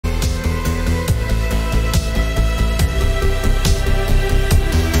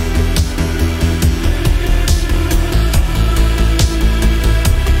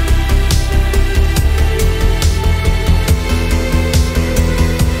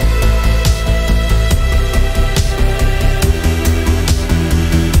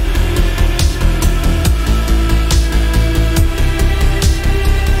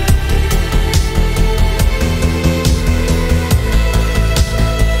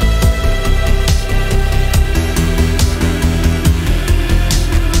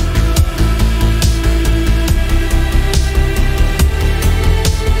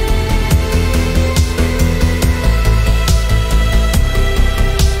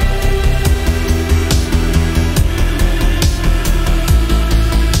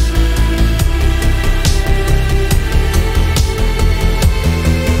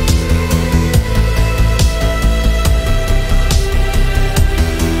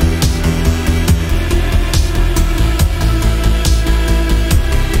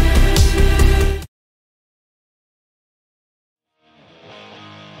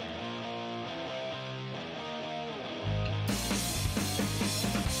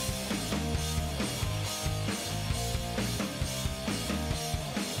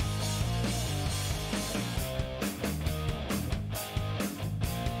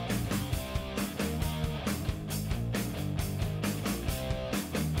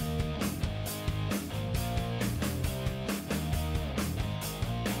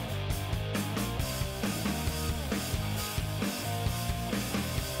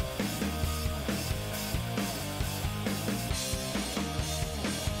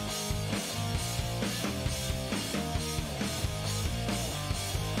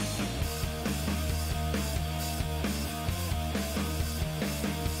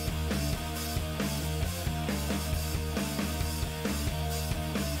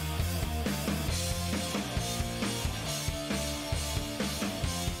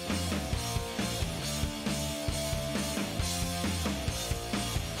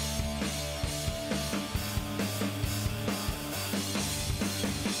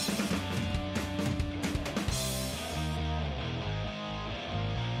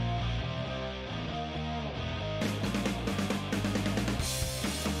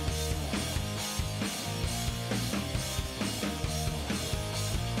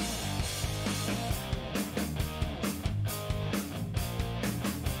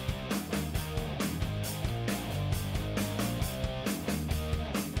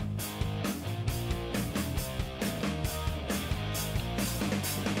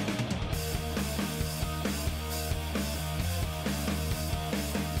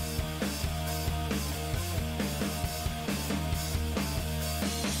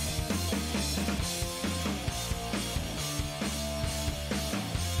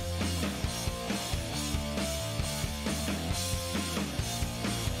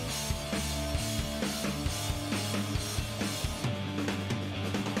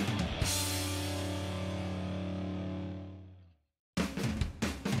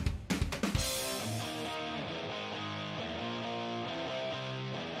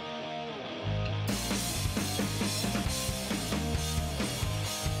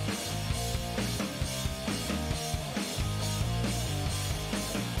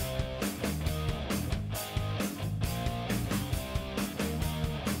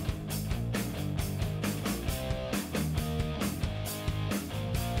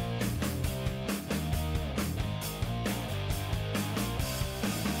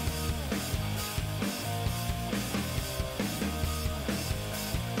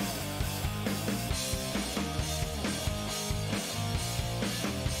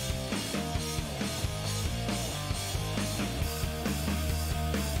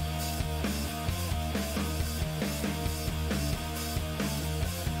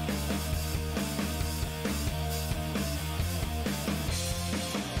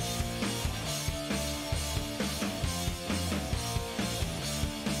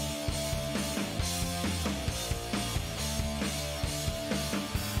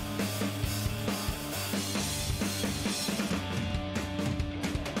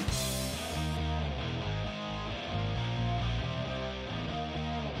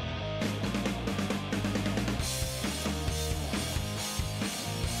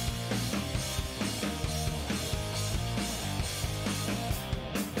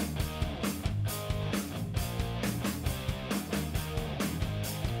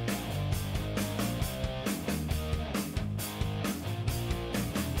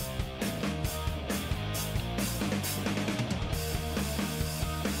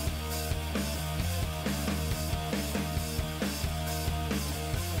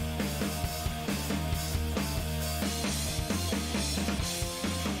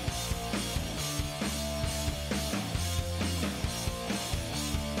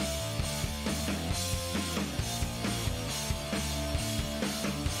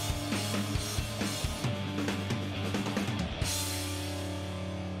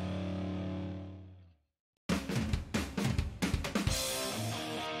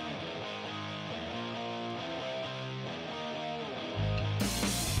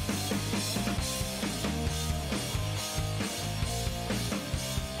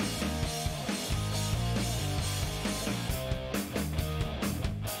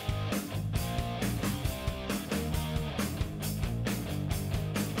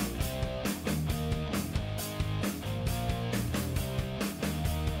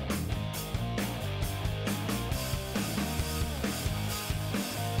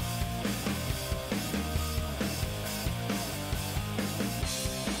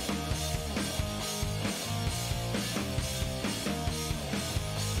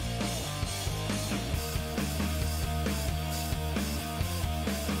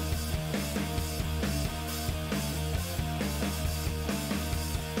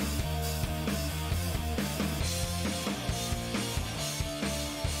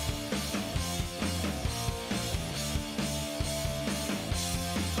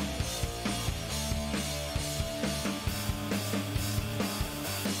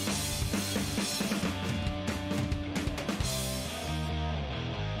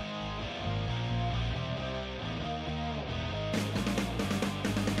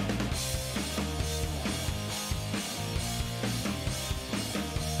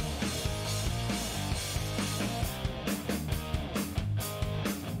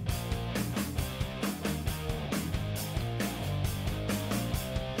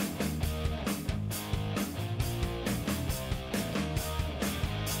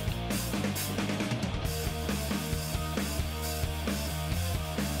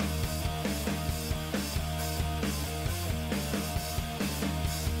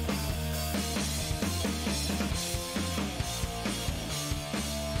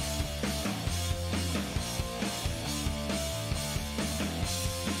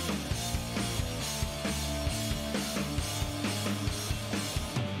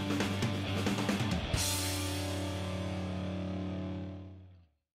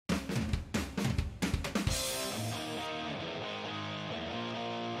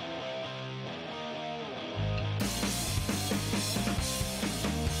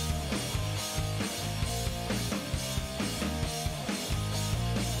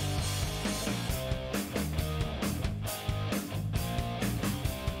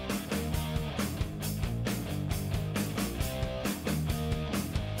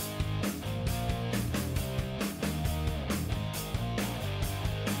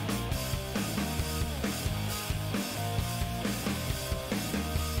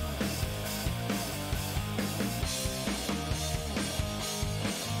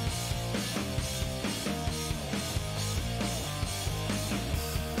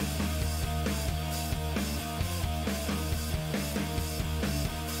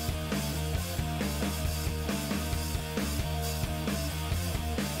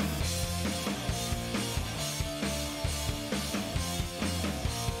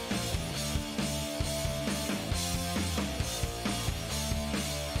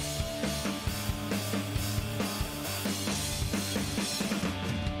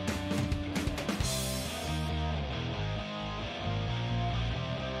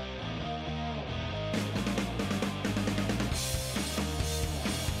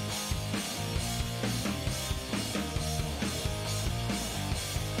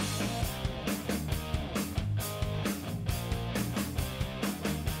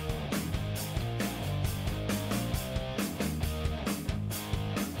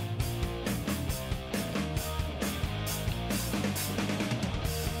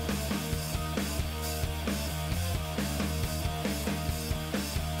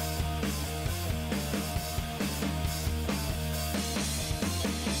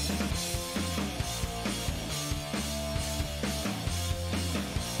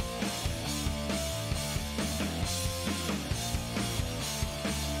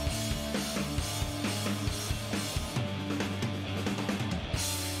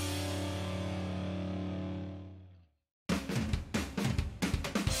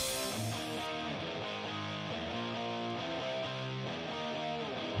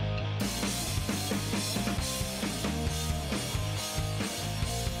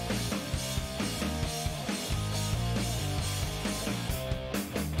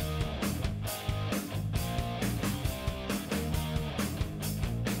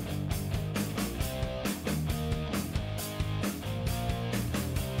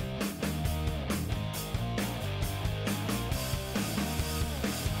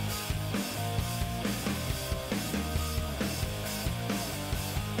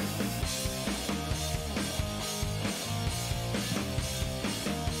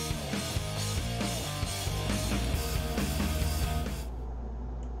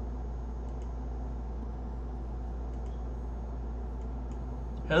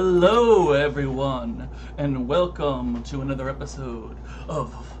Hello, everyone, and welcome to another episode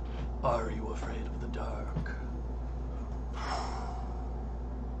of Are You Afraid of the Dark?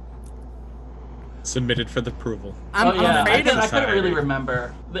 Submitted for the approval. I couldn't really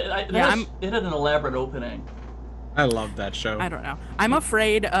remember. It had an elaborate opening. I love that show. I don't know. I'm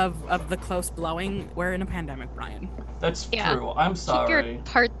afraid of the close blowing. We're in a pandemic, Brian. That's true. I'm sorry.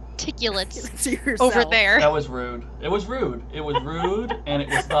 Keep your particulates over there. That was rude. It was rude. It was rude, and it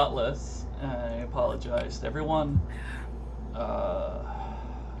was thoughtless. I apologize to everyone.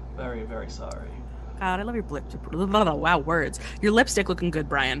 Very, very sorry. God, I love your wow, words. Your lipstick looking good,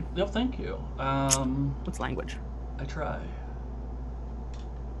 Brian. Yep, thank you. What's language? I try.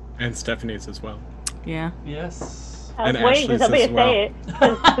 And Stephanie's as well. Yeah. Yes. I was waiting for somebody to say it,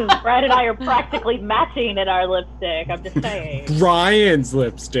 because Brad and I are practically matching in our lipstick. I'm just saying. Brian's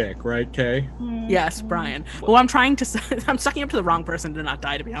lipstick, right, Kay? Yes, Brian. Well, I'm sucking up to the wrong person to not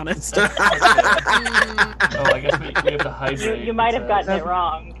die, to be honest. Oh, I guess we have to hydrate. You might have gotten it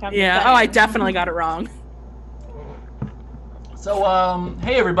wrong. Yeah, I definitely got it wrong. So,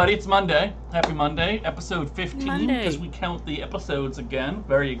 hey everybody, it's Monday. Happy Monday, episode 15, because we count the episodes again.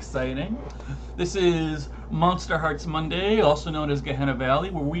 Very exciting. This is Monsterhearts Monday, also known as Gehenna Valley,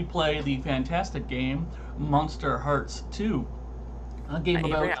 where we play the fantastic game Monsterhearts 2. A game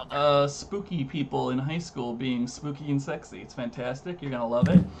about spooky people in high school being spooky and sexy. It's fantastic. You're going to love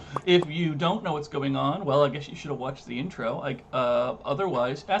it. If you don't know what's going on, well, I guess you should have watched the intro.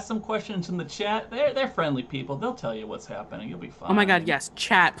 Otherwise, ask some questions in the chat. They're friendly people. They'll tell you what's happening. You'll be fine. Oh my god, yes.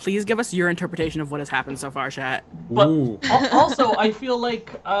 Chat, please give us your interpretation of what has happened so far, chat. But also, I feel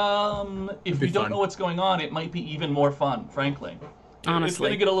like if you don't know what's going on, it might be even more fun, frankly. Honestly. It's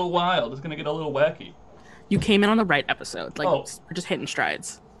going to get a little wild. It's going to get a little wacky. You came in on the right episode. We're just hitting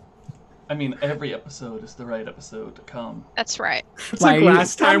strides. I mean, every episode is the right episode to come. That's right. It's like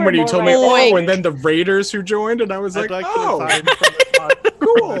last time when you told me, and then the Raiders who joined, and I was like cool.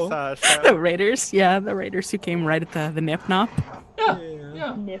 The Raiders, the Raiders who came right at the nip-nop.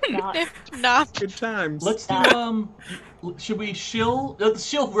 Yeah. Nip-nop. Good times. Let's do, should we shill? Let's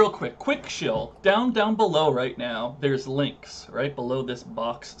shill real quick. Quick shill. Down below right now, there's links right below this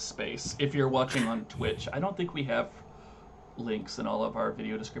box space. If you're watching on Twitch, I don't think we have links in all of our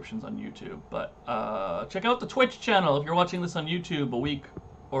video descriptions on YouTube, but check out the Twitch channel if you're watching this on YouTube a week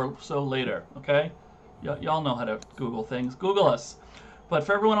or so later, okay? Y'all know how to Google things. Google us. But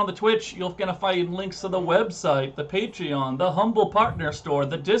for everyone on the Twitch, you're going to find links to the website, the Patreon, the Humble Partner Store,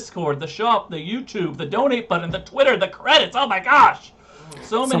 the Discord, the shop, the YouTube, the donate button, the Twitter, the credits. Oh my gosh!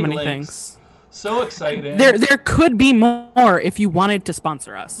 So many links. Things. So exciting. There could be more if you wanted to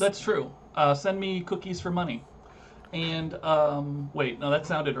sponsor us. That's true. Send me cookies for money. And, wait, no, that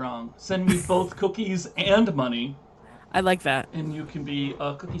sounded wrong. Send me both cookies and money. I like that. And you can be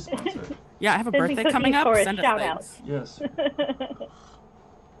a cookie sponsor. Yeah, I have a birthday coming up. Send us things. Yes.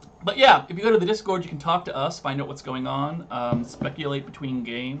 But yeah, if you go to the Discord, you can talk to us, find out what's going on, speculate between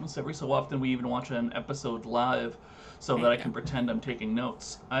games. Every so often, we even watch an episode live so that I can pretend I'm taking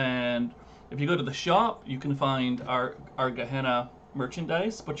notes. And if you go to the shop, you can find our Gehenna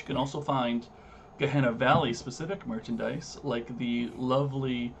merchandise, but you can also find Gehenna Valley specific merchandise, like the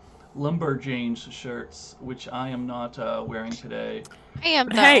lovely Lumberjanes shirts, which I am not wearing today. I am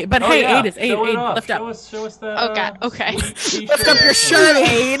though. Hey, but Aid, lift up. Show us that. Oh god, okay. Lift up your shirt,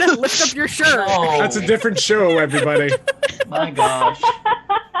 Aid. Lift up your shirt. Oh. That's a different show, everybody. My gosh.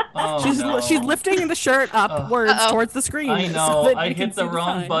 Oh, she's lifting the shirt upwards towards the screen. I know. So I hit the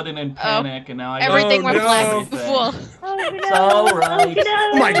wrong button in panic, and now I everything went black. It's all right.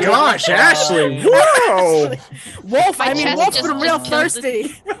 Oh my gosh, Ashley! Whoa! Wolfe, Wolfe's been real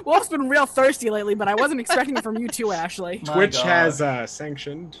thirsty. Wolfe's been real thirsty lately, but I wasn't expecting it from you too, Ashley. Twitch has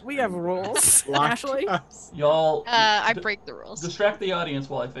sanctioned. We have rules, Ashley. Y'all, I break the rules. Distract the audience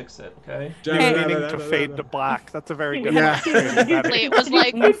while I fix it, okay? Meaning to fade to black. That's a very good one. It was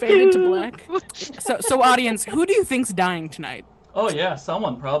like faded to black. So audience, who do you think's dying tonight? Oh yeah,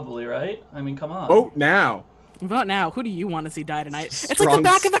 someone probably, right? I mean, come on. Vote now. Vote now. Who do you want to see die tonight? It's like the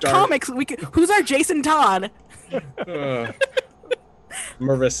back of the comics. Who's our Jason Todd?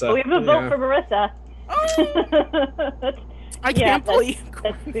 Marissa. We have a vote for Marissa. Oh. I can't believe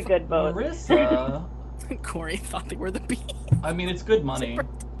that's a good vote. Marissa. Corey thought they were the bee. I mean, it's good money,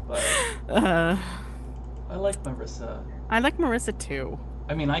 but I like Marissa. I like Marissa too.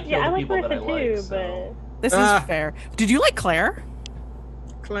 I mean, I kill the people that I like. So. This is fair. Did you like Claire?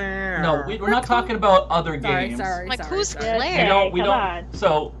 Claire. No, we're not talking about other games. Sorry. Who's Claire? We don't.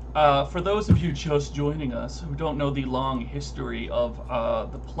 So, for those of you just joining us who don't know the long history of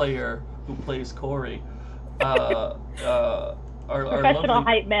the player who plays Corey, our Professional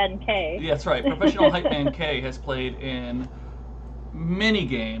lovely... hype man K. Yeah, that's right. Professional hype man K has played in many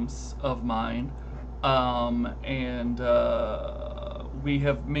games of mine, and we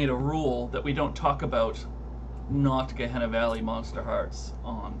have made a rule that we don't talk about not Gehenna Valley Monsterhearts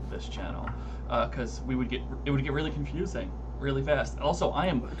on this channel, because it would get really confusing really fast. Also, I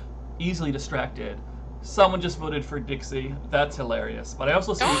am easily distracted. Someone just voted for Dixie. That's hilarious. But I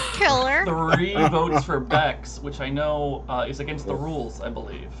also see Don't kill her. 3 votes for Bex, which I know is against the rules, I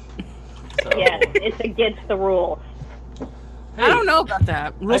believe. So, Yes, it's against the rules. hey, I don't know about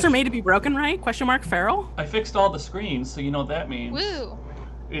that. Rules are made to be broken, right? Question mark, Feral? I fixed all the screens, so you know what that means. Woo.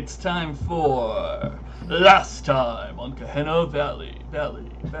 It's time for Last Time on Gehenna Valley. Valley.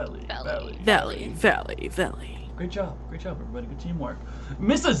 Great job, everybody. Good teamwork.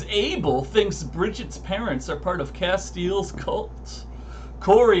 Mrs. Abel thinks Bridget's parents are part of Castile's cult.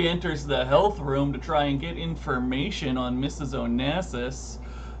 Corey enters the health room to try and get information on Mrs. Onassis.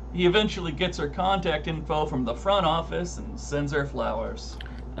 He eventually gets her contact info from the front office and sends her flowers.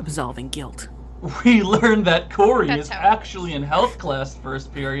 Absolving guilt. We learn that Corey That's is how it works. actually in health class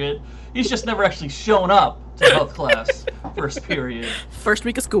first period. He's just never actually shown up to health class first period. First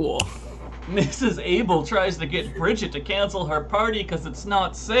week of school. Mrs. Abel tries to get Bridget to cancel her party because it's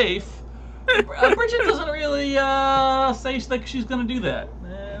not safe. Bridget doesn't really say like she's gonna do that.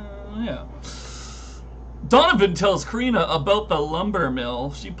 Yeah. Donovan tells Crina about the lumber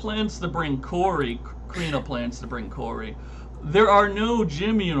mill. She plans to bring Corey. Crina plans to bring Corey. There are no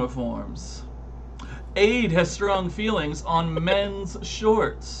gym uniforms. Aid has strong feelings on men's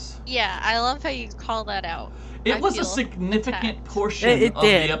shorts. Yeah, I love how you call that out. It I was a feel significant attacked. portion It of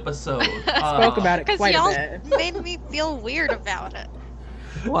did. the episode. Spoke about it Because quite a y'all bit. made me feel weird about it.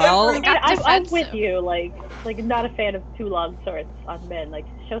 Well, I mean, I'm with defensive. you. Like, not a fan of too long shorts on men. Like,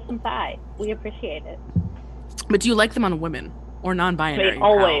 show some thigh. We appreciate it. but do you like them on women or non-binary? I mean,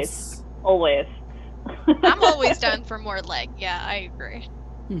 always. pals? Always. I'm always down for more leg. Yeah, I agree.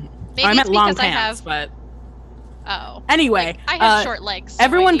 Hmm. Maybe I meant it's long because pants, but Oh. anyway, I have short legs. So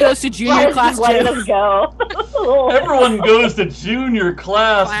everyone I goes to junior Let's class let gym. us go. Everyone goes to junior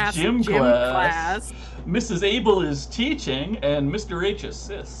class, gym gym class. class. Mrs. Abel is teaching, and Mr. H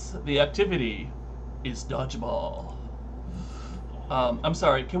assists. The activity is dodgeball. I'm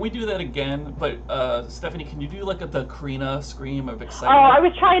sorry, can we do that again? But, Stephanie, can you do, like, the Crina scream of Oh, excitement? I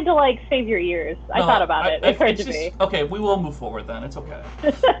was trying to, like, save your ears. I No, thought about it. It occurred to it's me. just- Okay, we will move forward then. It's okay.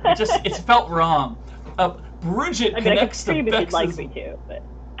 It felt wrong. Bridget I mean, I could connects to scream if you'd like Bex's... me to, but...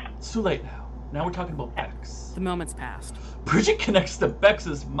 It's too late now. Now we're talking about Bex. The moment's passed. Bridget connects to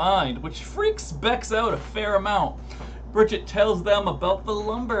Bex's mind, which freaks Bex out a fair amount. Bridget tells them about the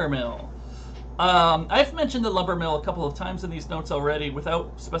lumber mill. I've mentioned the lumber mill a couple of times in these notes already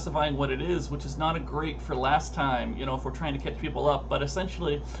without specifying what it is, which is not a great for last time, you know, if we're trying to catch people up. But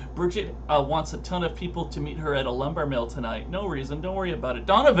essentially, Bridget wants a ton of people to meet her at a lumber mill tonight. No reason, don't worry about it.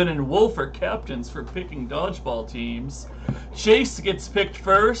 Donovan and Wolfe are captains for picking dodgeball teams. Chase gets picked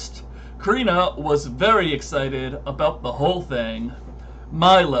first. Crina was very excited about the whole thing.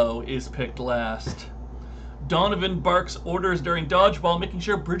 Milo is picked last. Donovan barks orders during dodgeball, making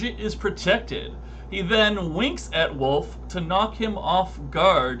sure Bridget is protected. He then winks at Wolfe to knock him off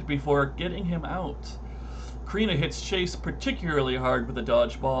guard before getting him out. Crina hits Chase particularly hard with a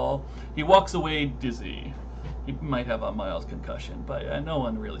dodgeball. He walks away dizzy. He might have a mild concussion, but no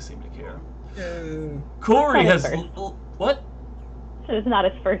one really seemed to care. Corey Not has... at first. What? It's not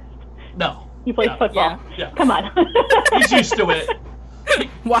his first. No. He plays Yeah. football. Yeah. Come on. He's used to it.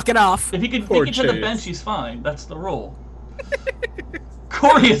 Walk it off. If he can Poor make it to the Chase. bench, he's fine. That's the rule.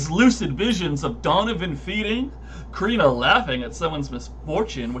 Corey has lucid visions of Donovan feeding, Crina laughing at someone's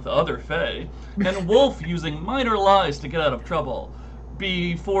misfortune with other Fae, and Wolfe using minor lies to get out of trouble,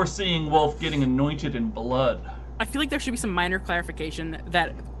 before seeing Wolfe getting anointed in blood. I feel like there should be some minor clarification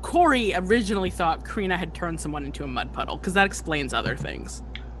that Corey originally thought Crina had turned someone into a mud puddle, because that explains other things.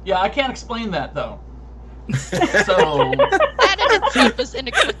 Yeah, I can't explain that, though. So, That in itself is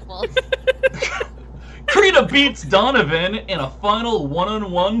inexplicable. Crina beats Donovan in a final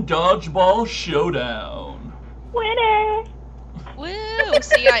one-on-one dodgeball showdown. Winner! Woo!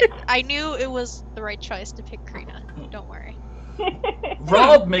 See, I knew it was the right choice to pick Crina. Don't worry.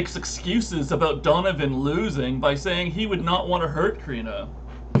 Rob makes excuses about Donovan losing by saying he would not want to hurt Crina.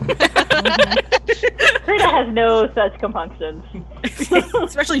 Crina has no such compunctions.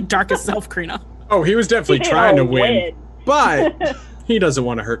 Especially darkest self, Crina. Oh, he was definitely He trying to will win, but he doesn't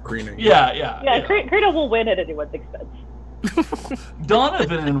want to hurt Crina. Yeah. Yeah, Crina will win at anyone's expense.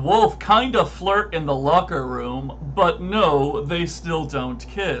 Donovan and Wolfe kind of flirt in the locker room, but no, they still don't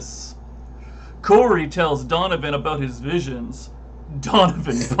kiss. Corey tells Donovan about his visions.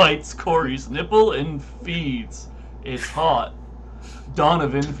 Donovan bites Corey's nipple and feeds. It's hot.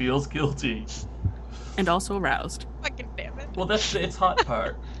 Donovan feels guilty. And also aroused. Fucking damn it. Well, that's the it's hot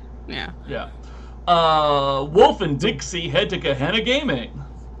part. Yeah. Yeah. Wolfe and Dixie head to Gehenna Gaming.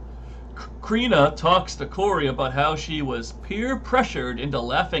 Crina talks to Corey about how she was peer pressured into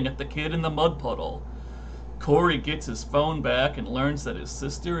laughing at the kid in the mud puddle. Corey gets his phone back and learns that his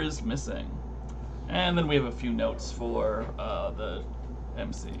sister is missing. And then we have a few notes for the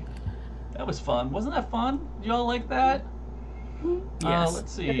MC. That was fun. Wasn't that fun? Y'all like that? Yes.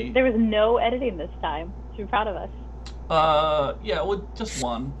 Let's see. There was no editing this time. So we're proud of us. Yeah, well, just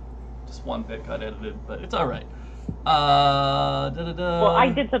one. Just one bit got edited, but it's all right. Well, I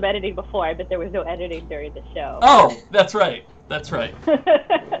did some editing before, but there was no editing during the show. Oh, that's right. That's right.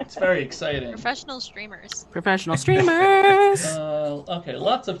 It's very exciting. Professional streamers. Professional streamers. Okay,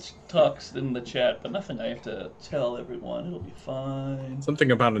 lots of talks in the chat, but nothing I have to tell everyone. It'll be fine.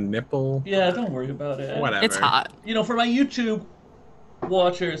 Something about a nipple. Yeah, don't worry about it. Whatever. It's hot. You know, for my YouTube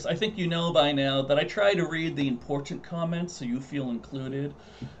watchers, I think you know by now that I try to read the important comments so you feel included.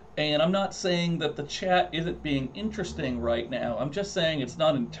 And I'm not saying that the chat isn't being interesting right now. I'm just saying it's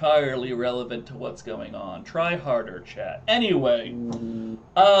not entirely relevant to what's going on. Try harder, chat. Anyway, you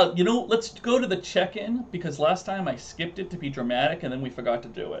know, let's go to the check-in, because last time I skipped it to be dramatic and then we forgot to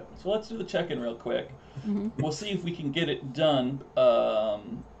do it. So let's do the check-in real quick. We'll see if we can get it done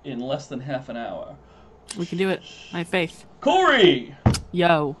in less than half an hour. We can do it. I have faith. Corey!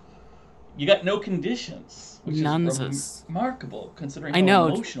 Yo. You got no conditions, which Nonsense. is remarkable, considering I how know.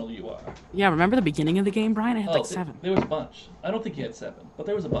 emotional you are. Yeah, remember the beginning of the game, Brian? I had like th- 7. There was a bunch. I don't think you had 7, but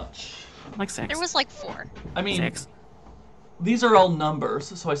there was a bunch. Like 6. There was like 4. I mean, 6. these are all numbers,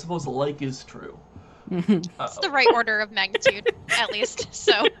 so I suppose like is true. It's the right order of magnitude, at least.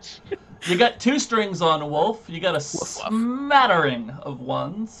 So You got 2 strings on Wolfe. You got a smattering of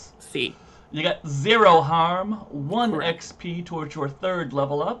 1s. See. You got 0 harm, 1 Correct. XP towards your 3rd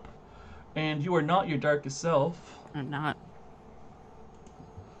level up, and you are not your darkest self. I'm not.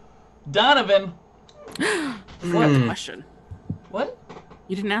 Donovan! What question? What?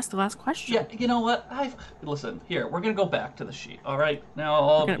 You didn't ask the last question. Yeah, you know what? Listen, here, we're gonna go back to the sheet, alright? Now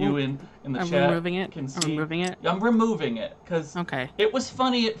all Okay, of you well, in the I'm chat removing it. can I'm see. removing it. I'm removing it, because Okay. it was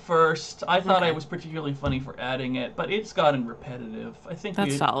funny at first. I thought I Okay. was particularly funny for adding it, but it's gotten repetitive. I think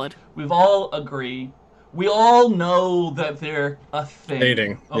That's solid. we've all agree. We all know that they're a thing.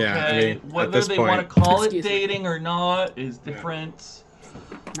 Dating, Okay? yeah, I mean, at Whether this they point- want to call it Excuse me. dating or not is different.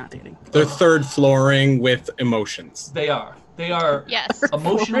 Not dating. They're third flooring with emotions. They are. They are yes,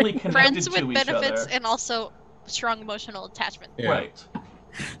 emotionally connected friends to with each benefits other. and also strong emotional attachment. Yeah. Right.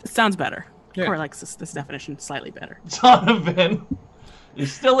 This sounds better. Yeah. Corey likes this definition slightly better. Donovan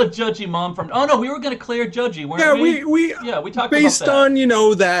is still a judgy mom from. Oh no, we were gonna clear judgy, weren't Yeah, we? we Yeah, we talked based about that. on, you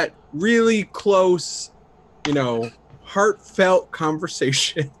know, that really close, you know, heartfelt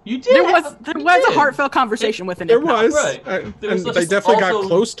conversation. You did. There was you a did. heartfelt conversation with an There hypno. was. Right. And There was they just definitely also- got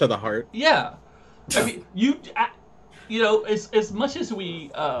close to the heart. Yeah. I mean, you know, as much as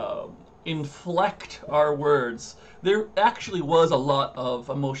we inflect our words, there actually was a lot of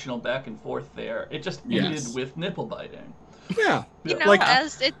emotional back and forth there. It just ended Yes. with nipple biting. Yeah. You know, Like-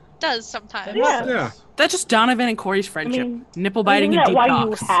 as it does sometimes. Yeah. Yeah. That's just Donovan and Corey's friendship. mean, Nipple biting Isn't and that deep why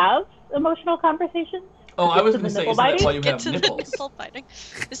talks. you have emotional conversations? Oh, I was to going to the say, nipple isn't that biting? why you Get have to the nipples? nipple biting.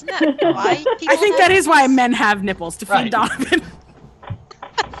 Isn't that why people I think have that is why nipples? men have nipples, to feed Right. Donovan.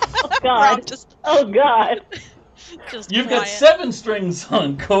 Oh Rob, God. just Oh God. You've got quiet. 7 strings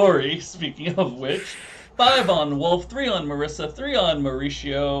on Corey, speaking of which. 5 on Wolfe, 3 on Marissa, 3 on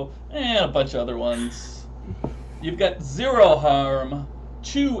Mauricio, and a bunch of other ones. You've got 0 harm,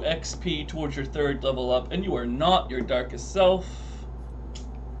 2 XP towards your 3rd level up, and you are not your darkest self.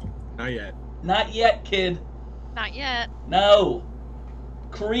 Not yet. Not yet, kid. Not yet. No.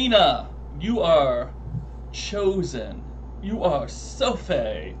 Crina, you are chosen. You are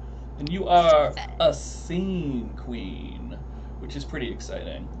Sophie. And you are Sophie. a scene queen, which is pretty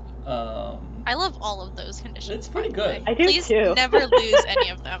exciting. I love all of those conditions. It's pretty by the way. good. I do Please too. never lose any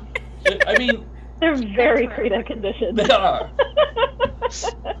of them. I mean, They're very Crina conditions. they are.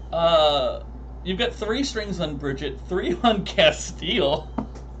 You've got 3 strings on Bridget, 3 on Castile.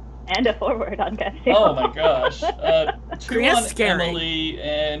 And a forward on Castile. Oh my gosh. 2 Crina's on scary. Emily,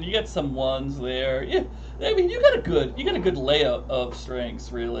 and you got some 1s there. Yeah, I mean, you got a good layout of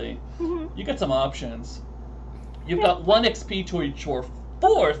strings, really. Mhm. You got some options. You've got 1 XP to your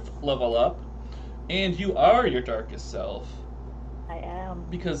 4th level up, and you are your darkest self. I am.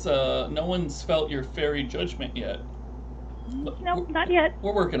 Because no one's felt your fairy judgment yet. No, not yet.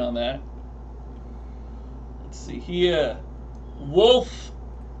 We're working on that. Let's see here. Wolfe,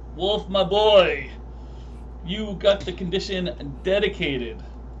 my boy, you got the condition dedicated.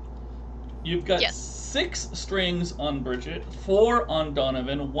 You've got 6 strings on Bridget, 4 on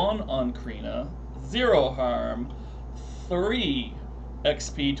Donovan, 1 on Crina, 0 harm, 3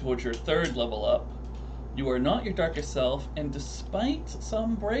 XP towards your 3rd level up. You are not your darkest self, and despite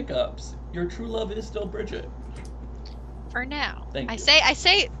some breakups, your true love is still Bridget. For now. Thank you. I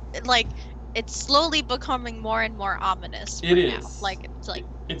say, like, it's slowly becoming more and more ominous. It now. is. Like, it's like,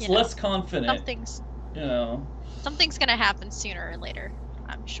 it's less confident. Something's gonna happen sooner or later,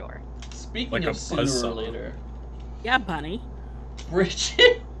 I'm sure. Speaking of sooner or later. Yeah, bunny.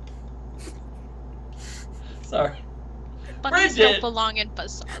 Bridget. Sorry. Bunnies Bridget. don't belong in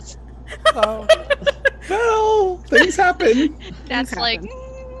buzzsaws. Oh. No, things happen. That's like.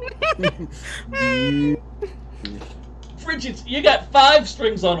 Bridget, you got 5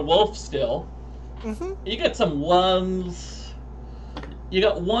 strings on Wolfe still. Mm-hmm. You got some 1s. You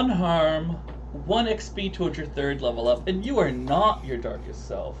got 1 harm, 1 XP towards your 3rd level up, and you are not your darkest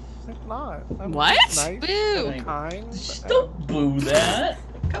self. I'm not. I'm What? Nice, Boo! and kind. Just don't boo that.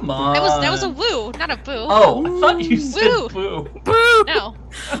 Come on. That was a woo, not a boo. Oh, I thought you said Woo. boo. Boo! No,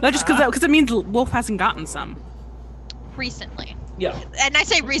 No, just because it means Wolfe hasn't gotten some. recently. Yeah, And I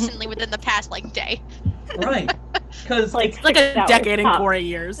say recently within the past, like, day, right. Because Like, Like a 6 hours decade and top. 4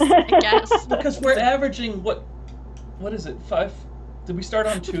 years. I guess. because we're averaging what is it? 5? Did we start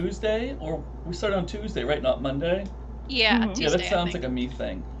on Tuesday, or we started on Tuesday, right? Not Monday. Yeah, Mhm. Tuesday, Yeah, that I sounds think. like a me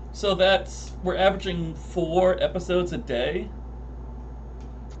thing. So we're averaging 4 episodes a day.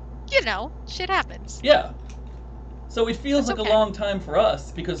 You know, shit happens. Yeah. So it feels That's like okay. a long time for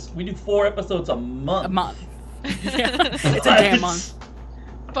us because we do 4 episodes a month. A month. Yeah, it's a damn month.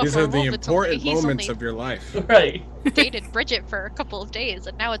 But These for are the Wolfe, it's only- important he's moments only of your life. Right. dated Bridget for a couple of days,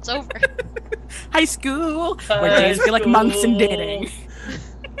 and now it's over. High school, where days feel like months in dating.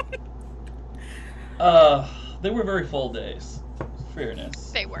 They were very full days.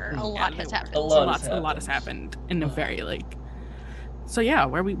 Fairness. They were. A lot has happened. A lot has happened in a very like. So yeah,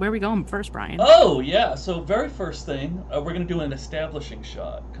 where we going first, Brian? Oh yeah. So very first thing, we're gonna do an establishing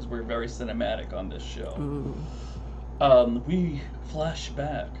shot because we're very cinematic on this show. Ooh. We flash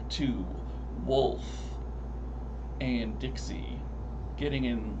back to Wolfe and Dixie getting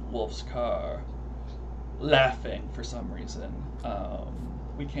in Wolfe's car, laughing for some reason.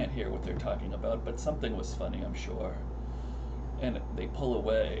 We can't hear what they're talking about, but something was funny, I'm sure. And they pull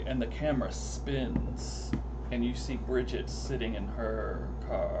away, and the camera spins, and you see Bridget sitting in her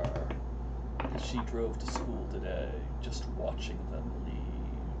car as she drove to school today, just watching them leave.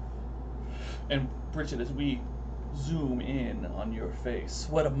 And Bridget, as we zoom in on your face,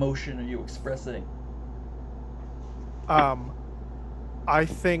 what emotion are you expressing? I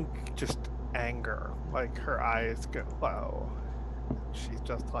think just anger. Like, her eyes go low. She's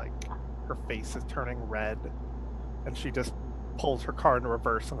just like, her face is turning red, and she just pulls her car in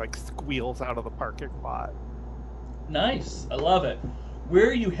reverse and like squeals out of the parking lot. Nice, I love it. Where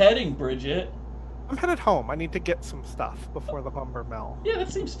are you heading, Bridget? I'm headed home. I need to get some stuff before the lumber mill. Yeah,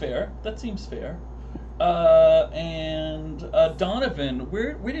 that seems fair. And Donovan,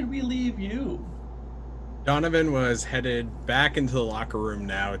 where did we leave you? Donovan was headed back into the locker room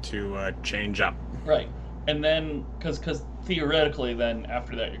now to change up. Right, and then because theoretically, then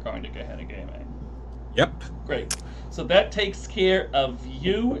after that, you're going to Gehenna Gaming. Yep. Great. So that takes care of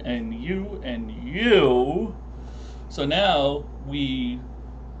you and you and you. So now we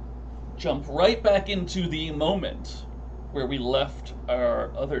jump right back into the moment where we left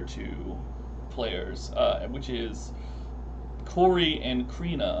our other 2 players, which is Corey and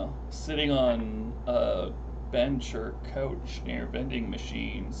Crina sitting on a bench or couch near vending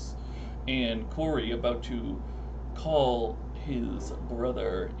machines, and Corey about to call his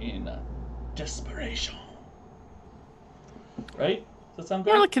brother in desperation. Right? Does that sound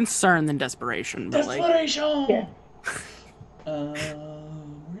good? More like concern than desperation, but like. Desperation! Yeah.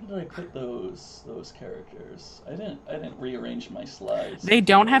 Where did I put those characters? I didn't rearrange my slides. They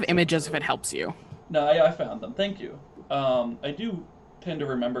don't have images if it helps you. No, I found them. Thank you. I do tend to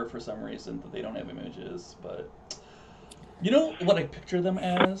remember for some reason that they don't have images, but you know what I picture them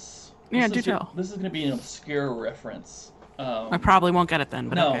as? Yeah, This do is- tell. This is going to be an obscure reference. I probably won't get it then,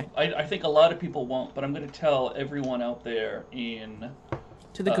 but no, okay. I think a lot of people won't, but I'm going to tell everyone out there in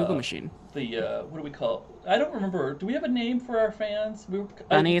To the Google machine. the what do we call it? I don't remember. Do we have a name for our fans?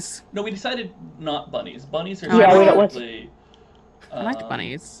 Bunnies. No, we decided not bunnies. Bunnies are Yeah, we don't want- specifically, I like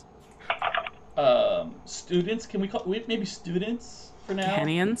bunnies. Students. Can we call maybe students for now?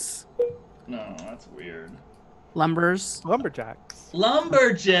 Gehennians. No, that's weird. Lumberjacks.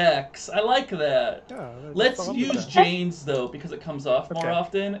 Lumberjacks. I like that. Yeah, Let's use Jane's though, because it comes off more Okay.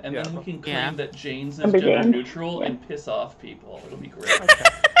 often, and then we can claim Yeah. that Jane's is Lumberjane. gender neutral and piss off people. It'll be great. Okay.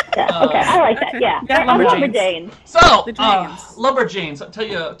 Yeah, okay, I like that. Yeah, Yeah, I'm Lumberjanes. Lumberjane. So, The Janes. Lumberjanes.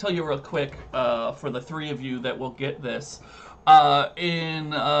 I'll tell you real quick for the three of you that will get this.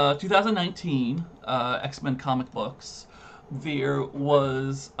 In 2019, X-Men comic books, there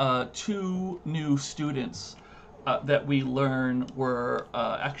was 2 new students that we learn were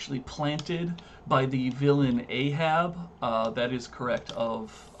actually planted by the villain Ahab. That is correct,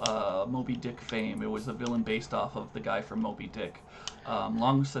 of Moby Dick fame. It was a villain based off of the guy from Moby Dick,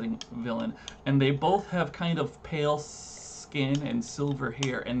 long-setting villain. And they both have kind of pale skin and silver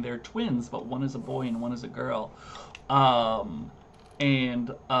hair, and they're twins, but one is a boy and one is a girl.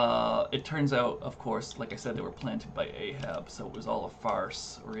 It turns out, of course, like I said, they were planted by Ahab, so it was all a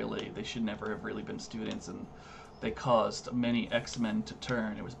farce, really. They should never have really been students, and they caused many X-Men to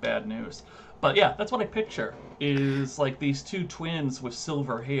turn. It was bad news. But yeah, that's what I picture, is like these 2 twins with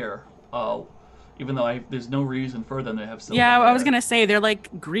silver hair, even though there's no reason for them to have silver hair. I was gonna say they're like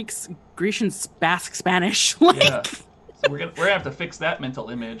Grecian Basque Spanish. Like, Yeah. So we're gonna have to fix that mental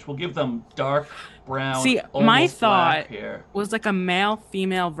image. We'll give them dark brown, See, almost my black thought hair. was like a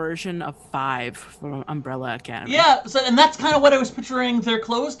male-female version of 5 from Umbrella Academy. Yeah, and that's kind of what I was picturing their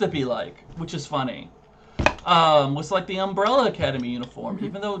clothes to be like, which is funny. Was like the Umbrella Academy uniform,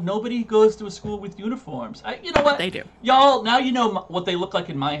 even though nobody goes to a school with uniforms. You know what? They do. Y'all, now you know what they look like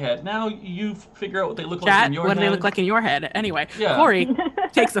in my head. Now you figure out what they look like Chat, in your what head. do they look like in your head? Anyway, Yeah. Corey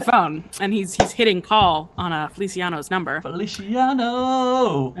takes the phone and he's hitting call on Feliciano's number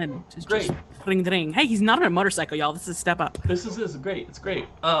Feliciano! and just Great. putting the ring. Hey, he's not on a motorcycle, y'all. This is a step up. This is great. It's great.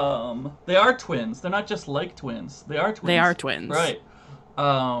 They are twins. They're not just like twins. They are twins. They are twins. Right.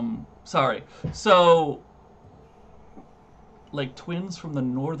 Sorry. So, like twins from the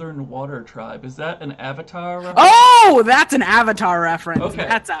Northern Water Tribe. Is that an Avatar reference? Oh, that's an Avatar reference. Okay.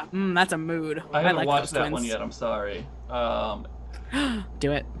 That's a mood. I haven't like watched those that twins. one yet. I'm sorry.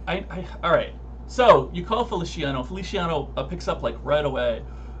 Do it. All right. So you call Feliciano. Feliciano picks up like right away,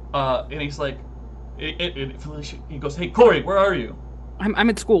 and he's like, he goes, "Hey Corey, where are you?" I'm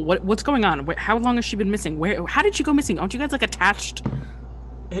at school. What's going on? How long has she been missing? How did she go missing? Aren't you guys like attached?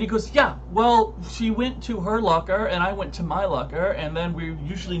 And he goes, "Yeah, well, she went to her locker, and I went to my locker, and then we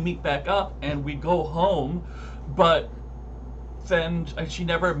usually meet back up, and we go home, but then she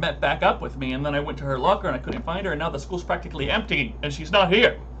never met back up with me, and then I went to her locker, and I couldn't find her, and now the school's practically empty, and she's not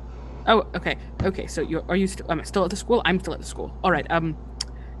here." Oh, okay. So are you still at the school? I'm still at the school. All right.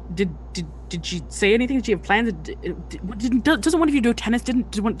 Did she say anything? Did she have plans? Doesn't one of you do tennis? Did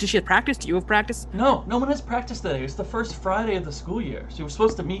she have practice? Do you have practice? No one has practice today. It's the first Friday of the school year. She was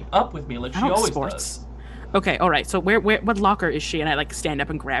supposed to meet up with me like she always does. Okay, all right. So what locker is she? And I like stand up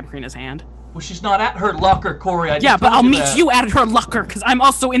and grab Crina's hand. Well, she's not at her locker, Corey. Yeah, but I'll meet you at her locker because I'm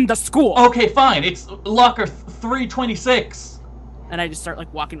also in the school. Okay, fine. It's locker 326. And I just start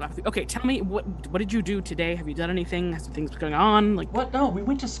like walking off. Okay, tell me what did you do today? Have you done anything? Has things going on? Like what? No, we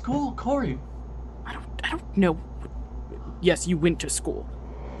went to school, Corey. I don't know. Yes, you went to school,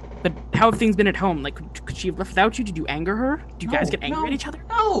 but how have things been at home? Like, could she have left without you? Did you anger her? Do you guys get angry at each other?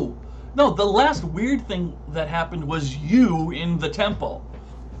 No. The last weird thing that happened was you in the temple.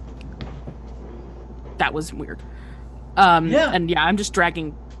 That was weird. Yeah. And yeah, I'm just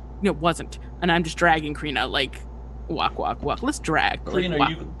dragging. No, it wasn't. And I'm just dragging Crina like. Walk. Let's drag. Crina, like,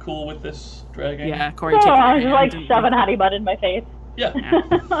 are you cool with this dragging? Yeah, Corey. Oh, take I your was like hand and- shoving honey bun in my face. Yeah.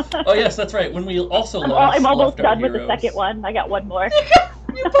 Oh yes, that's right. When we also I'm almost left our done with the heroes. second one. I got one more.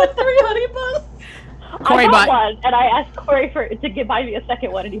 You bought 3 honey buns. Corey I bought- got one, and I asked Corey to buy me a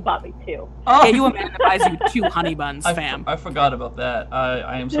second one, and he bought me 2. Oh, Yeah, you a man that buys you 2 honey buns, fam. I forgot about that.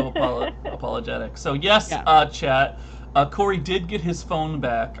 I am so apologetic. So yes, Yeah. chat. Corey did get his phone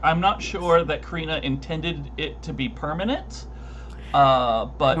back. I'm not sure that Crina intended it to be permanent.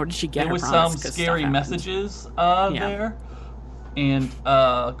 But Nor did she get there her was promise, some 'cause scary stuff happened. messages there. And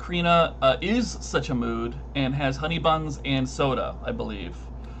Crina is such a mood and has honey buns and soda, I believe.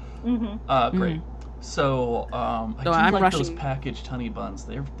 Mm-hmm. Great. So I do I'm like those rushing- packaged honey buns.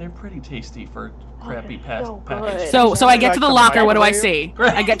 They're pretty tasty for crappy so packaged. good. So I get to the Like the locker. What do I microwave? see?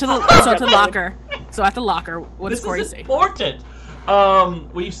 Great. I get to the at the locker. So at the locker, what does This Corey is see? important.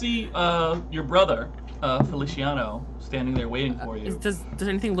 Well, you see your brother, Feliciano, standing there waiting for you. Does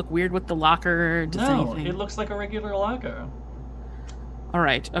anything look weird with the locker? Does No, anything... it looks like a regular locker. All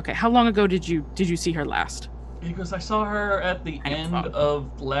right. Okay. How long ago did you see her last? Because I saw her at the I end thought-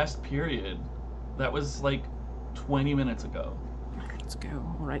 of last period. That was like 20 minutes ago. Let's go.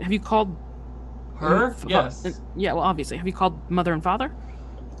 All right. Have you called Her? Yes. Yeah, well, obviously. Have you called mother and father?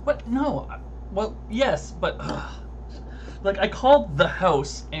 But no. Well, yes, but like I called the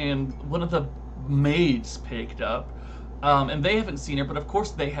house and one of the maids picked up, and they haven't seen her. But of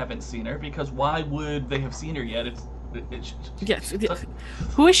course they haven't seen her because why would they have seen her yet? Yes.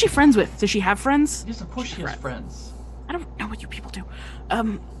 Who is she friends with? Does she have friends? Yes, of course she has friends. I don't know what you people do.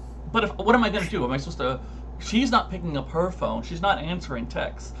 But what am I gonna do? Am I supposed to? She's not picking up her phone. She's not answering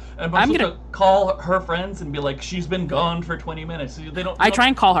texts. And I'm supposed to call her friends and be like, she's been gone for 20 minutes. They don't. I try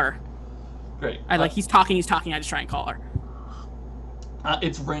and call her. Great. He's talking. I just try and call her.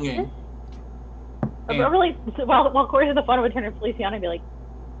 It's ringing. Really, while Corey's on the phone, I would turn to Feliciano and be like,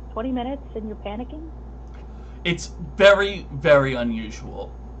 20 minutes and you're panicking? It's very, very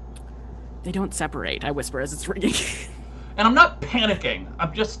unusual. They don't separate, I whisper as it's ringing. And I'm not panicking.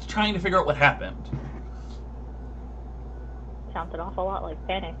 I'm just trying to figure out what happened. Sounds an awful lot like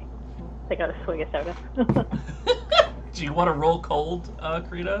panic. Take out a swig of soda. Do you want to roll cold,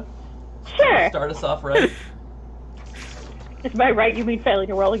 Crina? Sure. Start us off right. If by right you mean failing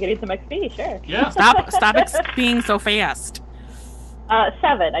to roll and getting some XP, sure. Yeah. Stop being so fast.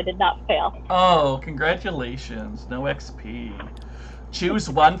 7. I did not fail. Oh, congratulations. No XP. Choose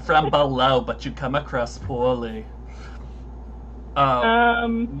one from below, but you come across poorly.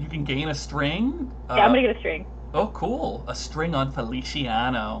 You can gain a string. Yeah, I'm gonna get a string. Oh, cool. A string on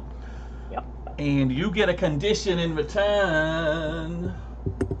Feliciano. Yep. And you get a condition in return.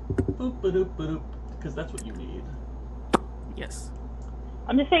 Boop-a-doop-a-doop. Because that's what you need. Yes.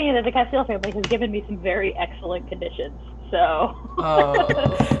 I'm just saying that the Castile family has given me some very excellent conditions, so...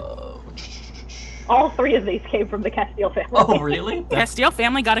 All 3 of these came from the Castile family. Oh, really? Castile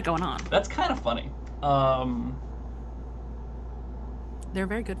family got it going on. That's kind of funny. They're a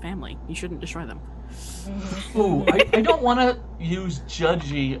very good family. You shouldn't destroy them. Ooh, I don't want to use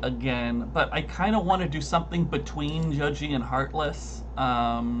Judgy again, but I kind of want to do something between Judgy and Heartless.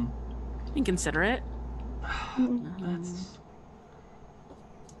 You can consider it. That's...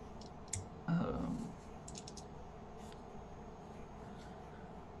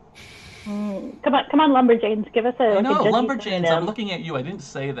 Come on, Lumberjanes, give us a... I know, a Lumberjanes, I'm looking at you. I didn't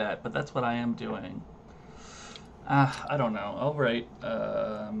say that, but that's what I am doing. I don't know. All right.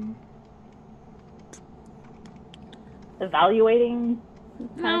 Evaluating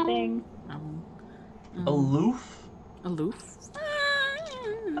kind of thing? Aloof? Aloof?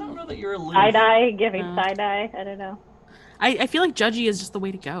 I don't know that you're aloof. Side-eye, giving side-eye, I don't know. I feel like Judgy is just the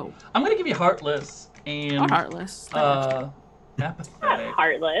way to go. I'm going to give you Heartless and... Or Heartless. Apathetic. Not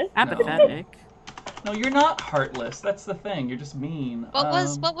Heartless. Apathetic. No, you're not Heartless. That's the thing. You're just mean.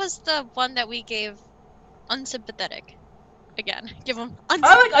 What was the one that we gave unsympathetic? Again, give them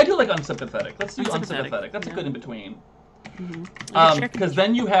I do like unsympathetic. Let's do unsympathetic. That's a good in between. Because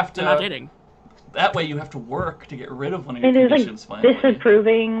then you have to... They're not dating. That way you have to work to get rid of one of your conditions finally.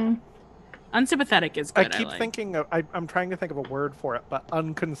 Disapproving. Unsympathetic is good. I keep thinking of, I'm trying to think of a word for it, but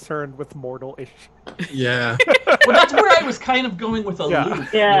unconcerned with mortal issues. Yeah. Well, that's where I was kind of going with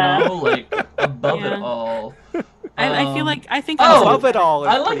aloof. Yeah. You know, like above it all. I feel like I think above it all.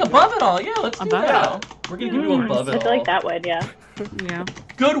 I like above it all. Yeah, let's do Above it that. all. We're gonna give you above it all. I like that one. Yeah. Yeah.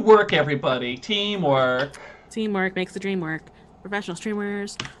 Good work, everybody. Teamwork. Teamwork makes the dream work. Professional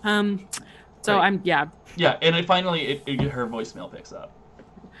streamers. So Right. I'm Yeah, and it finally her voicemail picks up.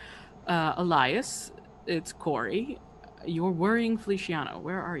 Elias, it's Corey. You're worrying Feliciano.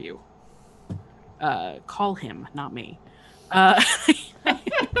 Where are you? Call him, not me.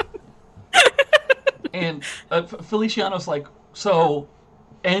 And Feliciano's like, so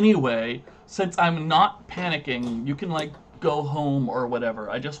anyway, since I'm not panicking, you can like go home or whatever.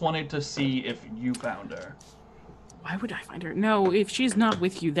 I just wanted to see if you found her. Why would I find her? No, if she's not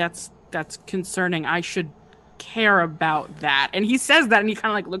with you, that's concerning. I should care about that. And he says that, and he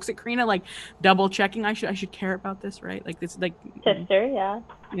kind of like looks at Crina, like double checking. I should care about this, right? Like this, like Sister, yeah.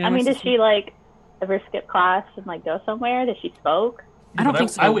 You know, I mean, does sister. she like ever skip class and like go somewhere? Does she smoke? I don't think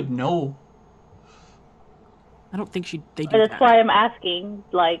so. I would know. I don't think they do That's that. why I'm asking.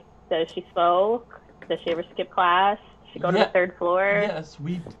 Like, does she smoke? Does she ever skip class? Does she go to the 3rd floor? Yes,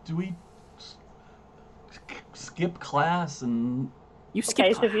 we skip class and. You skip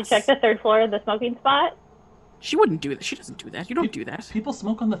Okay, class. so if you check the 3rd floor, the smoking spot. She wouldn't do that. She doesn't do that. You don't do that. People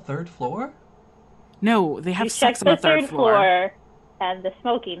smoke on the 3rd floor? No, they have You sex check on the the 3rd floor. and the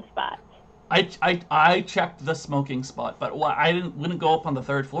smoking spot. I checked the smoking spot, but I wouldn't go up on the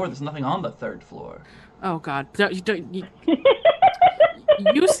 3rd floor. There's nothing on the 3rd floor. Oh God! You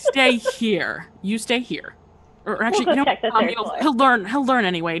stay here. You stay here. Or actually, We'll you go know, check the 3rd floor. he'll learn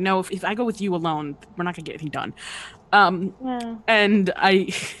anyway. No, if I go with you alone, we're not gonna get anything done. Yeah. And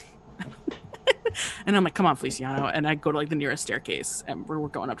I, And I'm like, come on, Feliciano. And I go to like the nearest staircase, and we're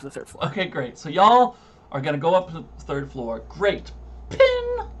going up to the 3rd floor. Okay, great. So y'all are gonna go up to the 3rd floor. Great.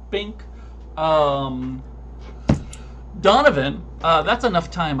 Pin, bink. Donovan, that's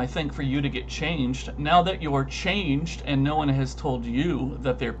enough time, I think, for you to get changed. Now that you're changed and no one has told you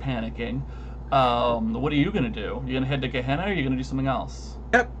that they're panicking, what are you gonna do? You gonna head to Gehenna, or are you gonna do something else?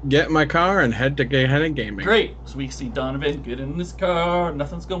 Yep, get in my car and head to Gehenna Gaming. Great. So we see Donovan get in his car.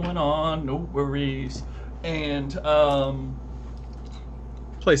 Nothing's going on. No worries. And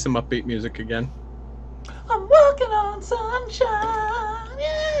Play some upbeat music again. I'm walking on sunshine.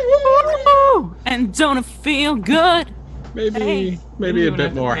 Woo! And don't it feel good? Maybe a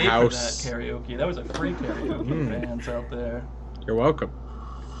bit more house. That karaoke. That was a free karaoke. Fans out there. You're welcome.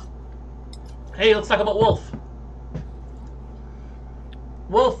 Hey, let's talk about Wolfe.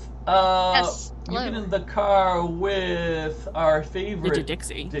 Wolfe, Yes. you Hello. get in the car with our favorite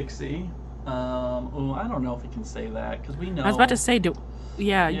Dixie. Dixie. I don't know if we can say that because we know. I was about to say, you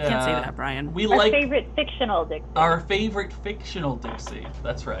can't say that, Brian. We Our like favorite fictional Dixie. our favorite fictional Dixie.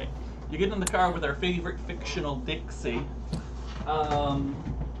 That's right. You get in the car with our favorite fictional Dixie. What are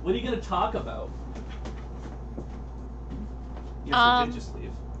you going to talk about? Yes, we did just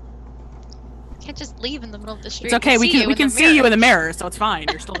leave. Can't just leave in the middle of the street. It's okay. We can see you mirror. in the mirror, so it's fine.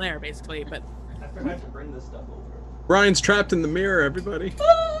 You're still there, basically. But I forgot to bring this stuff over. Brian's trapped in the mirror, everybody.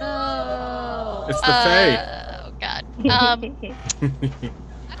 Oh, It's the Fae. Oh God. I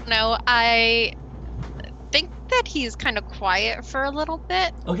don't know. I think that he's kind of quiet for a little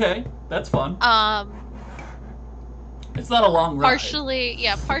bit. Okay, that's fun. Um, It's not a long ride.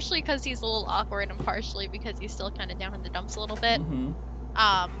 partially because he's a little awkward, and partially because he's still kind of down in the dumps a little bit. Mm-hmm.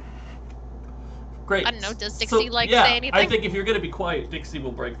 Great. I don't know. Does Dixie say anything? I think if you're going to be quiet, Dixie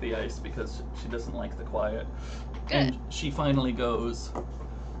will break the ice because she doesn't like the quiet. Good. And she finally goes,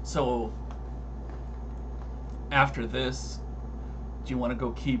 so after this, do you want to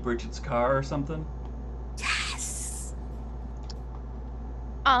go key Bridget's car or something? yes.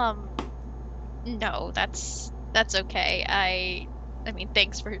 No, that's okay. I mean,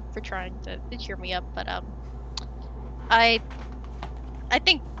 thanks for trying to cheer me up, but I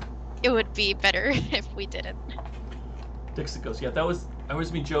think it would be better if we didn't. Dixie goes, yeah, that was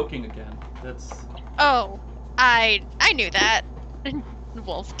me joking again. That's Oh, I knew that. And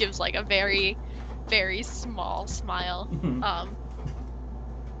Wolfe gives like a very, very small smile.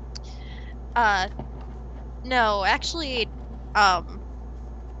 No, actually,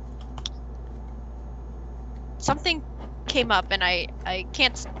 something came up and I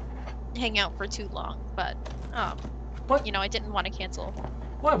can't hang out for too long, but what? I didn't want to cancel.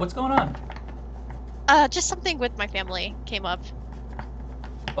 What? What's going on? Just something with my family came up.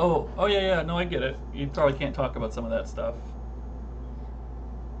 Oh yeah. No, I get it. You probably can't talk about some of that stuff.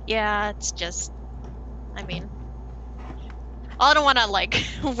 Yeah, it's just, I mean, I don't want to like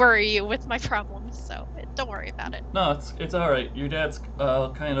worry you with my problems, so don't worry about it. No, it's all right. Your dad's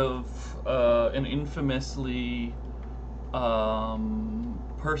kind of an infamously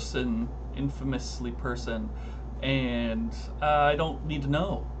person, and I don't need to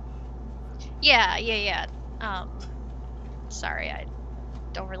know. Yeah. Sorry, I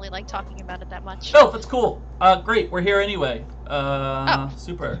don't really like talking about it that much. Oh, that's cool. Great. We're here anyway. Oh.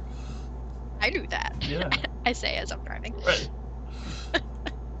 Super. I knew that. Yeah. I say as I'm driving. Right.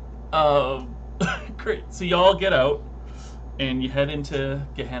 Great. So y'all get out, and you head into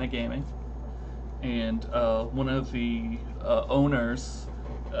Gehenna Gaming, and one of the owners,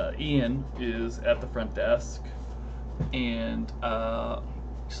 Ian, is at the front desk, and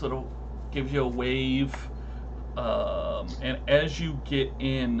sort of gives you a wave, and as you get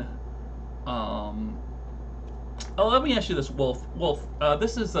in, let me ask you this, Wolfe. Wolfe,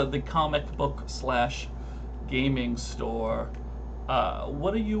 this is the comic book / gaming store.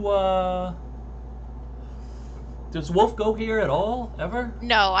 What are you, does Wolfe go here at all, ever?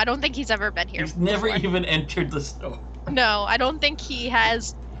 No, I don't think he's ever been here. He's never before. even entered the store. No, I don't think he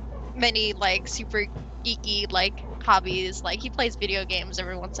has many like super geeky like hobbies. Like he plays video games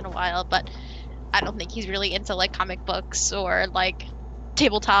every once in a while, but I don't think he's really into like comic books or like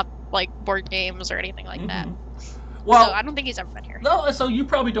tabletop like board games or anything like that. Well, so I don't think he's ever been here. No, so you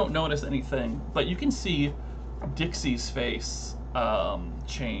probably don't notice anything, but you can see Dixie's face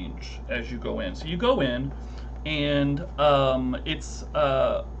change as you go in. So you go in, and it's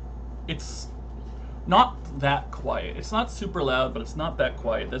not that quiet. It's not super loud, but it's not that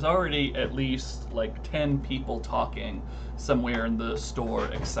quiet. There's already at least like 10 people talking somewhere in the store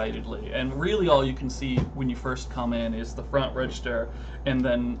excitedly, and really all you can see when you first come in is the front register, and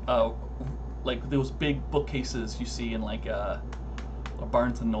then like those big bookcases you see in like a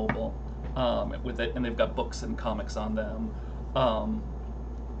Barnes and Noble, with it, and they've got books and comics on them.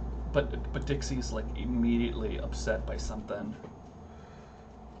 But Dixie's like immediately upset by something,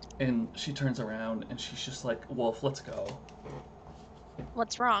 and she turns around and she's just like, "Wolfe, let's go."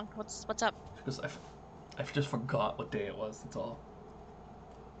 What's wrong? What's up? Because I just forgot what day it was. That's all.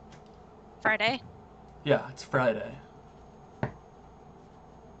 Friday? Yeah, it's Friday.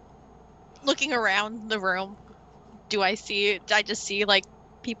 Looking around the room, I just see like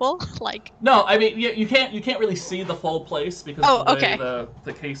people? Like No, I mean you can't really see the full place because of the way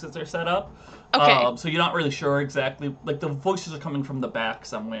the cases are set up. Okay. So you're not really sure exactly. Like the voices are coming from the back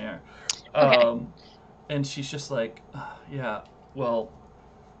somewhere. Okay. And she's just like, yeah, well,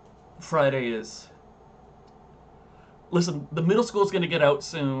 Friday is. Listen, the middle school's gonna get out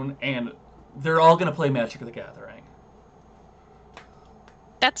soon, and they're all gonna play Magic the Gathering.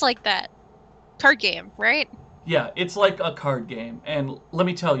 That's like that card game, right? Yeah, it's like a card game, and let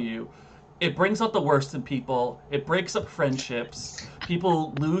me tell you, it brings out the worst in people. It breaks up friendships.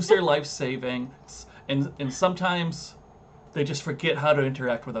 People lose their life savings, and sometimes they just forget how to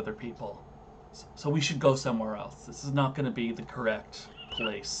interact with other people. So we should go somewhere else. This is not going to be the correct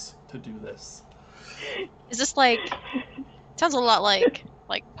place to do this. Is this like? Sounds a lot like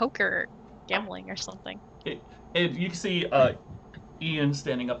poker, gambling, or something. And you can see Ian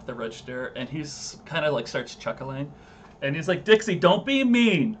standing up at the register, and he's kind of like starts chuckling, and he's like, "Dixie, don't be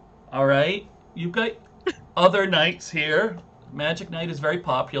mean, all right? You've got other nights here. Magic Night is very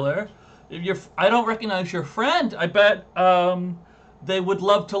popular. I don't recognize your friend. I bet they would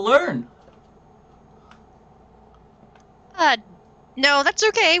love to learn." No, that's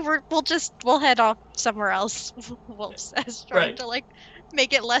okay. We'll head off somewhere else. Wolfe says, trying to like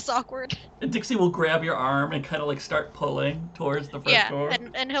make it less awkward. And Dixie will grab your arm and kind of like start pulling towards the front door.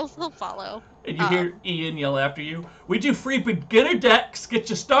 and he'll follow. And you hear Ian yell after you, "We do free beginner decks. Get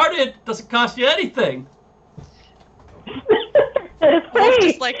you started. Doesn't cost you anything." Wolfe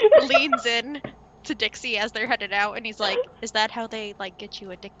just like leans in to Dixie as they're headed out, and he's like, "Is that how they like get you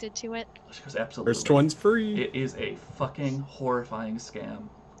addicted to it?" She goes, "Absolutely. First one's free." It is a fucking horrifying scam.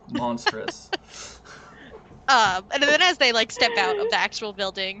 Monstrous. And then as they like step out of the actual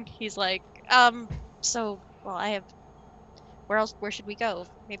building, he's like, where should we go?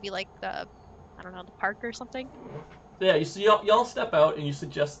 Maybe like the park or something? Yeah, you see, y'all step out and you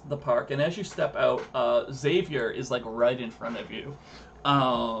suggest the park, and as you step out, Xavier is like right in front of you.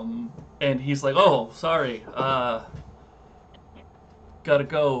 And he's like, "Oh, sorry, gotta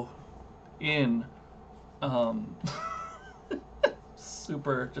go in."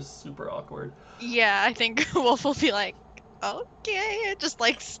 Super awkward. Yeah, I think Wolfe will be like, "Okay," and just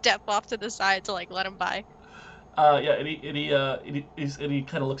like step off to the side to like let him by. Yeah, and he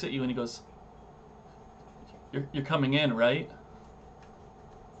kind of looks at you and he goes, "You're coming in, right?"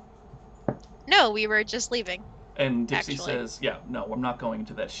 No, we were just leaving. And Dixie says, "Yeah, no, I'm not going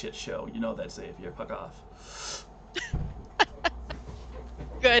to that shit show. You know that, Xavier. Fuck off."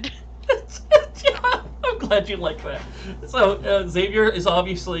 Good. Yeah, I'm glad you like that. So Xavier is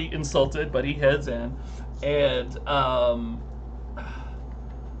obviously insulted, but he heads in, and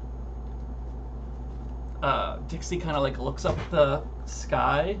Dixie kind of like looks up at the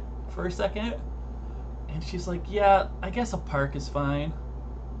sky for a second, and she's like, "Yeah, I guess a park is fine."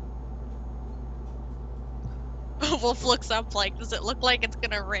 Wolfe looks up like, does it look like it's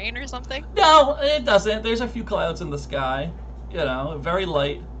gonna rain or something? No, it doesn't. There's a few clouds in the sky. You know, a very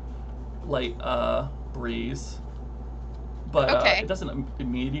light breeze. But it doesn't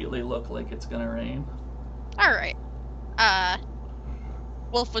immediately look like it's gonna rain. All right.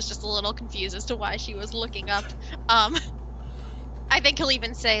 Wolfe was just a little confused as to why she was looking up. I think he'll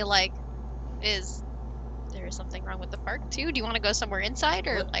even say like, "Is there something wrong with the park too? Do you want to go somewhere inside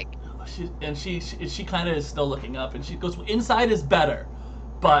or like?" She kind of is still looking up, and she goes, "Inside is better,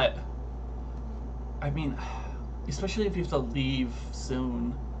 but I mean, especially if you have to leave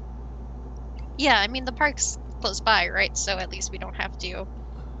soon." Yeah, I mean the park's close by, right? So at least we don't have to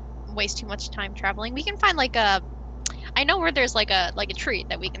waste too much time traveling. We can find like I know where there's like a tree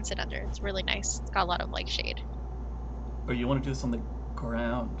that we can sit under. It's really nice. It's got a lot of like shade. Or you want to do this on the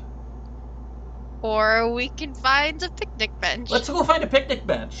ground? Or we can find a picnic bench. Let's go find a picnic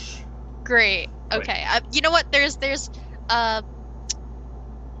bench. Great. Okay. You know what? There's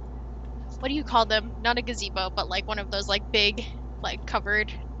what do you call them? Not a gazebo, but like one of those like big like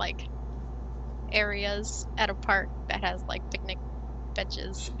covered like areas at a park that has like picnic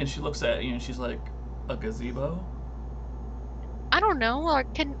benches. And she looks at you and she's like, "A gazebo?" I don't know. Or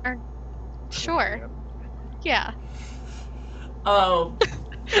sure. Yeah.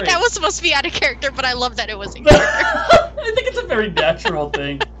 That was supposed to be out of character, but I love that it was in character. I think it's a very natural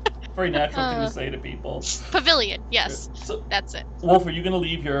thing very natural thing to say to people. Pavilion, yes. So, That's it. Wolfe, are you going to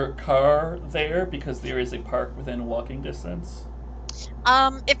leave your car there because there is a park within walking distance?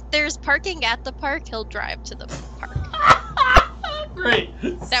 If there's parking at the park, he'll drive to the park. Great.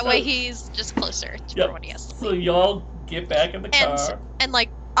 That way he's just closer for when he has to So leave. y'all get back in the car. And like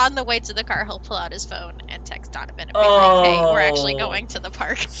on the way to the car, he'll pull out his phone and text Donovan and be like, "Hey, we're actually going to the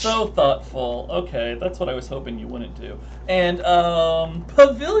park." So thoughtful. Okay, that's what I was hoping you wouldn't do. And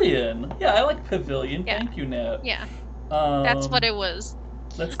pavilion. Yeah, I like pavilion. Yeah. Thank you, Nat. Yeah, that's what it was.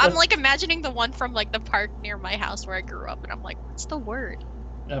 That's I'm like imagining the one from like the park near my house where I grew up, and I'm like, what's the word?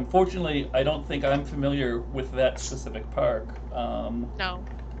 Unfortunately, I don't think I'm familiar with that specific park. No.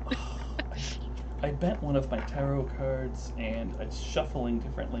 I bent one of my tarot cards, and it's shuffling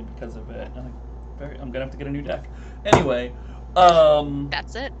differently because of it, and I'm gonna have to get a new deck. Anyway,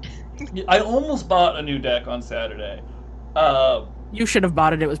 That's it. I almost bought a new deck on Saturday. You should have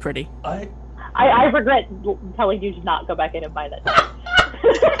bought it. It was pretty. I regret telling you to not go back in and buy that deck.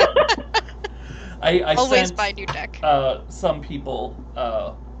 I always sent, buy a new deck. some people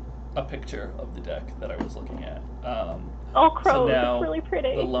a picture of the deck that I was looking at. Crow, now it's really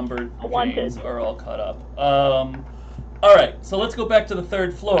pretty. The lumberjanes are all caught up. All right, so let's go back to the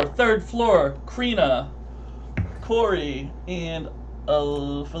third floor. Third floor, Crina, Corey, and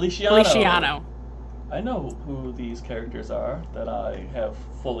Feliciano. I know who these characters are that I have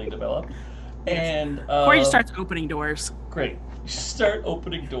fully developed. And Corey just starts opening doors. Great. You start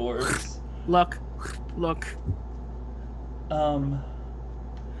opening doors. Look.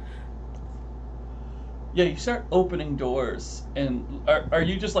 Yeah, you start opening doors, and are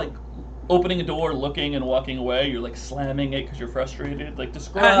you just like opening a door, looking, and walking away? You're like slamming it because you're frustrated. Like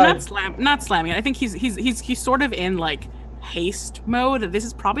describe. Not slamming it. I think he's sort of in like haste mode. This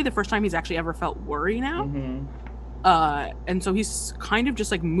is probably the first time he's actually ever felt worry now. Mm-hmm. And so he's kind of just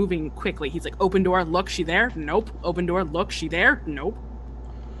like moving quickly. He's like, open door, look, she there? Nope. Open door, look, she there? Nope.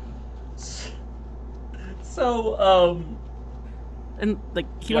 So, and like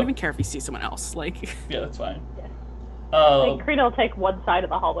he won't even care if he sees someone else. Like, yeah, that's fine. Crina will take one side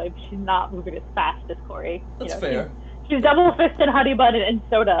of the hallway, but she's not moving as fast as Corey. That's fair. She's double fisted honey bun and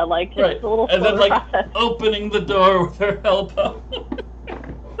soda, like just right. a little and then like process. opening the door with her elbow.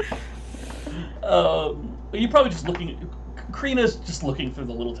 You're probably just looking. Crina's just looking through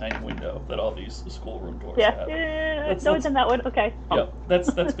the little tiny window that all these schoolroom doors have. No one's in that one. Okay. Yeah,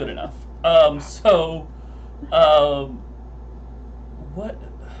 that's good enough.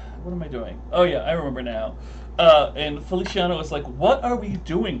 What am I doing? Oh yeah, I remember now. And Feliciano is like, "What are we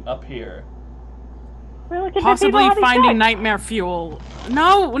doing up here?" We're looking possibly for finding nightmare fuel.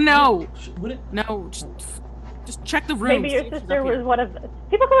 No. Would it? No, just check the room. Maybe your sister was one of the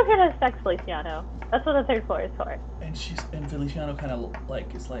people come here to have sex, Feliciano. That's what the third floor is for. And Feliciano kind of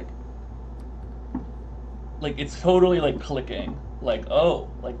like it's like it's totally like clicking. Like, oh,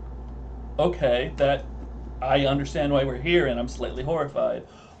 like okay, that I understand why we're here, and I'm slightly horrified.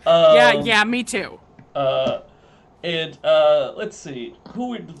 Yeah, me too. Let's see, who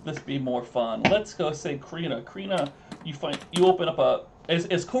would this be more fun? Let's go say Crina. Crina, you open up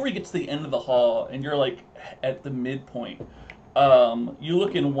as Corey gets to the end of the hall, and you're like at the midpoint. You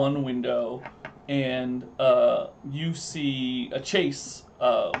look in one window, and you see a chase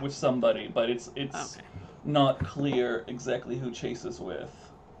with somebody, but it's okay. Not clear exactly who Chase is with.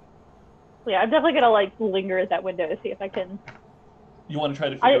 Yeah, I'm definitely gonna like linger at that window to see if I can. You want to try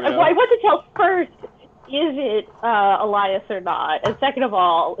to figure it out? I want to tell first, is it Elias or not? And second of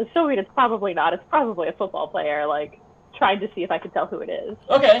all, assuming it's probably not, it's probably a football player, like, trying to see if I can tell who it is.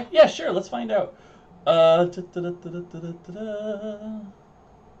 Okay, yeah, sure, let's find out.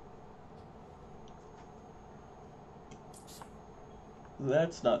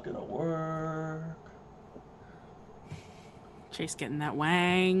 That's not gonna work. Chase getting that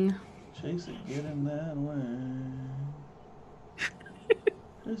wang. Chase is getting that wang.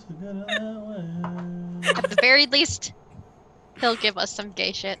 At the very least, he'll give us some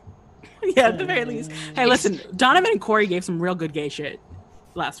gay shit. Yeah, at the very least. Hey, listen, Donovan and Corey gave some real good gay shit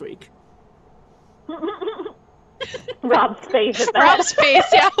last week. Rob's face at that. Rob's face,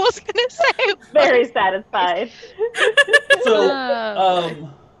 yeah, I was gonna say. Very satisfied.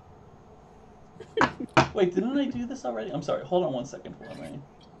 So, wait, didn't I do this already? I'm sorry, hold on 1 second for me.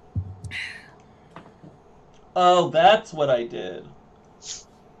 Oh, that's what I did.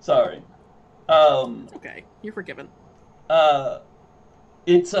 Sorry. Okay, you're forgiven.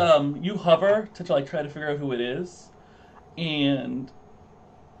 It's you hover to like try to figure out who it is, and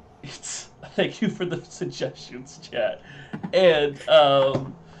it's thank you for the suggestions, chat. And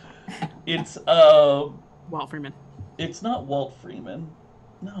it's Walt Freeman. It's not Walt Freeman.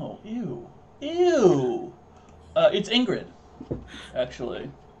 No, ew. Ew! It's Ingrid, actually.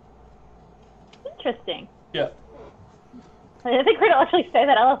 Interesting. Yeah. I think Crina actually say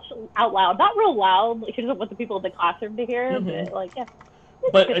that out loud. Not real loud. Like, she doesn't want the people in the classroom to hear, but like, yeah.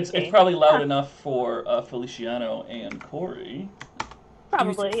 But it's probably loud enough for Feliciano and Corey.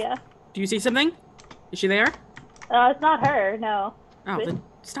 Probably, yeah. Do you see something? Is she there? It's not her, no. Oh, It's then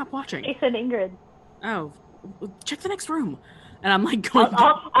stop watching. Jason Ingrid. Oh, check the next room. And I'm like going.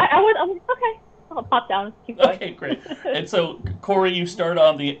 I would, okay. I'll pop down. Keep going. Okay, great. And so, Corey, you start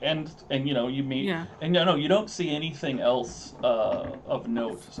on the end, and you meet. Yeah. And no, you don't see anything else of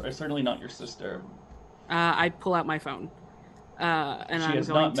note. Certainly not your sister. I pull out my phone. And She I'm has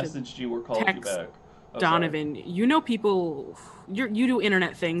going not to messaged you or called you text back. Oh, Donovan. sorry. You know people. You do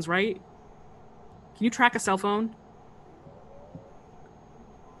internet things, right? Can you track a cell phone?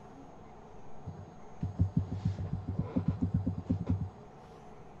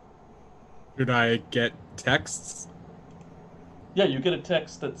 Should I get texts? Yeah, you get a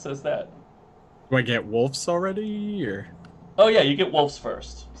text that says that. Do I get Wolfe's already, or? Oh yeah, you get Wolfe's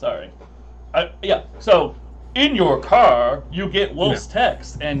first. Sorry. Yeah. So in your car, you get Wolfe's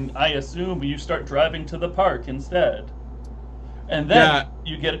text, and I assume you start driving to the park instead. And then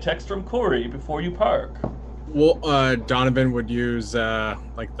you get a text from Corey before you park. Well, Donovan would use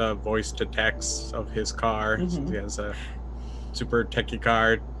like the voice to text of his car. Since he has a super techie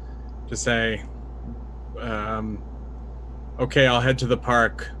card to say, "Okay, I'll head to the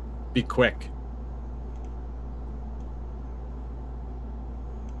park. Be quick."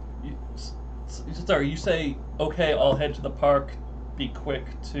 Sorry, you say, "Okay, I'll head to the park. Be quick"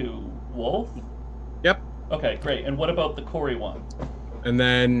 to Wolfe? Yep. Okay, great. And what about the Corey one? And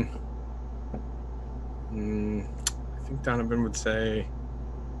then, I think Donovan would say,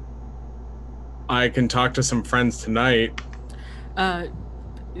 "I can talk to some friends tonight." I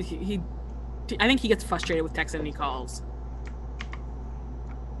think he gets frustrated with texting and he calls.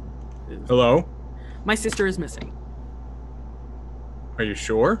 Hello? My sister is missing. Are you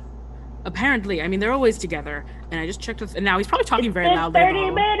sure? Apparently, I mean, they're always together, and I just checked with, and now he's probably talking very It's loudly.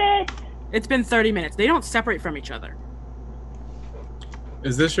 30 minutes! It's been 30 minutes. They don't separate from each other.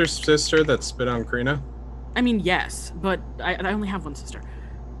 Is this your sister that spit on Crina? I mean, yes, but I only have one sister.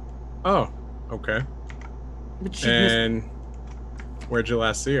 Oh, okay. But she's missing. And where'd you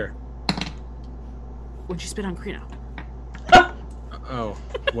last see her? When she spit on Crina. Oh,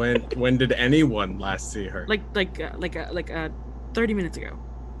 when did anyone last see her? Like 30 minutes ago.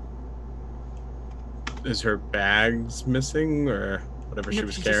 Is her bags missing or whatever she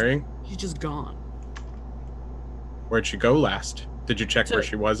was carrying? She's just gone. Where'd she go last? Did you check where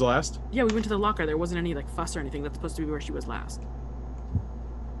she was last? Yeah, we went to the locker. There wasn't any fuss or anything. That's supposed to be where she was last.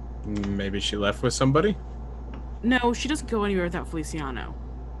 Maybe she left with somebody? No, she doesn't go anywhere without Feliciano.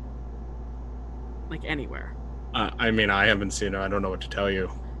 Like anywhere. I mean, I haven't seen her. I don't know what to tell you.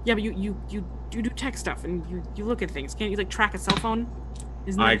 Yeah, but you do tech stuff and you look at things. Can't you track a cell phone?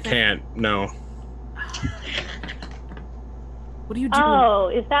 Isn't that I a thing? can't. No. What do you do? Oh,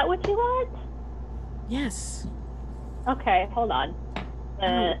 is that what you want? Yes. Okay, hold on.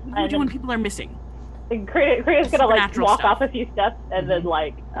 What do you do when people are missing? Crina's gonna walk stuff. off a few steps and then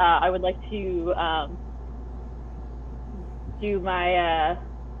I would like to do my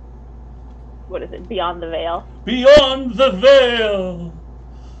what is it? Beyond the Veil. Beyond the Veil.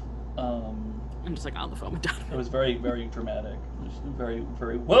 I'm just on the phone with Donovan. It was very, very dramatic. It was very,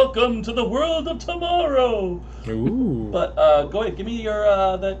 very welcome to the world of tomorrow. Ooh. But go ahead, give me your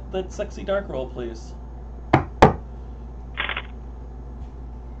that sexy dark roll, please.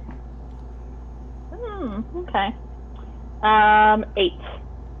 Okay. 8.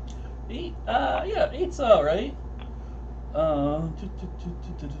 8. Yeah, 8's all right.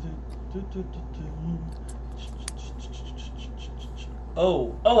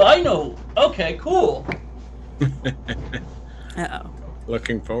 Oh, I know. Okay, cool. Uh-oh.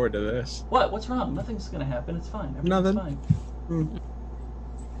 Looking forward to this. What? What's wrong? Nothing's gonna happen. It's fine. Everything's Nothing. fine.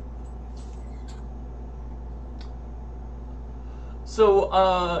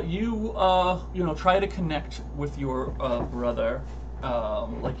 So, you try to connect with your brother,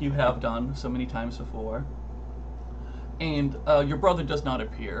 like you have done so many times before. And your brother does not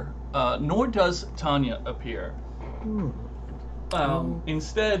appear, nor does Tanya appear.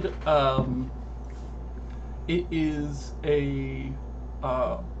 Instead, it is a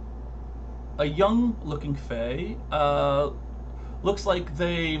young-looking fae. Looks like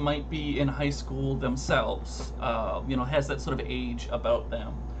they might be in high school themselves. Has that sort of age about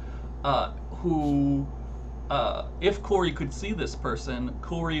them. Who, if Corey could see this person,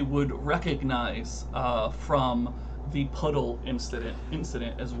 Corey would recognize from the puddle incident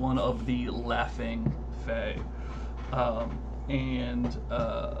as one of the laughing fae. And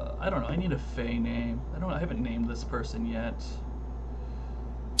I don't know. I need a fae name. I haven't named this person yet.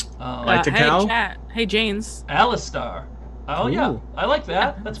 Like to hey, cow? chat. Hey, Janes. Alistar. Oh yeah, Ooh. I like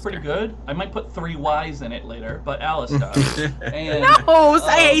that. Yeah, That's pretty Alistar. good. I might put 3 Y's in it later, but Alistar. And, No,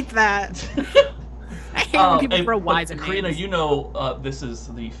 I hate that. I hate when people throw Y's in Crina, names. you know this is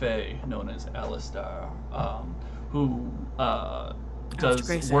the fae known as Alistar, who does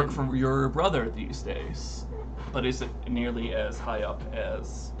Grayson. work for your brother these days, but isn't nearly as high up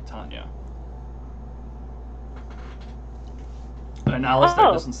as Tanya. And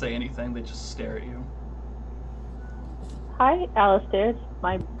Alistar doesn't say anything, they just stare at you. Hi, Alistair. Is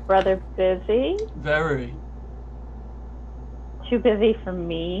my brother busy? Very. Too busy for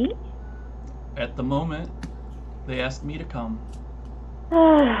me? At the moment, they asked me to come.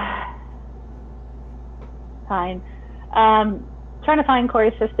 Fine. Trying to find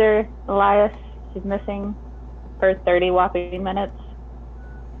Corey's sister, Elias. She's missing for 30 whopping minutes.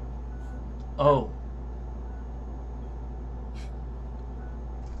 Oh.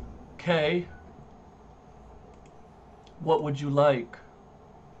 Okay. What would you like?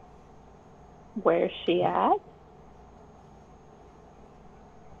 Where's she at?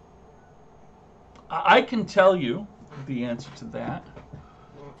 I can tell you the answer to that.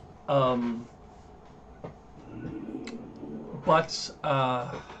 But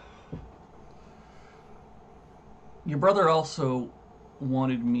your brother also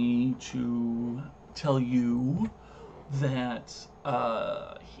wanted me to tell you that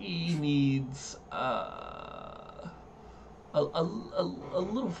he needs a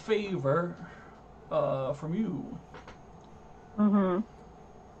little favor from you. Mm-hmm.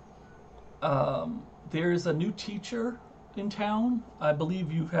 There's a new teacher in town. I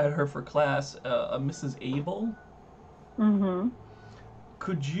believe you've had her for class, Mrs. Abel. Mm-hmm.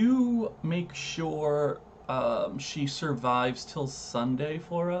 Could you make sure she survives till Sunday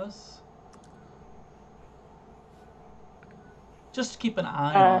for us? Just keep an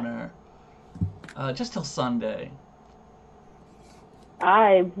eye on her. Just till Sunday.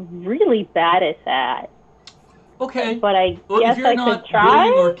 I'm really bad at that. Okay. But I Well, guess if you're I not could try.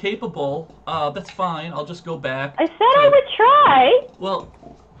 willing or capable, that's fine. I'll just go back. I said I would try. Well,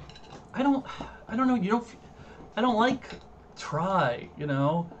 I don't know. I don't like try. You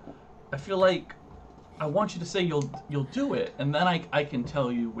know, I feel like I want you to say you'll do it, and then I can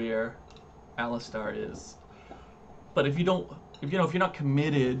tell you where Alistar is. But if you don't, if you're not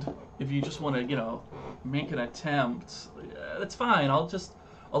committed, if you just want to, make an attempt, that's fine. I'll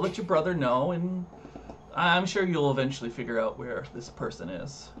let your brother know, and I'm sure you'll eventually figure out where this person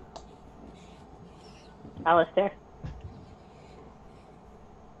is. Alistair.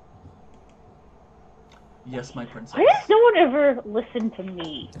 Yes, my princess. Why does no one ever listen to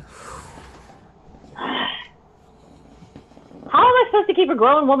me? How am I supposed to keep a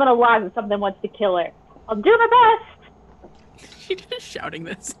grown woman alive if something wants to kill her? I'll do my best. She's just shouting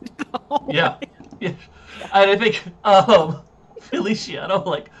this. Yeah. And I think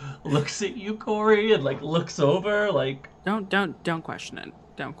Feliciano looks at you, Corey, and looks over Don't question it.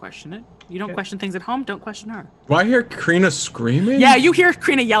 Don't question it. You don't question things at home. Don't question her. Do I hear Crina screaming? Yeah, you hear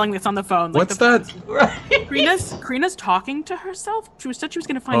Crina yelling this on the phone. What's that? right. Crina's talking to herself. She said she was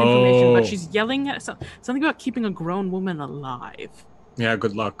going to find information, but Oh. she's yelling at something about keeping a grown woman alive. Yeah,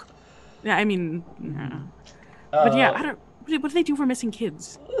 good luck. Yeah, I mean, yeah. But yeah, I don't. What do they do for missing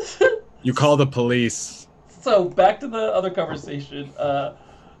kids? You call the police. So back to the other conversation.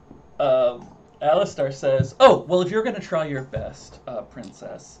 Alistar says, "Oh, well, if you're going to try your best,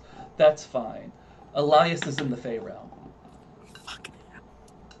 princess, that's fine. Elias is in the Fey realm."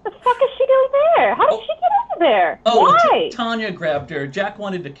 The fuck is she doing there? How did she get over there? Oh, Why? Tanya grabbed her. Jack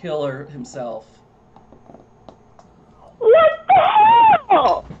wanted to kill her himself. What the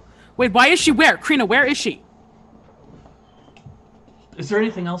hell? Wait, why is she where? Crina, where is she? Is there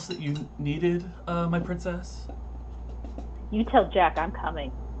anything else that you needed, my princess? You tell Jack I'm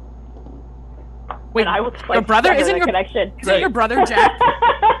coming. Wait, And I will your brother sever isn't the your connection. isn't your brother Jack?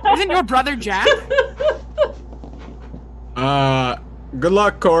 Isn't your brother Jack? Good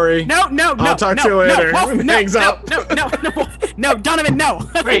luck, Corey. No. I'll talk to you later. Wolfe, no, Hangs up. No, Donovan, no.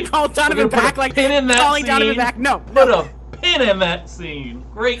 Great. Call Donovan We're gonna back put a like pin in that calling Donovan scene. back. No. Put a pin in that scene.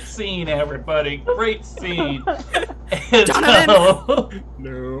 Great scene, everybody. Great scene. And Donovan! so-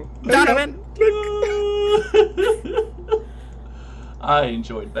 No. Donovan. I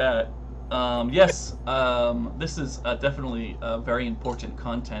enjoyed that. Yes, this is definitely very important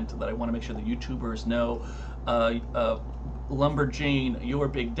content that I want to make sure the YouTubers know. Lumberjane, your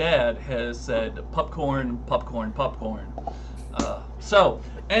big dad, has said popcorn, popcorn, popcorn. So,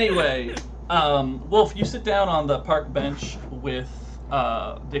 anyway, Wolfe, you sit down on the park bench with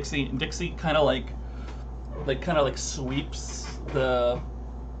Dixie, and Dixie kind of like sweeps the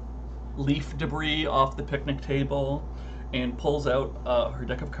leaf debris off the picnic table and pulls out her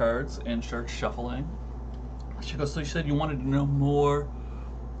deck of cards and starts shuffling. She goes, so you said you wanted to know more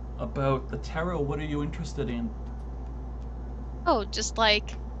about the tarot. What are you interested in? Oh, just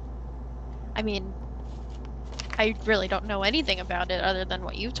like, I mean, I really don't know anything about it other than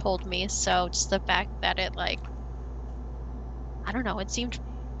what you told me, so just the fact that it, like, I don't know, it seemed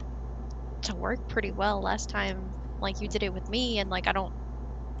to work pretty well last time, like, you did it with me, and, like, I don't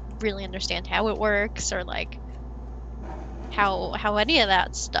really understand how it works, or, like, how any of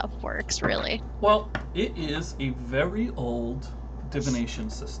that stuff works, really. Well, it is a very old divination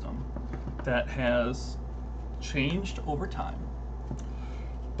system that has changed over time,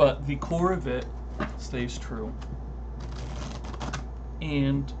 but the core of it stays true.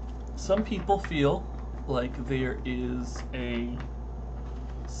 And some people feel like there is a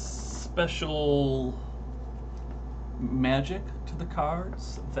special magic to the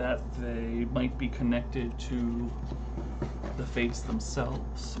cards, that they might be connected to the fates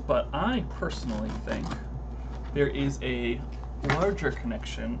themselves. But I personally think there is a larger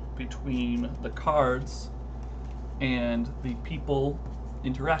connection between the cards and the people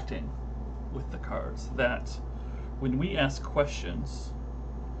interacting with the cards, that when we ask questions,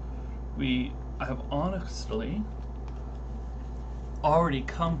 we have honestly already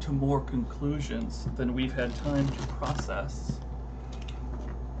come to more conclusions than we've had time to process.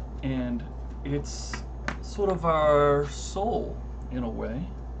 And it's sort of our soul, in a way,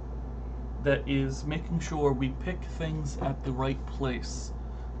 that is making sure we pick things at the right place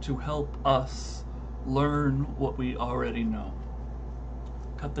to help us learn what we already know.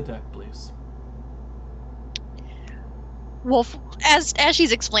 Cut the deck, please. Wolfe, as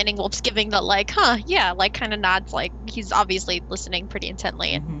she's explaining, Wolfe's giving the, like, huh, yeah, like, kind of nods, like, he's obviously listening pretty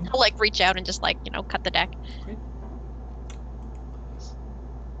intently, and he'll, like, reach out and just, like, you know, cut the deck. Great.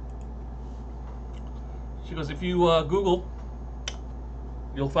 She goes, if you Google,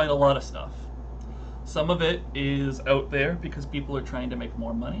 you'll find a lot of stuff. Some of it is out there because people are trying to make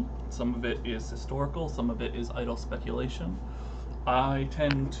more money. Some of it is historical. Some of it is idle speculation. I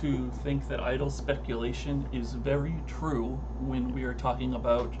tend to think that idle speculation is very true when we are talking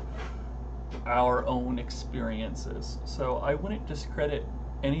about our own experiences. So I wouldn't discredit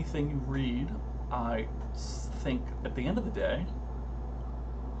anything you read. I think at the end of the day,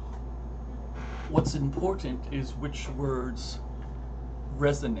 what's important is which words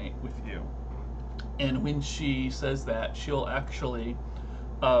resonate with you. And when she says that, she'll actually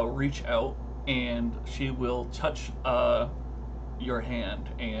reach out and she will touch your hand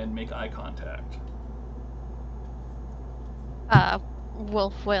and make eye contact.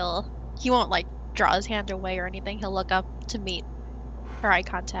 Wolfe will, he won't, like, draw his hand away or anything. He'll look up to meet her eye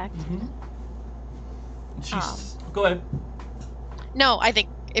contact. She's go ahead. No, I think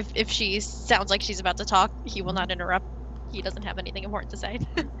if she sounds like she's about to talk, he will not interrupt. He doesn't have anything important to say.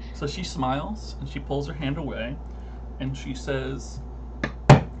 So she smiles and she pulls her hand away and she says, do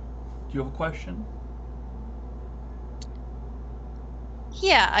you have a question?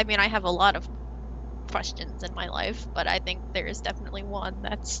 Yeah, I mean, I have a lot of questions in my life, but I think there is definitely one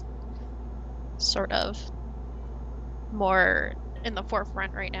that's sort of more in the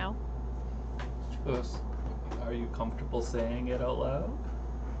forefront right now. She goes, are you comfortable saying it out loud?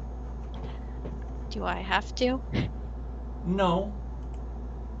 Do I have to? No.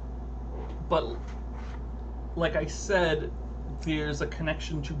 But like I said, there's a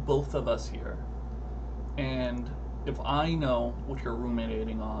connection to both of us here. And if I know what you're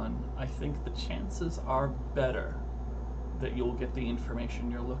ruminating on, I think the chances are better that you'll get the information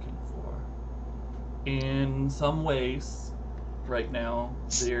you're looking for. In some ways, right now,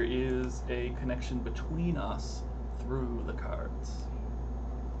 there is a connection between us through the cards.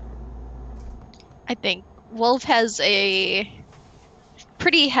 I think Wolfe has a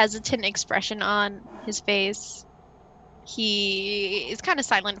pretty hesitant expression on his face. He is kind of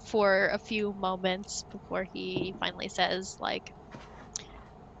silent for a few moments before he finally says, like,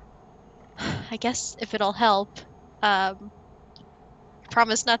 I guess if it'll help,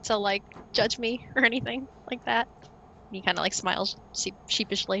 promise not to, like, judge me or anything like that. And he kind of, like, smiles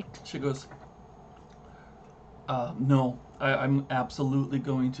sheepishly. She goes, no, I'm absolutely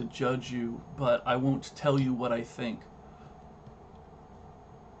going to judge you, but I won't tell you what I think.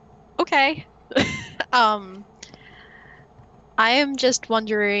 Okay. I am just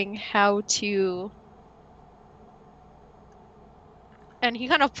wondering how to and he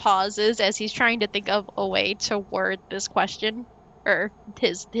kind of pauses as he's trying to think of a way to word this question or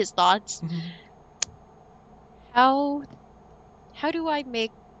his thoughts. Mhm. How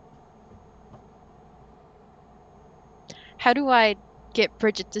do I get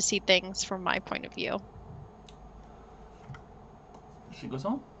Bridget to see things from my point of view? She goes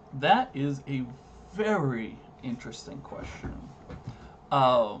on. That is a very interesting question.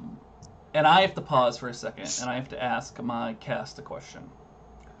 And I have to pause for a second, and I have to ask my cast a question.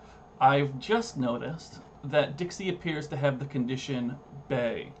 I've just noticed that Dixie appears to have the condition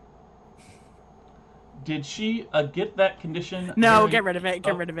Bay. Did she get that condition? No, during- get rid of it.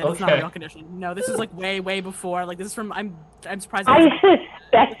 Get rid of it. It's not a okay. real condition. No, this is like way before. Like this is from. I'm surprised. I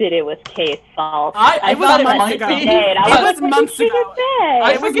suspected it was Kay's fault. I It was thought it months might ago. be. It was months ago.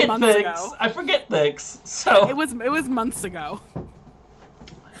 I It was forget months things. ago. I forget things. So It was months ago.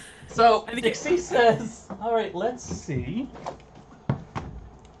 So I think Dixie says, "All right, let's see.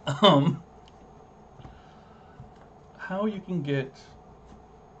 How you can get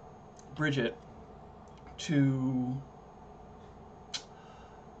Bridget to."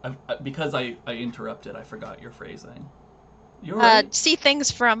 Because I interrupted, I forgot your phrasing. You're right. See things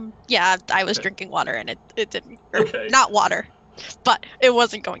from I was drinking water and it didn't Okay. not water, but it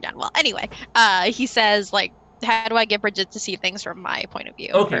wasn't going down well. Anyway, he says like, how do I get Bridget to see things from my point of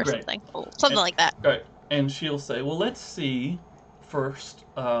view? Okay, or great. something like that. Right. And she'll say, well, let's see first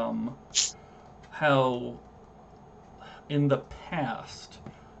how in the past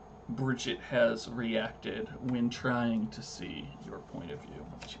Bridget has reacted when trying to see your point of view.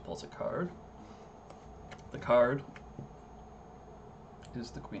 She pulls a card. The card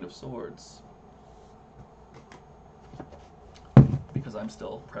is the Queen of Swords. Because I'm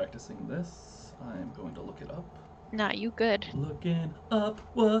still practicing this, I'm going to look it up. Nah, you good. Looking up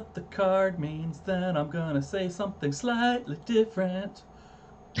what the card means, then I'm gonna say something slightly different.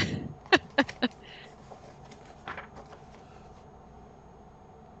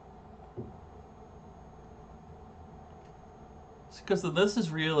 Because this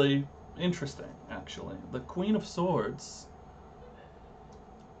is really interesting, actually. The Queen of Swords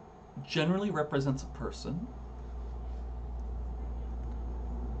generally represents a person,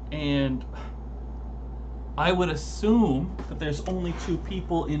 and I would assume that there's only two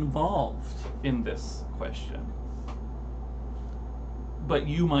people involved in this question. But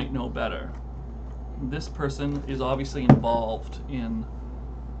you might know better. This person is obviously involved in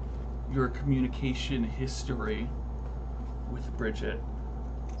your communication history with Bridget.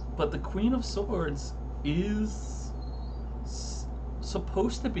 But the Queen of Swords is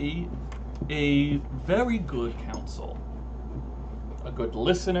supposed to be a very good counsel. A good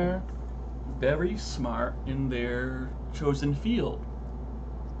listener, very smart in their chosen field.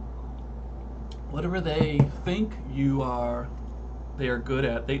 Whatever they think you are, they are good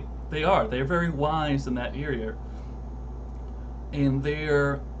at. They are. They're very wise in that area. And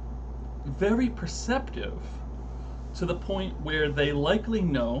they're very perceptive to the point where they likely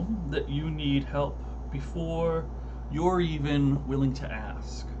know that you need help before you're even willing to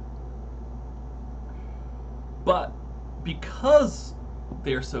ask. But because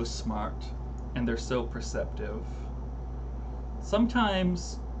they're so smart and they're so perceptive,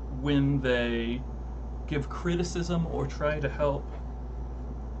 sometimes when they give criticism or try to help,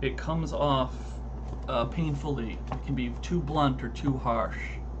 it comes off painfully. It can be too blunt or too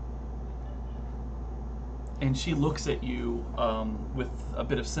harsh. And she looks at you with a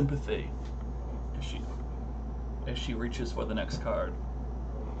bit of sympathy as she reaches for the next card.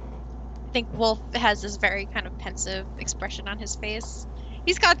 I think Wolfe has this very kind of pensive expression on his face.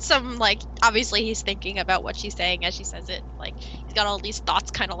 He's got some, like, obviously he's thinking about what she's saying as she says it. Like, he's got all these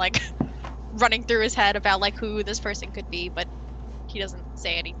thoughts kind of like running through his head about like who this person could be, but he doesn't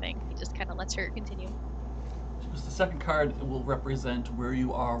say anything. He just kind of lets her continue. Just the second card will represent where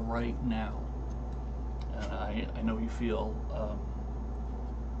you are right now. And I know you feel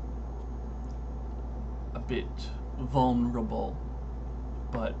a bit vulnerable,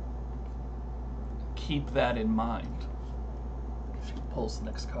 but keep that in mind. She pulls the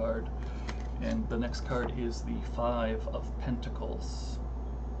next card, and the next card is the Five of Pentacles.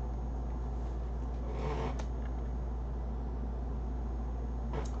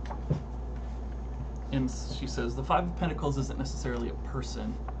 And she says the Five of Pentacles isn't necessarily a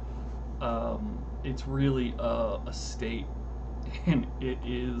person. It's really a state, and it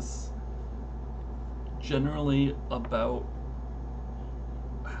is generally about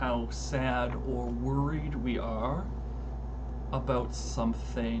how sad or worried we are about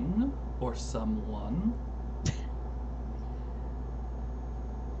something or someone.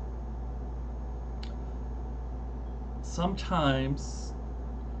 Sometimes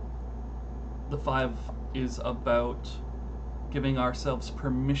the 5 is about giving ourselves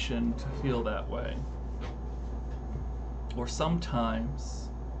permission to feel that way. Or sometimes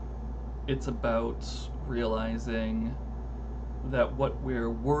it's about realizing that what we're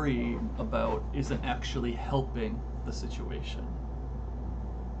worrying about isn't actually helping the situation.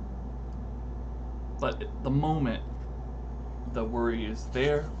 But at the moment, the worry is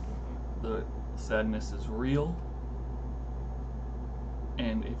there, the sadness is real,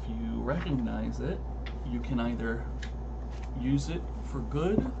 and if you recognize it, you can either use it for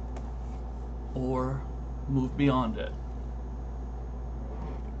good or move beyond it.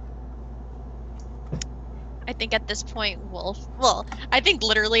 I think at this point, Wolfe, well, I think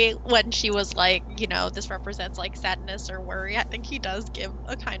literally when she was like, you know, this represents like sadness or worry, I think he does give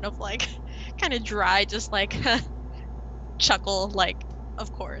a kind of like, kind of dry, just like chuckle, like,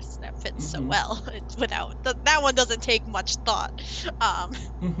 of course, that fits so well. It's without, that one doesn't take much thought.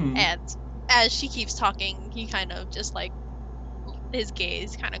 And as she keeps talking, he kind of just like, his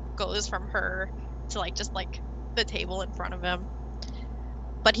gaze kind of goes from her to like, just like the table in front of him.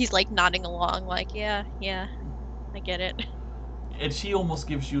 But he's like nodding along, like, yeah, I get it. And she almost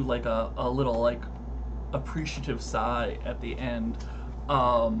gives you like a little like appreciative sigh at the end.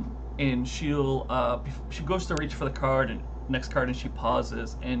 And she goes to reach for the card and next card, and she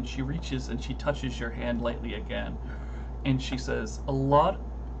pauses and she reaches and she touches your hand lightly again. And she says, a lot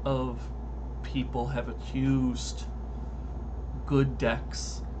of people have accused good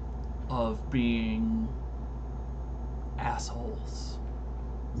decks of being assholes.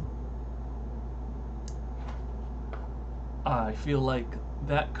 I feel like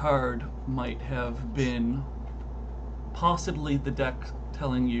that card might have been possibly the deck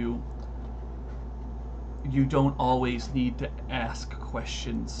telling you you don't always need to ask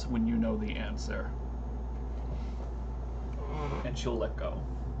questions when you know the answer. And she'll let go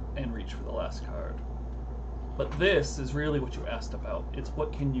and reach for the last card. But this is really what you asked about. It's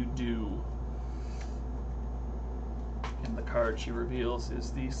what can you do? And the card she reveals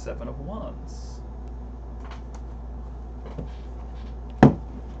is the 7 of Wands.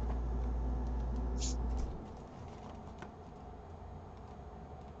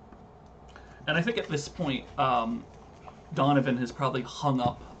 And I think at this point, Donovan has probably hung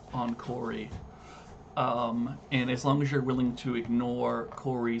up on Corey. And as long as you're willing to ignore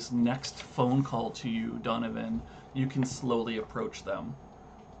Corey's next phone call to you, Donovan, you can slowly approach them.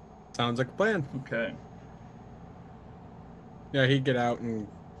 Sounds like a plan. Okay. Yeah, he'd get out and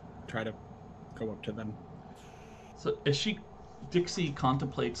try to go up to them. So as Dixie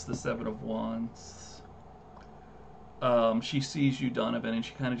contemplates the 7 of Wands, she sees you, Donovan, and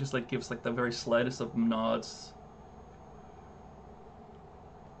she kind of just like gives like the very slightest of nods.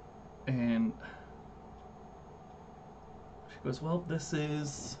 And she goes, well, this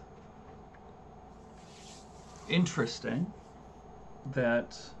is interesting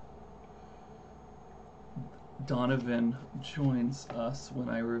that Donovan joins us when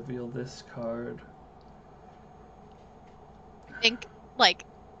I reveal this card. I think, like,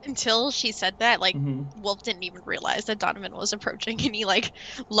 until she said that, like, Wolfe didn't even realize that Donovan was approaching, and he, like,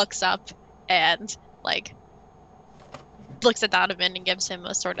 looks up and, like, looks at Donovan and gives him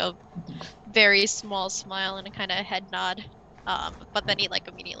a sort of very small smile and a kind of head nod. But then he, like,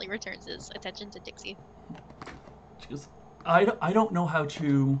 immediately returns his attention to Dixie. She goes, I don't know how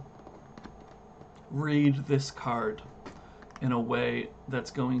to read this card in a way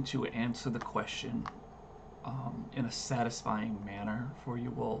that's going to answer the question in a satisfying manner for you,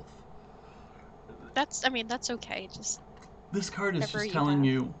 Wolfe. That's okay. Just this card is just telling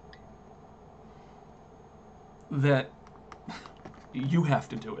you that you have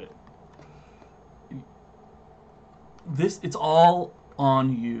to do it. It's all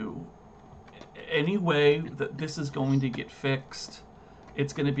on you. Any way that this is going to get fixed,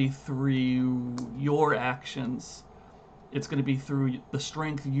 it's going to be through your actions. It's going to be through the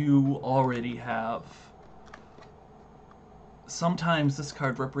strength you already have. Sometimes this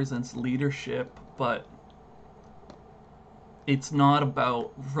card represents leadership, but it's not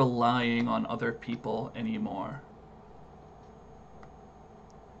about relying on other people anymore.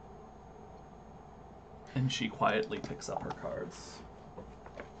 And she quietly picks up her cards.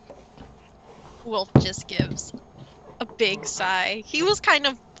 Wolfe just gives a big sigh. He was kind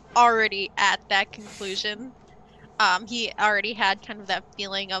of already at that conclusion. He already had kind of that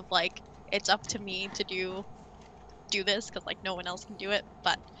feeling of like, it's up to me to do this because like no one else can do it.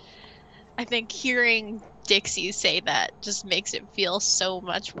 But I think hearing Dixie say that just makes it feel so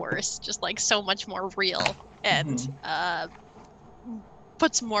much worse, just like so much more real, and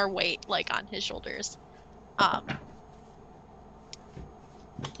puts more weight like on his shoulders. And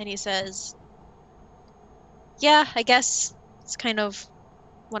he says, Yeah, I guess it's kind of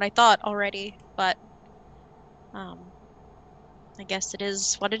what I thought already, but I guess it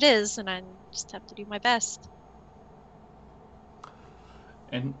is what it is, and I just have to do my best.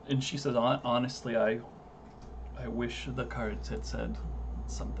 And she says, honestly, I wish the cards had said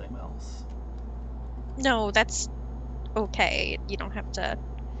something else. No, that's okay. You don't have to.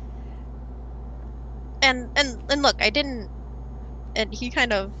 And look, I didn't. And he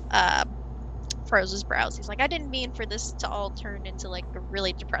kind of froze his brows. He's like, I didn't mean for this to all turn into like a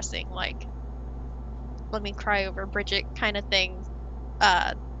really depressing, like, let me cry over Bridget kind of thing.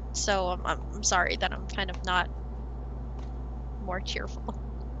 So I'm sorry that I'm kind of not more cheerful.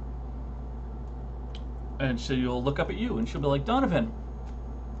 And she'll look up at you and she'll be like, Donovan.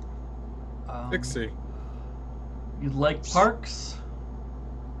 Dixie. You like parks?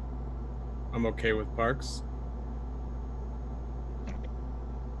 I'm okay with parks.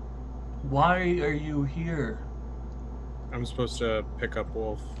 Why are you here? I'm supposed to pick up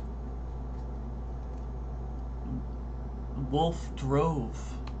Wolfe. Wolfe drove.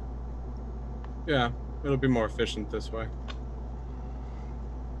 Yeah, it'll be more efficient this way.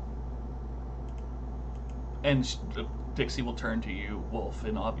 And Dixie will turn to you, Wolfe,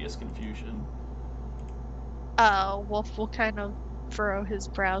 in obvious confusion. Wolfe will kind of furrow his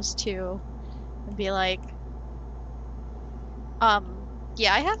brows too and be like,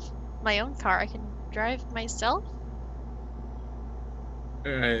 yeah, I have my own car. I can drive myself.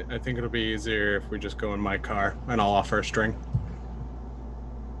 I think it'll be easier if we just go in my car, and I'll offer a string.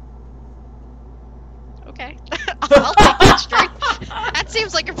 Okay. I'll take that string. That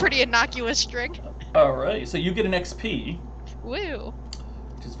seems like a pretty innocuous string. Alright, so you get an XP. Woo.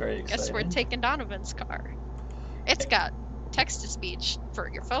 Which is very exciting. Guess we're taking Donovan's car. It's got text-to-speech for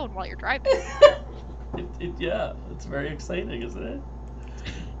your phone while you're driving. Yeah, it's very exciting, isn't it?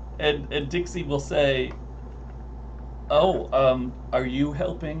 And Dixie will say, oh, are you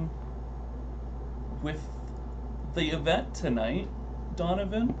helping with the event tonight,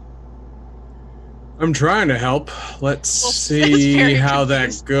 Donovan? I'm trying to help. Let's Well, see how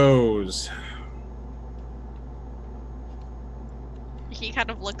confused. that goes. He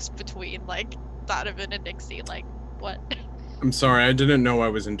kind of looks between, like, Donovan and Dixie, like, what? I'm sorry, I didn't know I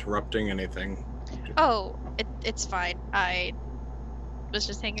was interrupting anything. Oh, it's fine. I was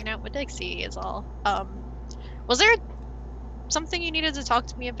just hanging out with Dixie is all. Was there something you needed to talk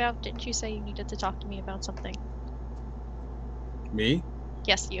to me about? Didn't you say you needed to talk to me about something? Me?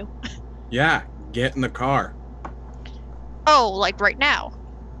 Yes, you. Yeah, get in the car. Oh, like right now?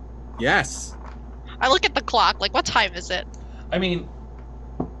 Yes. I look at the clock, like, what time is it? I mean,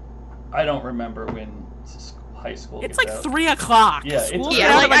 I don't remember when high school It's gets like out. 3 o'clock. Yeah, School it's- gets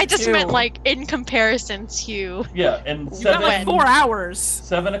Yeah, out at like, I just 2. meant, like, in comparison to... Yeah, and You got like 4 hours.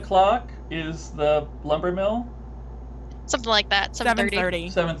 7 o'clock is the lumber mill. Something like that,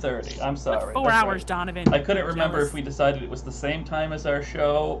 7:30. 7:30. I'm sorry. 4 That's hours, right. Donovan. I couldn't remember Jealous. if we decided it was the same time as our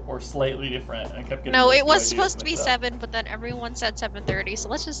show or slightly different. I kept getting No, those it two was ideas supposed to be mixed up. 7, but then everyone said 7:30, so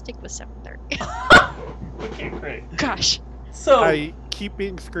let's just stick with 7:30. Okay, great. Gosh. So I keep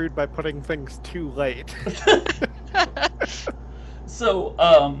being screwed by putting things too late.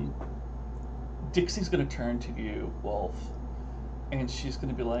 So, Dixie's gonna turn to you, Wolfe, and she's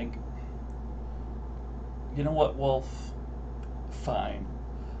gonna be like, you know what, Wolfe? Fine.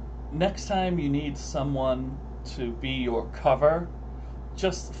 Next time you need someone to be your cover,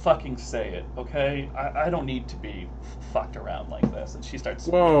 just fucking say it, okay? I don't need to be fucked around like this. And she starts.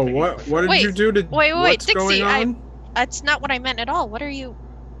 Whoa, picking up her what did Wait, you do to wait, what's Dixie, going on? That's not what I meant at all. What are you...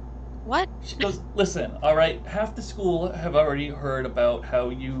 What? She goes, listen, all right, half the school have already heard about how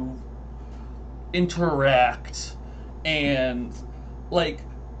you interact and, like,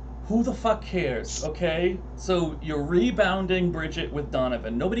 who the fuck cares, okay? So you're rebounding Bridget with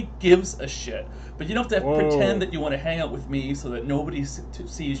Donovan. Nobody gives a shit. But you don't have to Whoa. pretend that you want to hang out with me so that nobody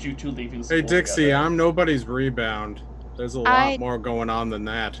sees you two leaving school Hey Dixie, together. I'm nobody's rebound. There's a lot more going on than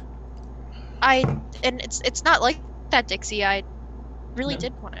that. And it's not like that, Dixie. I really No.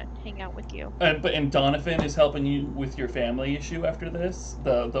 did want to hang out with you. And Donovan is helping you with your family issue after this?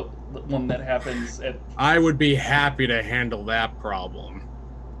 The one that happens at... I would be happy to handle that problem.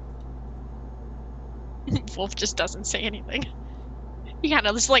 Wolfe just doesn't say anything. He kind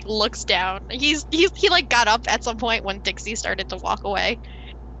of just like looks down. He like got up at some point when Dixie started to walk away,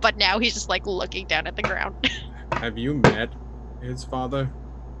 but now he's just like looking down at the ground. Have you met his father?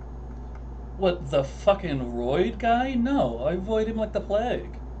 What, the fucking roid guy? No, I avoid him like the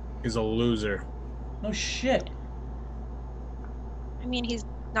plague. He's a loser. No shit. I mean, he's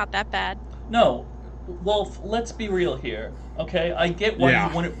not that bad. No, Wolfe, let's be real here, okay? I get why Yeah.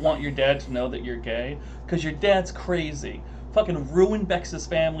 you wouldn't want your dad to know that you're gay, because your dad's crazy. Fucking ruined Bex's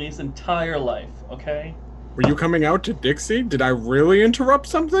family's entire life, okay? Were you coming out to Dixie? Did I really interrupt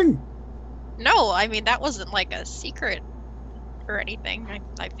something? No, I mean, that wasn't like a secret or anything.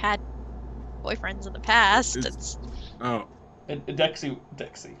 I've had boyfriends in the past. It's Oh.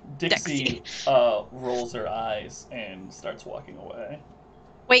 Dixie rolls her eyes and starts walking away.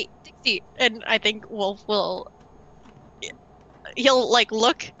 wait, Dixie, and I think Wolfe he'll like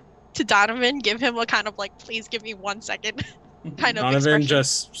look to Donovan, give him a kind of like, please give me 1 second kind of Donovan expression,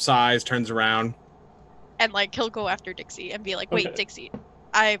 just sighs, turns around. and like he'll go after Dixie and be like, wait, Okay. Dixie,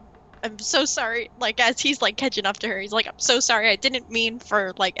 I'm so sorry. Like as he's like catching up to her, he's like, I'm so sorry. I didn't mean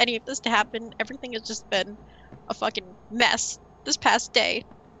for like any of this to happen. Everything has just been a fucking mess this past day,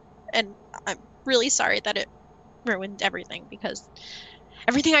 and I'm really sorry that it ruined everything, because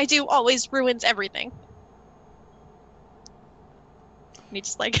everything I do always ruins everything. And he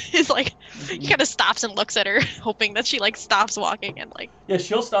just like is like he kind of stops and looks at her, hoping that she like stops walking and like Yeah,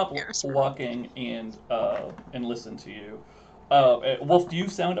 she'll stop Here's her. walking and listen to you. Wolfe, do you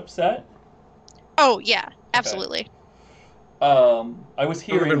sound upset? oh yeah, absolutely. I was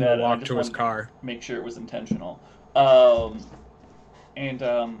hearing Donovan that. will And I walk just to his wanted car. make sure it was intentional. And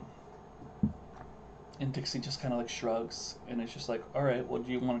Dixie just kind of like shrugs, and it's just like, all right, well,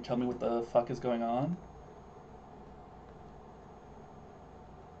 do you want to tell me what the fuck is going on?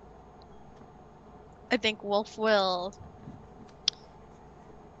 I think Wolfe will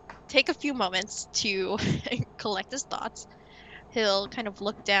take a few moments to collect his thoughts. He'll kind of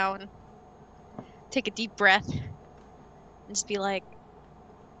look down, take a deep breath, and just be like,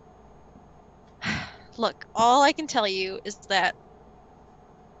 look, all I can tell you is that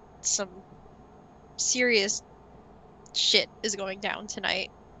some serious shit is going down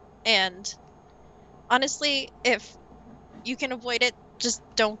tonight. And honestly, if you can avoid it, just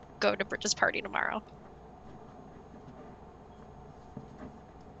don't go to Bridget's party tomorrow.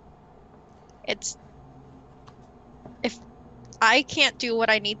 If I can't do what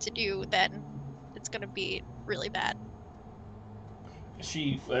I need to do, then it's gonna be really bad.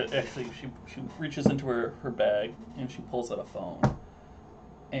 She she reaches into her bag and she pulls out a phone,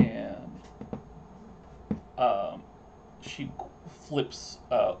 and she flips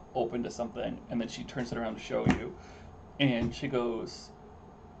open to something, and then she turns it around to show you, and she goes,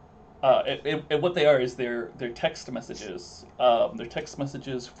 and what they are is they're text messages. They're text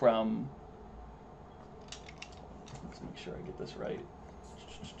messages from. Let's make sure I get this right.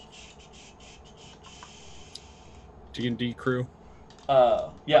 D&D crew.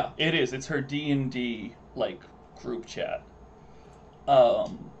 Yeah, it is. It's her D&D like group chat.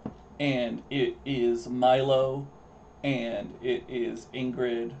 And it is Milo, and it is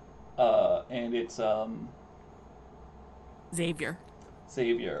Ingrid, and it's Xavier.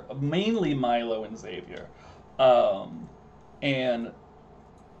 Xavier. Mainly Milo and Xavier. And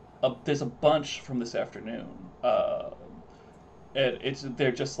there's a bunch from this afternoon. And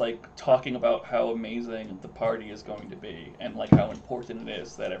they're just like talking about how amazing the party is going to be, and like how important it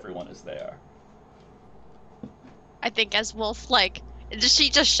is that everyone is there. I think as Wolfe, like, does she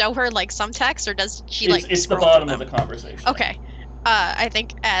just show her like some text, or does she It's, like it's the scroll bottom through of the them? conversation. Okay. I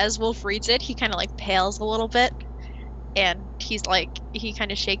think as Wolfe reads it, he kind of like pales a little bit, and he's like, he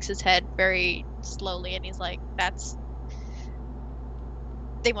kind of shakes his head very slowly, and he's like,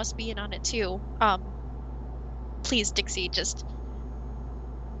 they must be in on it too. Please, Dixie, just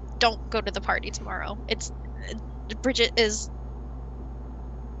don't go to the party tomorrow. Bridget is,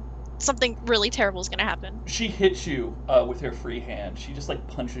 something really terrible is gonna happen. She hits you with her free hand. She just like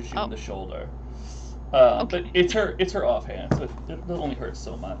punches you in the shoulder. Okay. But it's her offhand, so it only hurts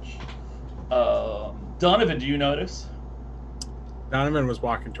so much. Donovan, do you notice? Donovan was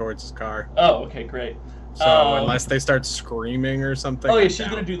walking towards his car. Oh, okay, great. So unless they start screaming or something. Oh yeah, I'm she's down.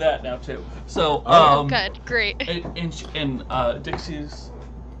 gonna do that now too. So Oh, good, great. and Dixie's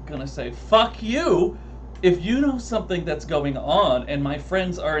gonna say, "Fuck you! If you know something that's going on and my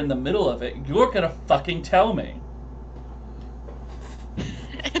friends are in the middle of it, you're gonna fucking tell me."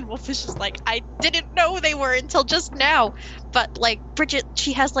 And Wolfe is just like, I didn't know they were until just now. But like Bridget,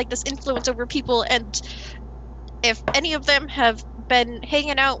 she has like this influence over people, and if any of them have been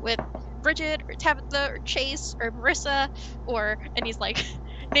hanging out with Bridget or Tabitha or Chase or Marissa and he's like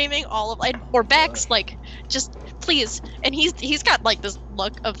naming all of or Bex, like just please. And he's got like this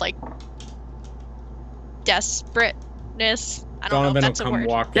look of like desperateness. I don't know Donovan if that's will a come word.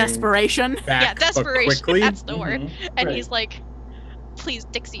 walking Desperation. back, Yeah, but desperation. quickly. That's the word. Mhm, And great. he's like, please,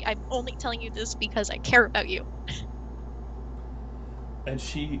 Dixie, I'm only telling you this because I care about you. and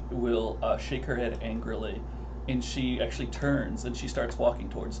she will shake her head angrily, and she actually turns and she starts walking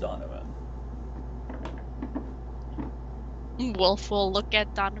towards Donovan. Wolfe will look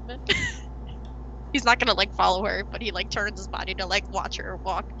at Donovan. He's not gonna like follow her, but he like turns his body to like watch her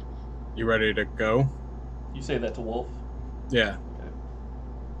walk. You ready to go? You say that to Wolfe? Yeah.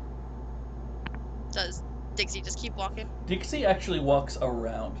 Does Dixie just keep walking? Dixie actually walks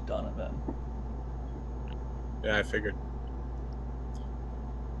around Donovan. Yeah, I figured.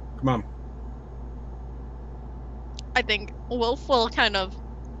 Come on. I think Wolfe will kind of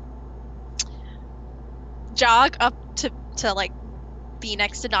jog up to like be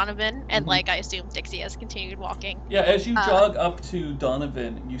next to Donovan, and like I assume Dixie has continued walking. Yeah, as you jog up to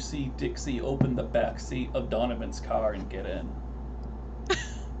Donovan, you see Dixie open the back seat of Donovan's car and get in.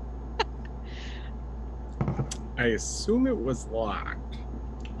 I assume it was locked.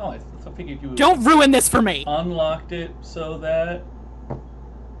 Oh, I figured you Don't ruin this for me! unlocked it so that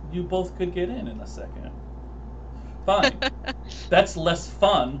you both could get in a second. Fine. That's less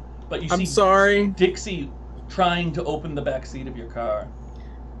fun, but you see I'm sorry. Dixie trying to open the back seat of your car.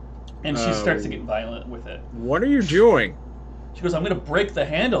 And she starts to get violent with it. What are you doing? She goes, I'm going to break the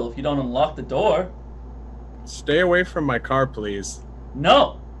handle if you don't unlock the door. Stay away from my car, please.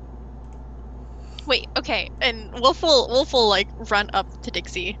 No. Wait, okay, and Wolfe will like run up to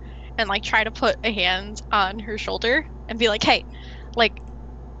Dixie and like try to put a hand on her shoulder and be like, hey, like,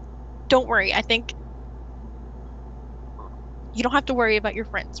 don't worry, I think you don't have to worry about your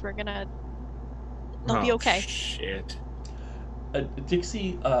friends. They'll be okay. Shit.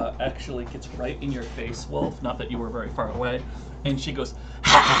 Dixie actually gets right in your face, Wolfe, not that you were very far away, and she goes,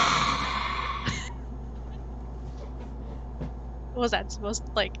 What was that supposed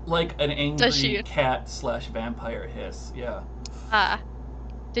to, like an angry she... cat/vampire hiss, yeah.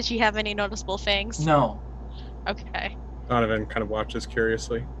 Did she have any noticeable fangs? No. Okay. Donovan kind of watches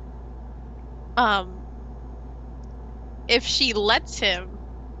curiously. If she lets him,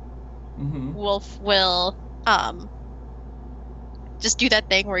 Wolfe will just do that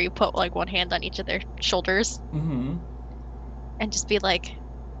thing where you put like one hand on each of their shoulders and just be like,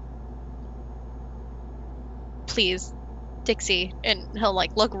 please, Dixie, and he'll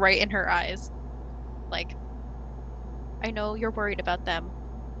like look right in her eyes like, I know you're worried about them,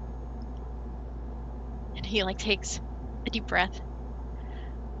 and he like takes a deep breath,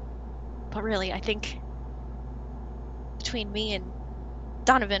 but really I think between me and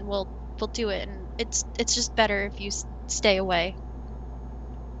Donovan we'll do it, and it's just better if you stay away.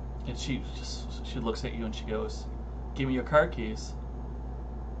 And she looks at you and she goes, give me your car keys.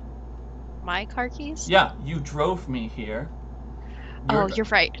 My car keys? Yeah, you drove me here. You're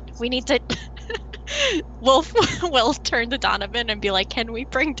right. We need to... Wolfe will turn to Donovan and be like, can we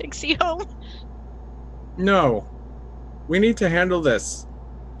bring Dixie home? No. We need to handle this.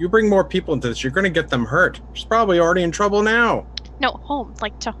 You bring more people into this, you're going to get them hurt. She's probably already in trouble now. No, home.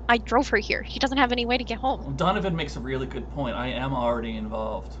 I drove her here. She doesn't have any way to get home. Donovan makes a really good point. I am already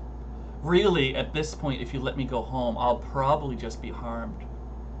involved. Really, at this point, if you let me go home, I'll probably just be harmed.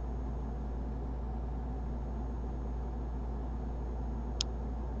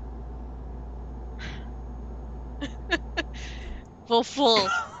 Wolfe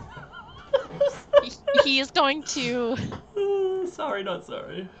he is going to... Sorry, not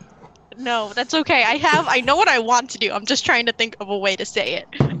sorry. No, that's okay. I know what I want to do. I'm just trying to think of a way to say it.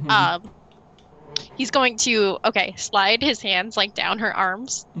 He's going to, slide his hands like down her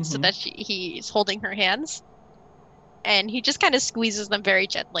arms so that he's holding her hands. And he just kind of squeezes them very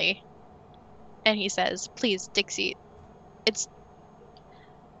gently. And he says, please, Dixie,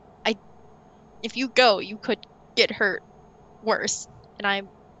 if you go, you could get hurt worse. And I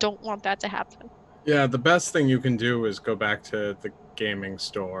don't want that to happen. Yeah, the best thing you can do is go back to the gaming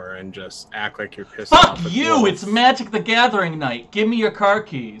store and just act like you're pissed Fuck off. Fuck you! Wolfe. It's Magic the Gathering night. Give me your car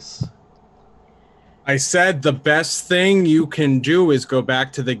keys. I said the best thing you can do is go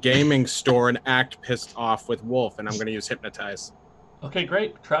back to the gaming store and act pissed off with Wolfe, and I'm going to use Hypnotize. Okay,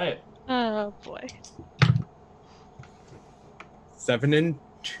 great. Try it. Oh, boy. 7 and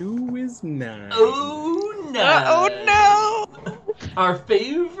 2 is 9. Oh, no. Oh, no! Our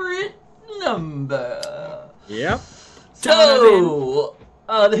favorite number. Yep. So,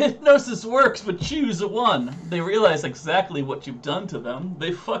 the hypnosis works, but choose one. They realize exactly what you've done to them.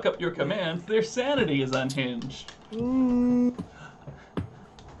 They fuck up your commands. Their sanity is unhinged.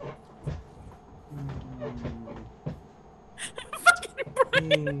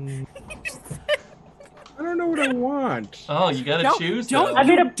 I don't know what I want. Oh, you gotta choose. Don't. I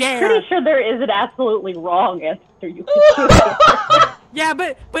mean, I'm dare. pretty sure there is an absolutely wrong answer you could choose. Yeah,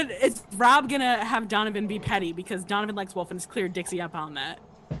 but is Rob gonna have Donovan be petty because Donovan likes Wolfe and has cleared Dixie up on that?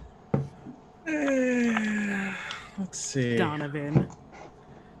 Let's see. Donovan.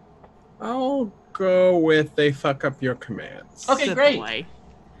 I'll go with they fuck up your commands. Okay, Good great. boy.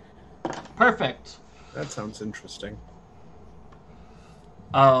 Perfect. That sounds interesting.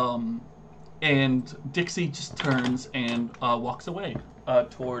 And Dixie just turns and walks away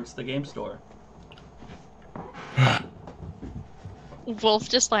towards the game store. Wolfe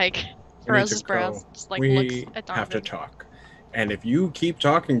just like furrows his brows, just like looks We at Donovan. have to talk. And if you keep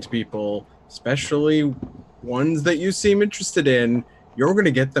talking to people, especially ones that you seem interested in, you're going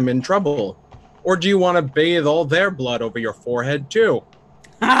to get them in trouble. Or do you want to bathe all their blood over your forehead too?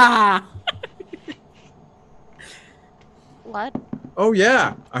 Ah! What? Oh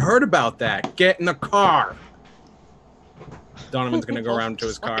yeah, I heard about that. Get in the car. Donovan's going to go around to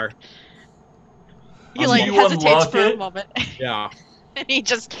his car. He like You hesitates unlock for a it? moment, Yeah, and he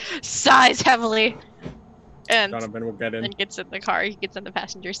just sighs heavily, and Donovan will get in. then gets in the car. He gets in the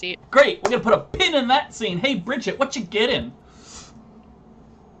passenger seat. Great. We're gonna put a pin in that scene. Hey, Bridget, what you getting?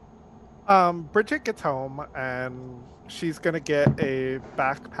 Bridget gets home and she's gonna get a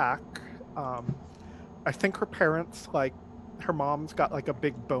backpack. I think her parents, like, her mom's got like a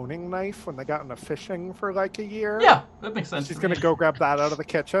big boning knife when they got into fishing for like a year. Yeah, that makes sense. She's gonna go grab that out of the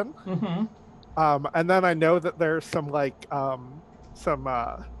kitchen. Mm-hmm. And then I know that there's some like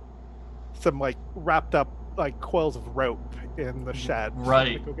wrapped up like coils of rope in the shed. So I'm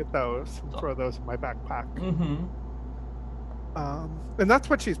Right. gonna go get those and throw those in my backpack. Mm-hmm. And that's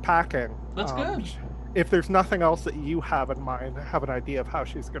what she's packing. That's good. If there's nothing else that you have in mind, have an idea of how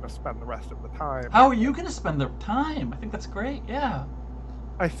she's going to spend the rest of the time. How are you gonna spend the time? I think that's great. Yeah.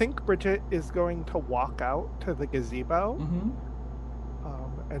 I think Bridget is going to walk out to the gazebo Mm-hmm.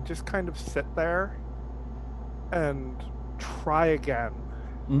 and just kind of sit there and try again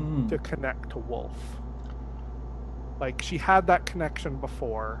Mm. to connect to Wolfe. Like, she had that connection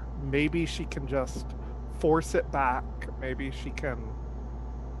before. Maybe she can just force it back. Maybe she can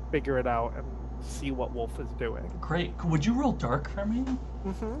figure it out and see what Wolfe is doing. Great. Would you roll dark for me?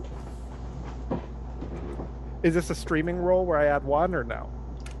 Mm-hmm. Is this a streaming roll where I add 1 or no?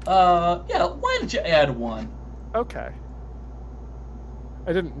 Yeah. Why did you add 1? Okay.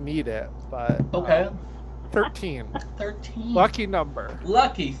 I didn't need it, but... Okay. 13. 13. Lucky number.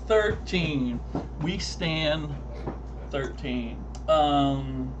 Lucky 13. We stand 13.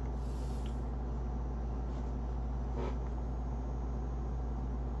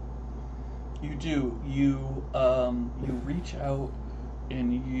 You do. You reach out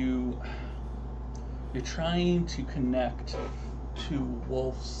and you're trying to connect to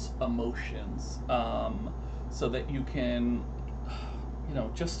Wolfe's emotions, so that you can,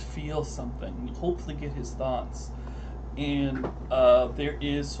 just feel something. Hopefully, get his thoughts. And there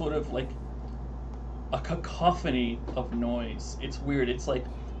is sort of like a cacophony of noise. It's weird. It's like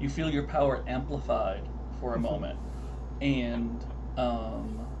you feel your power amplified for a moment, and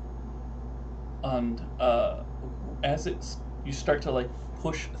as you start to like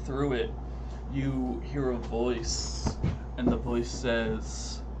push through it, you hear a voice, and the voice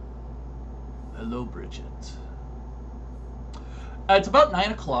says, "Hello, Bridget." It's about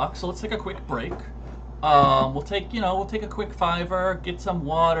 9 o'clock, so let's take a quick break. We'll take a quick $5, get some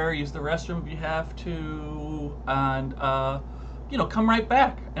water, use the restroom if you have to, and come right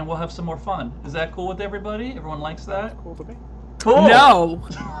back, and we'll have some more fun. Is that cool with everybody? Everyone likes that? Cool to me. Cool. No.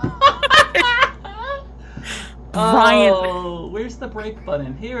 Brian. Oh, where's the break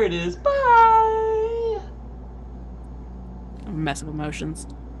button? Here it is. Bye. A mess of emotions.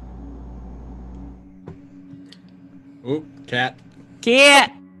 Oop, cat.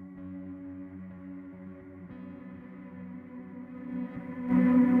 Cat.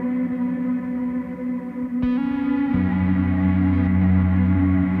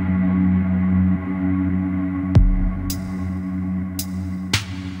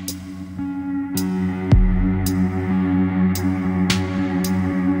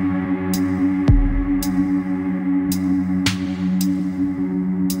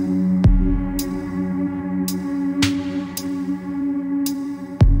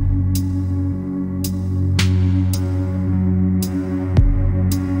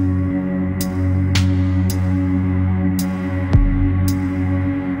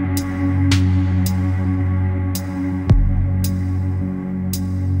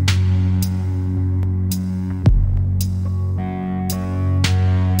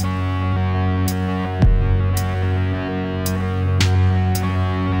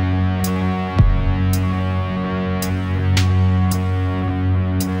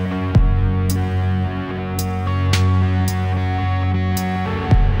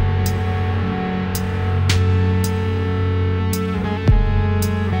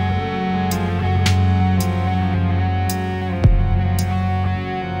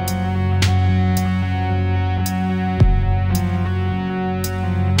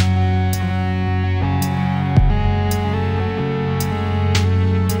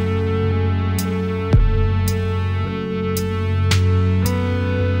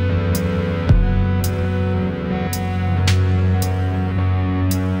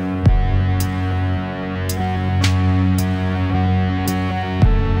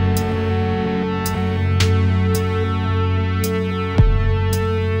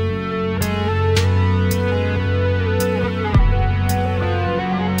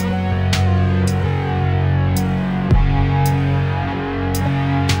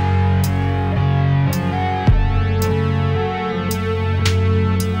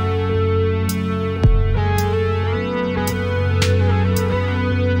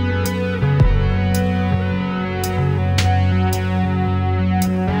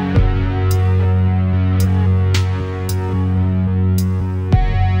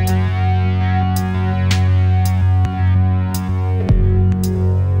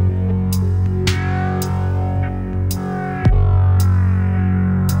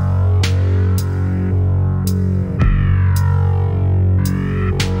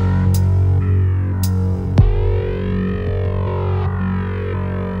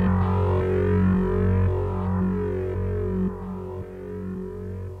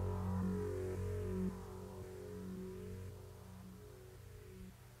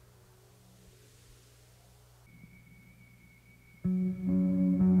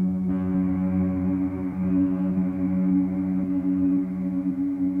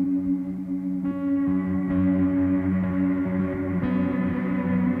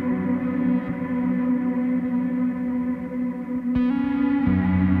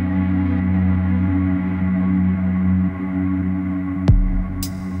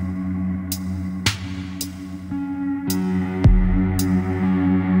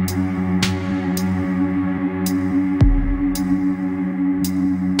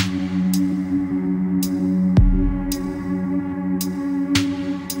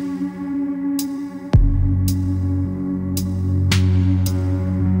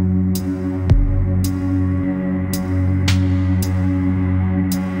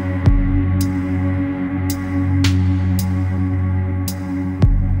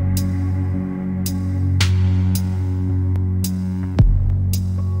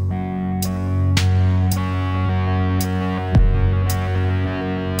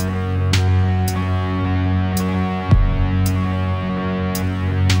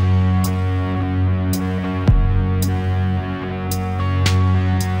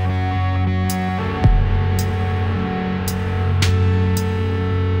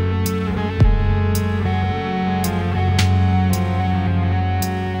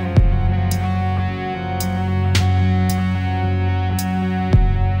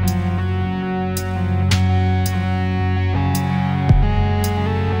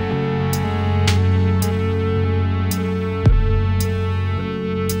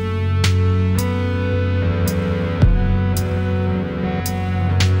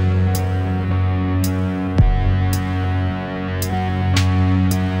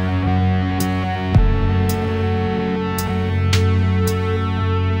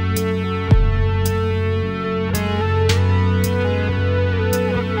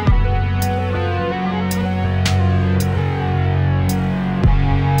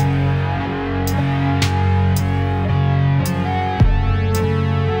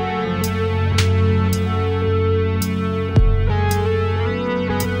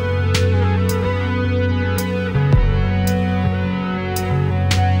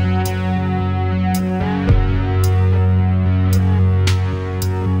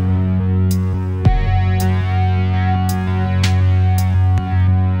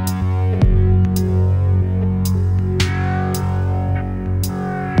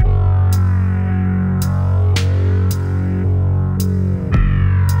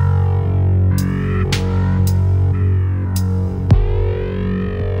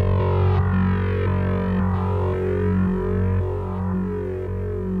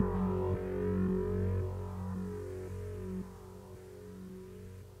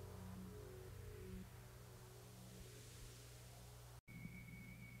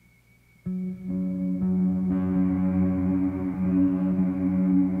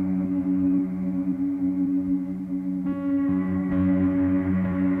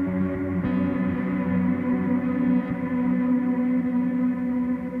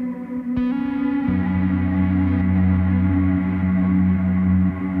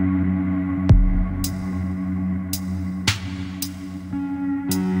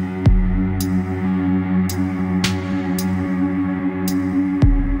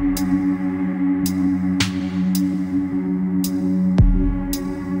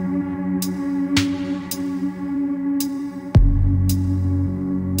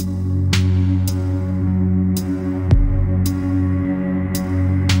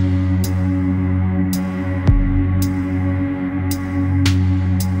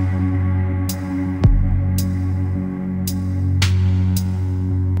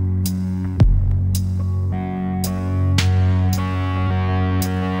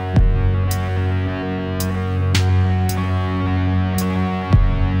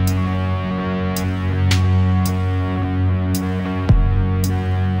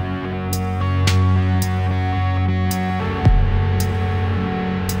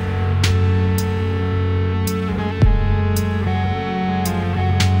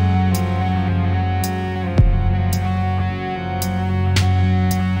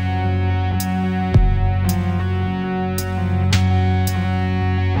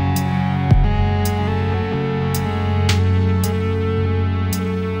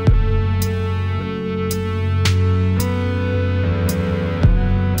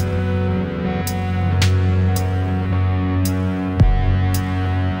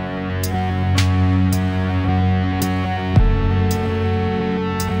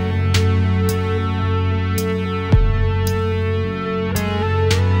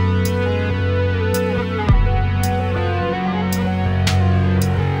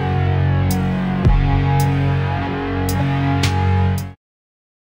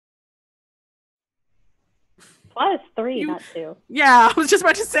 Why is 3, not 2? Yeah, I was just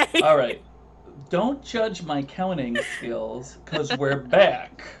about to say. All right. Don't judge my counting skills, because we're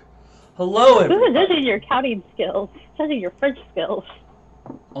back. Hello, Who's everybody. judging your counting skills? Judging your French skills.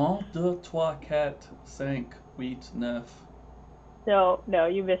 1, 2, 3, 4, 5, 8, 9. No,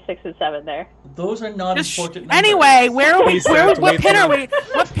 you missed 6 and 7 there. Those are not Just important numbers. Anyway, where are we? Please have to What wait pin for are my- we?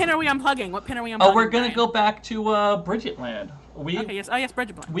 What pin are we unplugging? What pin are we unplugging? Oh, we're gonna Brian? go back to Bridget Land. Okay, yes. Oh, yes,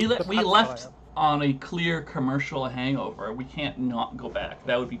 Bridget. We That's left fine. on a clear commercial hangover. We can't not go back.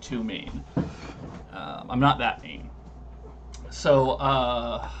 That would be too mean. I'm not that mean. So,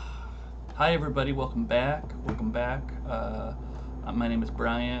 hi everybody. Welcome back. My name is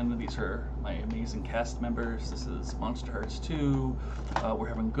Brian. These are my amazing cast members. This is Monsterhearts 2. We're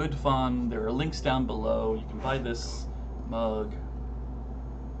having good fun. There are links down below. You can buy this mug.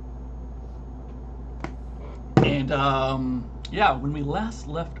 And yeah, when we last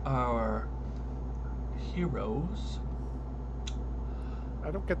left our heroes,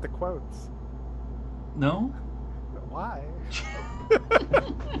 I don't get the quotes. no? Why?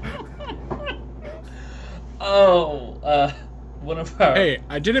 Oh, one of our Hey,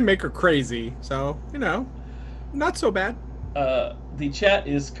 I didn't make her crazy, so, not so bad. the chat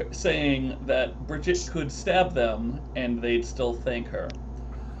is saying that Bridget could stab them and they'd still thank her.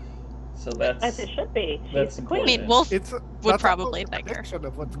 So that's As it should be. That's She's the I queen. mean, Wolfe It's would that's probably almost a thank her. prediction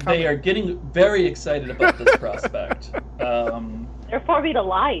of what's coming. they are getting very excited about this prospect. They're forming a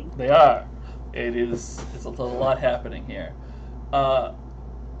line. They are. It's a lot happening here.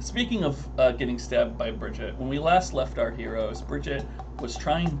 Speaking of getting stabbed by Bridget, when we last left our heroes, Bridget was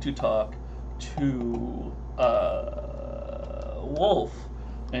trying to talk to Wolfe,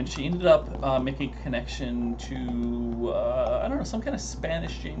 and she ended up making a connection to I don't know, some kind of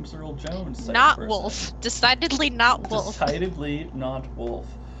Spanish James Earl Jones type Not person. Wolfe. Decidedly not Wolfe. Decidedly not Wolfe.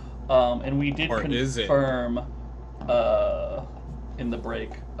 And we did Or is it? confirm in the break,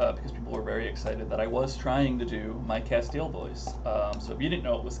 because people were very excited, that I was trying to do my Castile voice. So if you didn't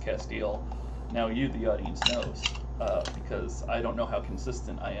know it was Castile, now you, the audience, knows. Because I don't know how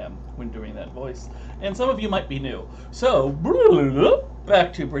consistent I am when doing that voice. And some of you might be new. So,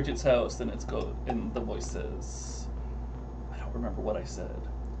 back to Bridget's house, and and the voice says, I don't remember what I said.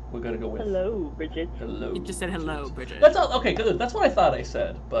 We're gonna go with Hello, Bridget. hello. You just said hello, Bridget. That's all. Okay, good. That's what I thought I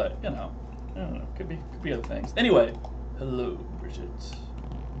said, but I don't know. Could be other things. Anyway, hello, Bridget.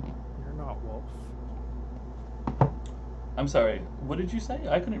 You're not Wolf. I'm sorry. What did you say?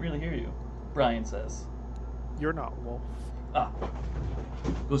 I couldn't really hear you. Brian says. You're not Wolf. Ah.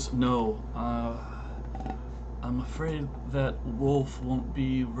 Goes, no. I'm afraid that Wolfe won't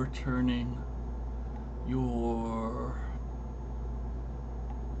be returning your.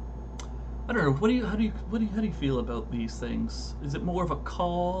 I don't know. How do you feel about these things? Is it more of a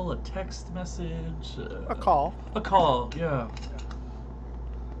call, a text message? A call. A call, yeah.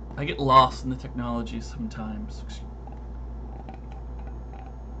 I get lost in the technology sometimes.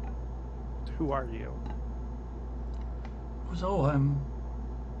 Who are you? So I'm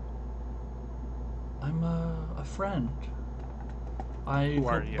a friend. I Who go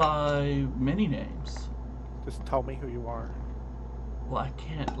are you? by many names. Just tell me who you are. Well, I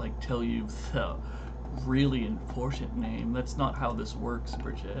can't tell you the really important name. That's not how this works,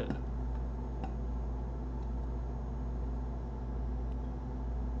 Bridget.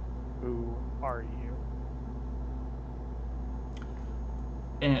 Who are you?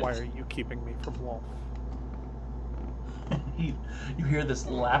 And Why are you keeping me from Wolf? you hear this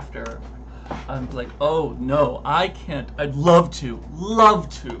laughter. I'm like, oh no, I can't. I'd love to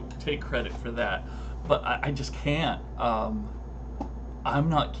take credit for that, but I just can't. I'm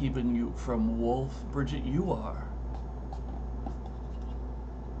not keeping you from Wolfe, Bridget. You are.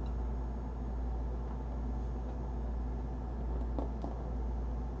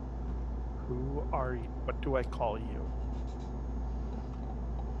 Who are you? What do I call you?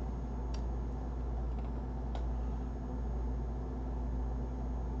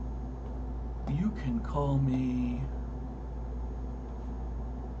 You can call me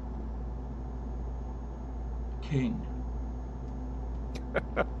King.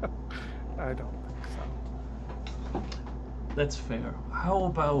 I don't think so. That's fair. How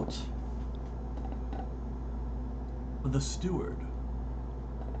about the steward?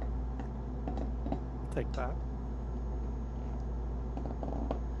 I'll take that.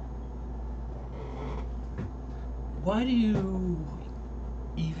 Why do you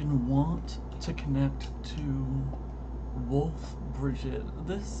even want to connect to Wolfe, Bridget?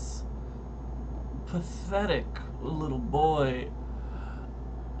 This pathetic little boy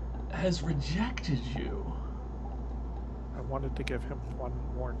has rejected you. I wanted to give him one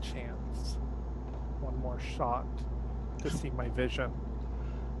more chance. one more shot to see my vision.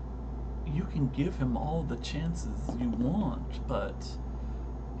 You can give him all the chances you want, but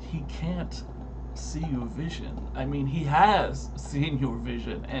he can't see your vision. I mean, he has seen your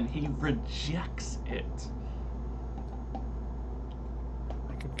vision, and he rejects it.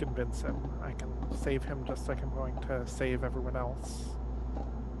 I can convince him. I can save him just like I'm going to save everyone else.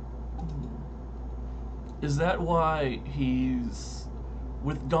 Is that why he's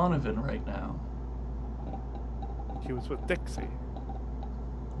with Donovan right now? He was with Dixie.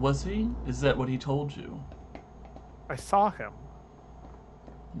 Was he? Is that what he told you? I saw him.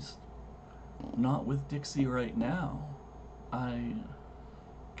 He's not with Dixie right now. I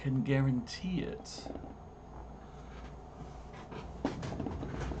can guarantee it.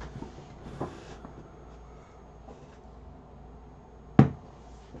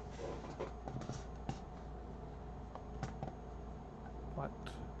 What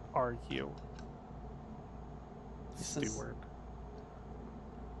are you? He says, Steward.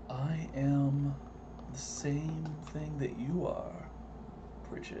 I am the same thing that you are,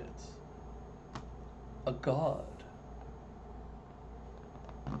 Bridget. A god.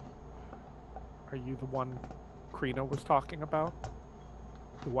 Are you the one Crina was talking about?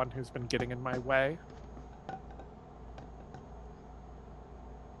 The one who's been getting in my way?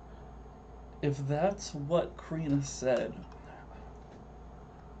 If that's what Crina said,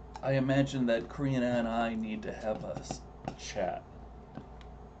 I imagine that Crina and I need to have a chat.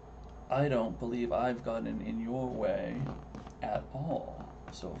 I don't believe I've gotten in your way at all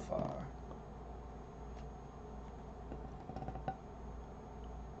so far.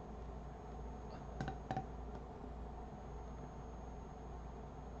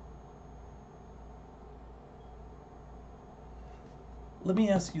 Let me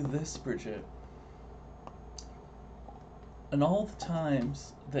ask you this, Bridget. In all the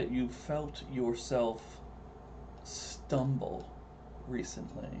times that you felt yourself stumble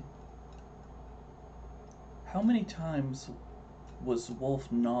recently, how many times was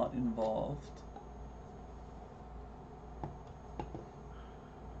Wolfe not involved?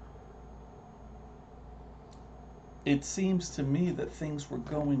 It seems to me that things were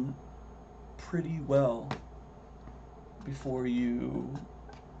going pretty well before you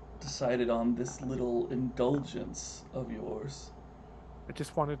decided on this little indulgence of yours. I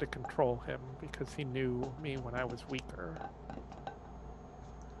just wanted to control him because he knew me when I was weaker.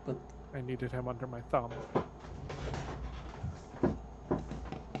 But I needed him under my thumb.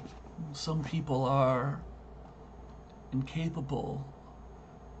 some people are incapable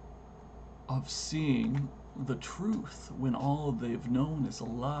of seeing the truth when all they've known is a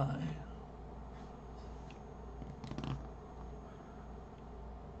lie.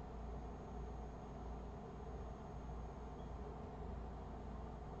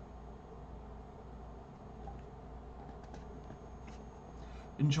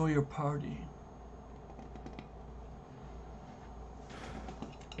 Enjoy your party.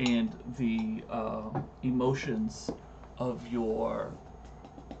 And the emotions of your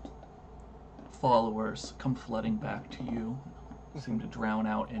followers come flooding back to you, seem to drown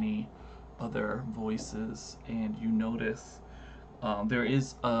out any other voices, and you notice there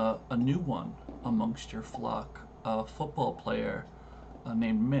is a new one amongst your flock, a football player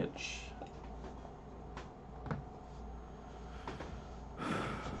named Mitch.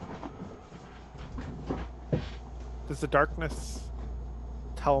 Does the darkness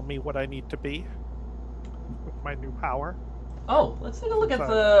tell me what I need to be with my new power? Oh, let's take a look at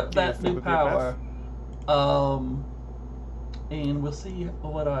that new power. And we'll see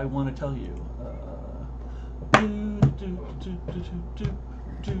what I want to tell you.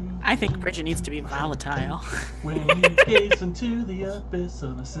 I think Bridget needs to be volatile. When you gaze into the abyss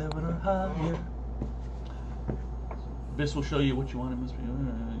on a 7 or higher. Abyss will show you what you want in this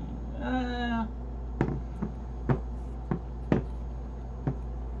video.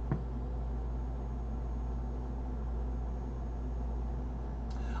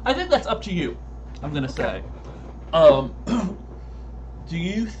 I think that's up to you, I'm going to say. Do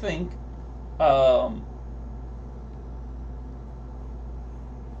you think...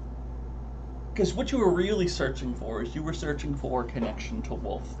 because what you were really searching for is you were searching for a connection to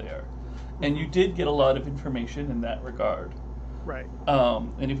Wolfe there. And you did get a lot of information in that regard. Right.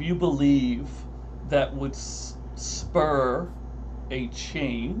 And if you believe that would spur a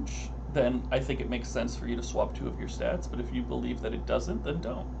change, then I think it makes sense for you to swap 2 of your stats. But if you believe that it doesn't, then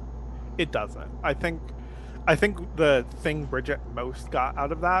don't. It doesn't. I think the thing Bridget most got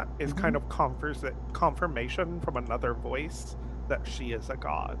out of that is kind of confirmation from another voice that she is a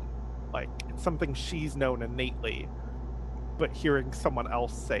god. Like, it's something she's known innately, but hearing someone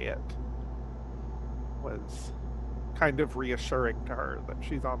else say it was kind of reassuring to her that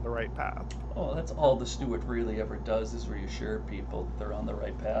she's on the right path. Oh, that's all the steward really ever does is reassure people that they're on the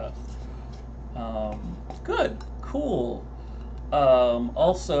right path. Good, cool.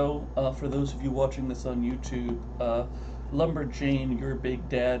 Also, for those of you watching this on YouTube, Lumberjane, your big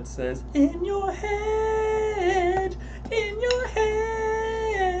dad, says, "In your head, in your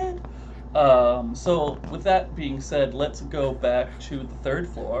head." So with that being said, let's go back to the third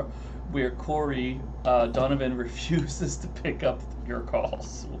floor, where Corey, Donovan refuses to pick up your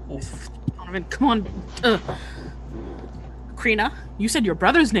calls. Donovan, come on. Crina, you said your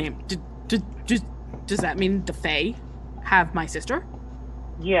brother's name. Does that mean the Fae have my sister?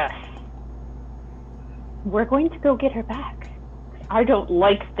 Yes. We're going to go get her back. I don't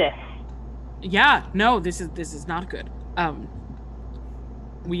like this. Yeah, no, this is not good.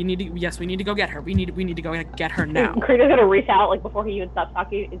 We need to go get her. We need to go get her now. Crina's gonna reach out, like before he even stops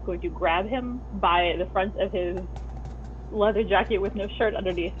talking, is going to grab him by the front of his leather jacket with no shirt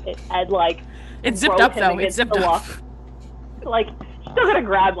underneath it, and like it's zipped up though. It's zipped up. Like she's still gonna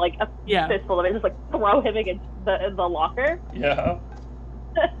grab like a fistful of it, just like throw him against the locker. Yeah.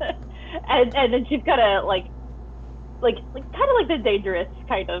 and then she's gonna like kind of like the dangerous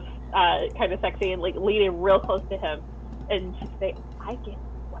kind of sexy, and like lean in real close to him, and she's say, "I get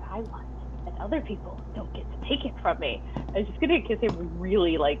what I want, and other people don't get to take it from me." And she's gonna kiss him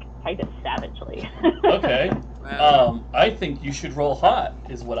really like kind of savagely. Okay. I think you should roll hot,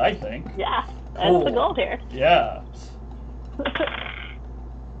 is what I think. Yeah, that's cool. the goal here. Yeah.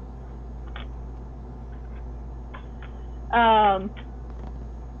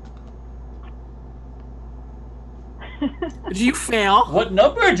 Did you fail? What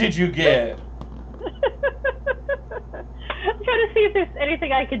number did you get? I'm trying to see if there's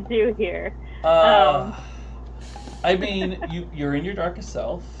anything I can do here. I mean, you're in your darkest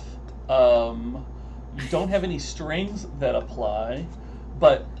self. You don't have any strings that apply,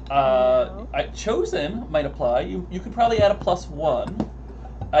 but chosen might apply. You could probably add a +1.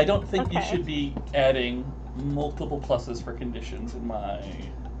 I don't think you should be adding multiple pluses for conditions, in my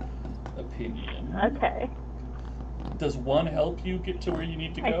opinion. Okay. Does 1 help you get to where you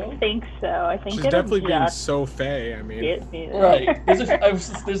need to go? I think so. I think She's definitely being so fey. I mean, right.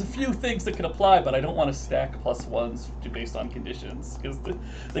 There's a few things that could apply, but I don't want to stack +1s based on conditions, because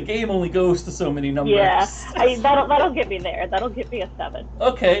the game only goes to so many numbers. Yeah, that'll get me there. That'll get me a 7.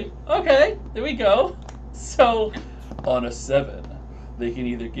 Okay, there we go. So, on a 7, they can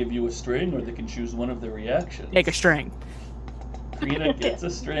either give you a string or they can choose one of their reactions. Take a string. Crina gets a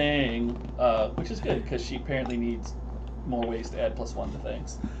string, which is good because she apparently needs more ways to add +1 to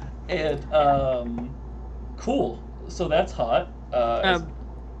things. And cool. So that's hot.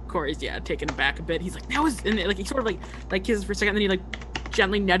 Corey's taken aback a bit. He's like, now is, and like he sort of like kisses for a second, and then he like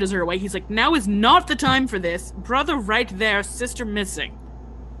gently nudges her away. He's like, now is not the time for this. Brother right there, sister missing.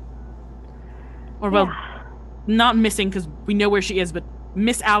 Or well, not missing because we know where she is, but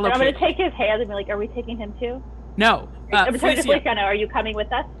misallocated. I'm gonna take his hand and be like, are we taking him too? No. Feliciano, are you coming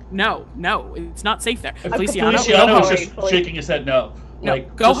with us? No, it's not safe there. Feliciano is just shaking his head no. No,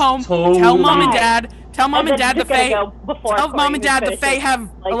 like, go home. Totally. Tell mom and dad. Tell mom and dad the Fae. Tell mom and dad the Fae have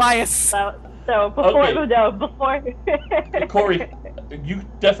Elias. So before. Corey, you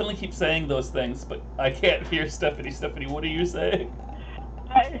definitely keep saying those things, but I can't hear Stephanie. Stephanie, what are you saying?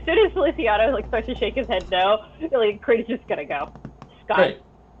 As soon as Feliciano starts to shake his head no, Crina's just gonna go. Scott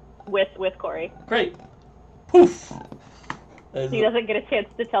with Corey. Great. Poof. He doesn't get a chance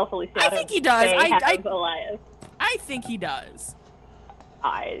to tell Feliciano. I think he does. Elias. I think he does.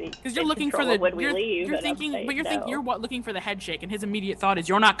 Because you're looking for the you're looking for the head shake, and his immediate thought is,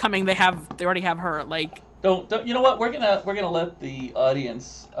 "You're not coming. They already have her." Like, don't. You know what? We're gonna let the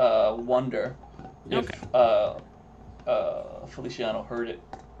audience wonder if Feliciano heard it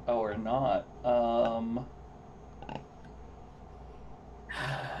or not.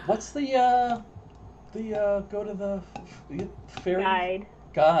 What's the go to the fairy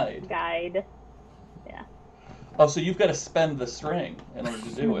guide? Yeah. Oh, so you've got to spend the string in order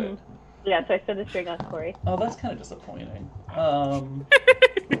to do it. Yeah, so I spend the string on Corey. Oh, that's kind of disappointing.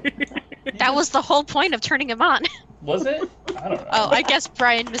 That was the whole point of turning him on. Was it? I don't know. Oh, I guess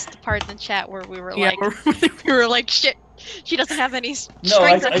Brian missed the part in the chat where we were like, shit, she doesn't have any strings. No,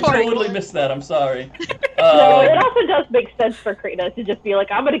 I totally missed that. I'm sorry. No, it also does make sense for Crina to just be like,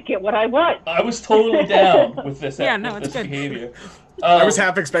 I'm gonna get what I want. I was totally down with this. It's good behavior. I was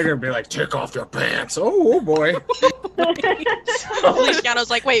half expecting her to be like, take off your pants. Oh boy.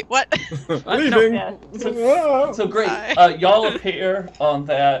 Feliciano's like, wait, what? Leaving. So great. Y'all appear on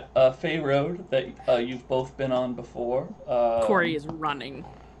that Fae Road that you've both been on before. Corey is running.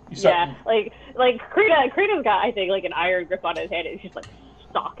 You start, Yeah, like Crina's got, I think, like an iron grip on his hand. It's just like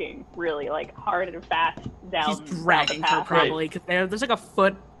stalking really like hard and fast down. He's dragging her probably because there's like a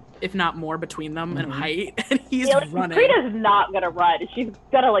foot, if not more, between them in height, and he's running. Crina's not gonna run. She's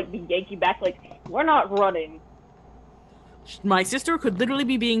gonna like be yanking back. Like, we're not running. My sister could literally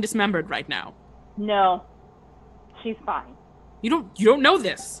be being dismembered right now. No, she's fine. You don't know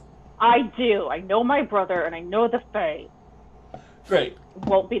this. I do. I know my brother, and I know the Fae. Great.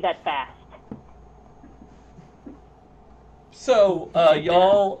 Won't be that fast. So,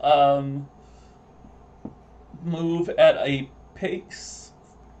 y'all move at a pace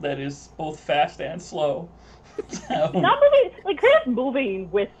that is both fast and slow. Not moving, like, Crina's moving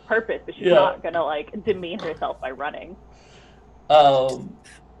with purpose, but she's not gonna, like, demean herself by running.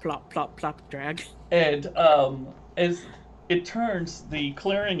 Plop, plop, plop, drag. And, as it turns, the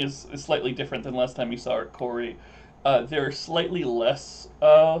clearing is slightly different than last time you saw it, Corey. There are slightly less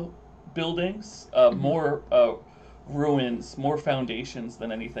buildings, more ruins, more foundations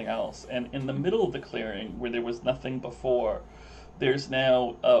than anything else. And in the middle of the clearing, where there was nothing before, there's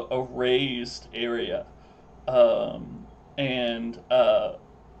now a raised area. And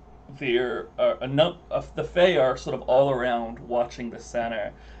there are enough of the Fae are sort of all around watching the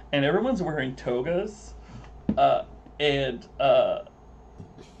center. And everyone's wearing togas. And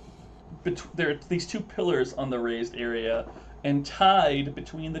there are these two pillars on the raised area, and tied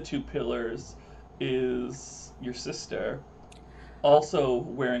between the two pillars is your sister, also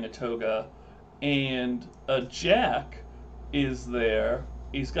wearing a toga, and Jack is there.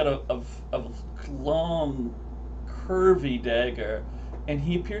 He's got a long, curvy dagger, and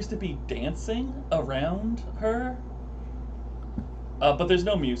he appears to be dancing around her, but there's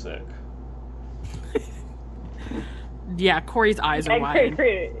no music. Yeah, Corey's eyes are wide.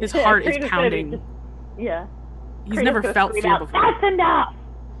 His heart is pounding. He's never felt fear before. That's enough!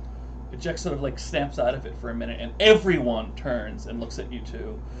 Jack sort of like snaps out of it for a minute, and everyone turns and looks at you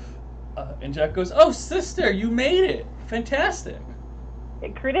two. And Jack goes, "Oh, sister, you made it! Fantastic!"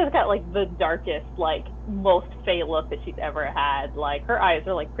 Crina's got like the darkest, like most Fae look that she's ever had. Like her eyes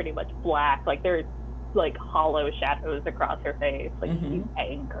are like pretty much black. Like there's like hollow shadows across her face. Like she's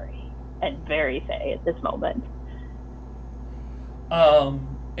angry and very Fae at this moment.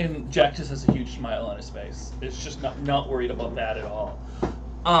 And Jack just has a huge smile on his face. It's just not worried about that at all.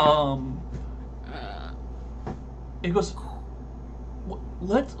 He goes,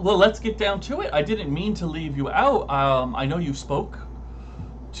 let's get down to it. I didn't mean to leave you out. I know you spoke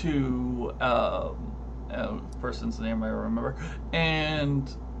to person's name I remember,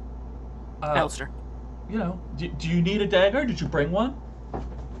 and Elster. You know, do you need a dagger? Did you bring one?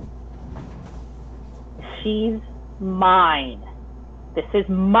 She's mine. This is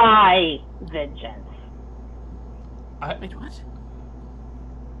my vengeance. Wait, what?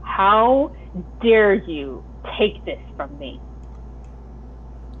 How dare you take this from me?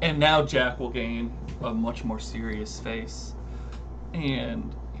 And now Jack will gain a much more serious face.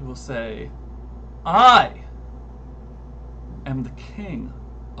 And he will say, I am the king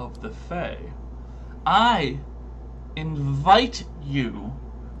of the Fae. I invite you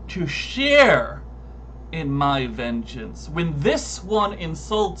to share in my vengeance. When this one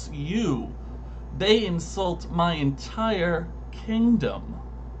insults you, they insult my entire kingdom.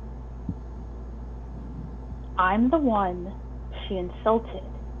 I'm the one she insulted.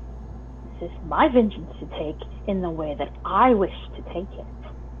 This is my vengeance to take in the way that I wish to take it.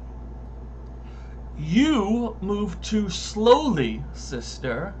 You move too slowly,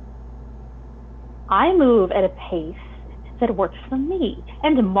 sister. I move at a pace that works for me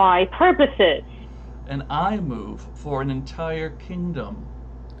and my purposes. And I move for an entire kingdom.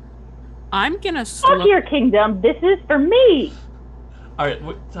 I'm gonna Fuck your kingdom. This is for me. All right,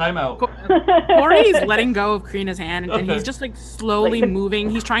 time out. Corey's letting go of Crina's hand, and he's just like slowly moving.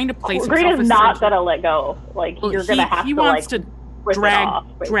 He's trying to place himself. Crina's not gonna let go. Like you're gonna have to. He wants to off,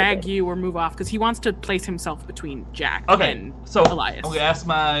 drag you or move off because he wants to place himself between Jack and so Elias. I'm gonna ask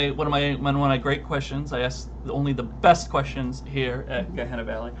one of my great questions. I ask only the best questions here at Gehenna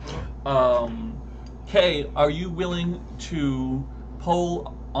Valley. Kay, are you willing to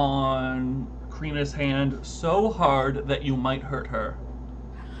pull on Crina's hand so hard that you might hurt her?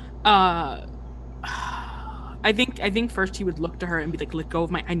 I think first he would look to her and be like, "Let go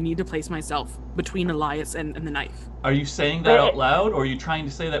of my. I need to place myself between Elias and the knife." Are you saying that out loud, or are you trying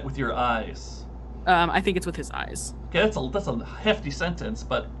to say that with your eyes? I think it's with his eyes. Okay, that's a hefty sentence,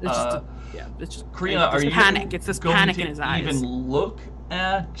 but it's just Crina, are you panic? It's this going panic to in his eyes. Even look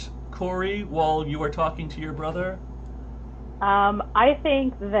at Corey while you are talking to your brother? I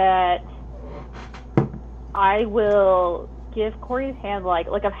think that I will give Corey's hand like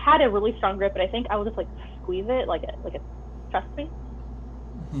I've had a really strong grip, but I think I will just like squeeze it like a trust me.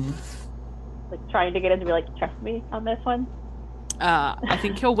 Mhm. Like trying to get him to be like trust me on this one. I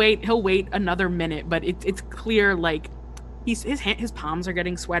think he'll wait another minute, but it's clear like his palms are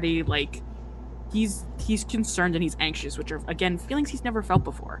getting sweaty, like he's concerned and he's anxious, which are again feelings he's never felt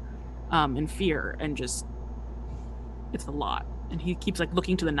before, and fear, and just it's a lot. And he keeps like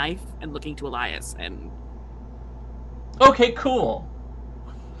looking to the knife and looking to Elias, and Okay, cool.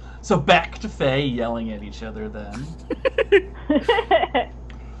 So back to Faye yelling at each other then.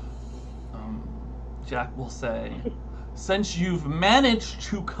 Jack will say, since you've managed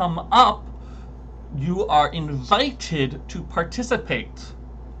to come up, you are invited to participate.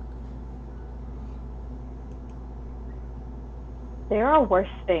 There are worse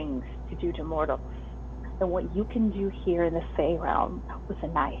things to do to mortals than what you can do here in the Fey realm with a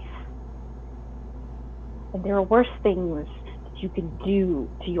knife. And there are worse things that you can do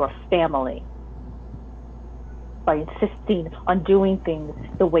to your family by insisting on doing things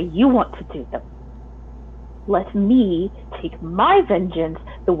the way you want to do them. Let me take my vengeance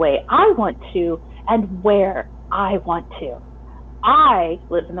the way I want to and where I want to. I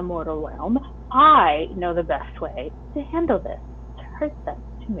live in the mortal realm. I know the best way to handle this, to hurt them,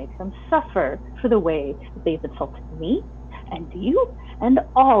 to make them suffer for the way that they've insulted me and you and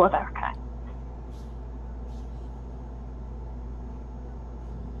all of our kind.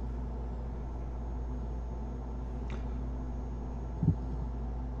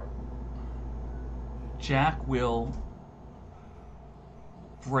 Jack will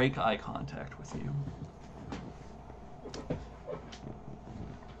break eye contact with you.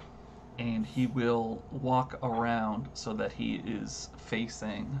 And he will walk around so that he is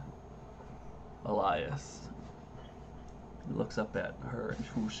facing Elias. He looks up at her,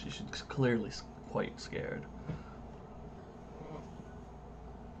 who she's clearly quite scared.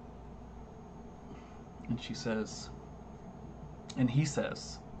 And he says,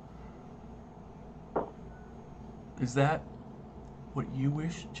 is that what you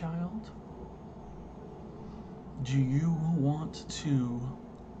wish, child? Do you want to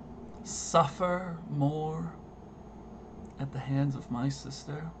suffer more at the hands of my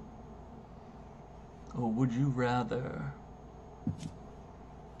sister? Or would you rather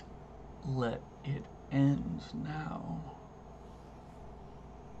let it end now?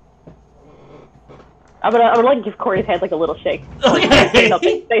 I would like to give Corey's head like a little shake.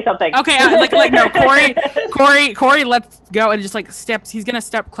 Okay. Say something. okay, no, Corey lets go and just like steps. He's gonna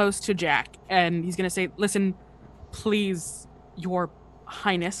step close to Jack and he's gonna say, "Listen, please, Your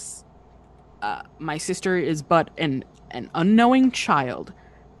Highness, my sister is but an unknowing child,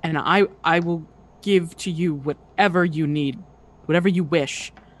 and I will give to you whatever you need, whatever you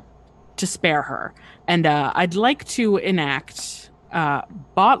wish, to spare her. And I'd like to enact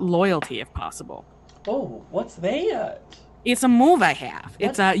bot loyalty if possible." Oh, what's that? It's a move I have.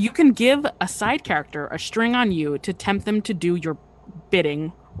 It's you can give a side character a string on you to tempt them to do your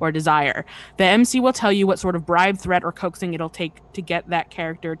bidding or desire. The MC will tell you what sort of bribe, threat, or coaxing it'll take to get that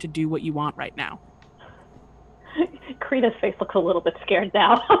character to do what you want right now. Crina's face looks a little bit scared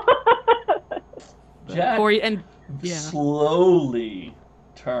now. Jack Corey and slowly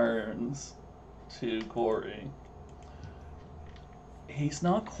turns to Corey. He's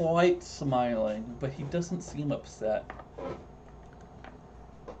not quite smiling, but he doesn't seem upset.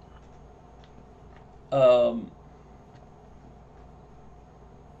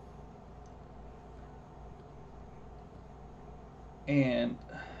 And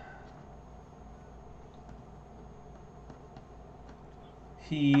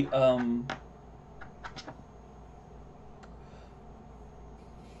he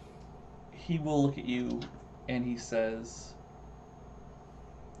will look at you and he says,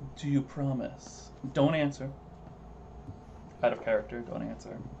 "Do you promise?" Don't answer. Out of character, don't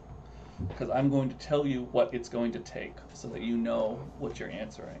answer. Because I'm going to tell you what it's going to take so that you know what you're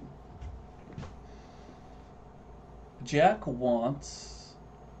answering. Jack wants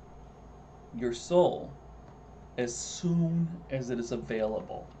your soul as soon as it is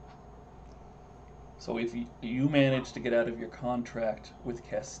available. So if you manage to get out of your contract with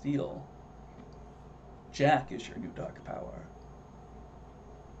Castile, Jack is your new dark power.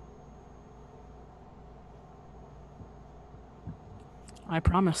 I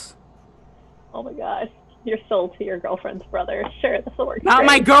promise. Oh my gosh. Your soul to your girlfriend's brother. Sure, this will work. Not great.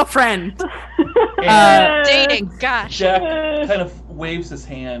 my girlfriend! Dating, gosh. Jack kind of waves his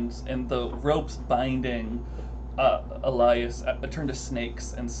hands, and the ropes binding Elias turn to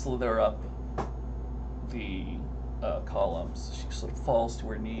snakes and slither up the columns. She sort of falls to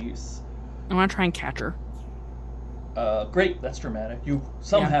her knees. I want to try and catch her. Great, that's dramatic. You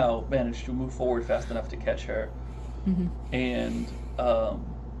somehow managed to move forward fast enough to catch her. Mm-hmm. And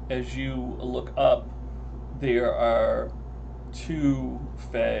as you look up, there are two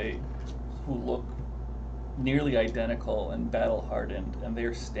Fae who look nearly identical and battle-hardened, and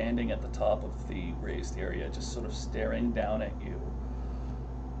they're standing at the top of the raised area, just sort of staring down at you.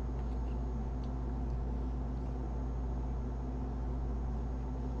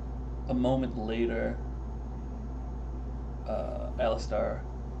 A moment later, Alistar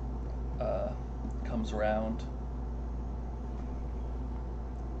comes around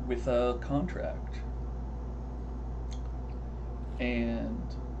with a contract. And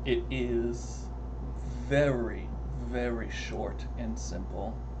it is very, very short and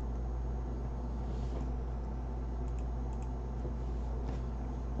simple.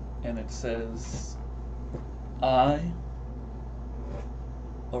 And it says, I,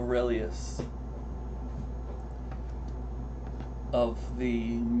 Aurelius, of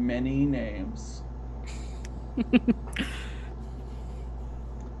the many names,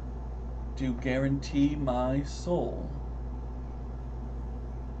 do guarantee my soul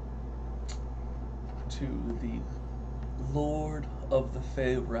to the Lord of the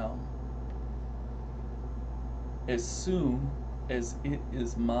Fae Realm as soon as it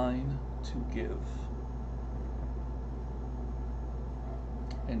is mine to give.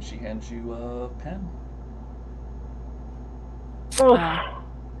 And she hands you a pen.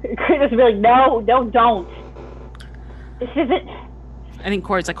 Crina's be like, no, don't. This isn't. I think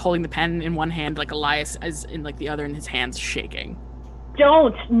Corey's like holding the pen in one hand, like Elias is in like the other, and his hands shaking.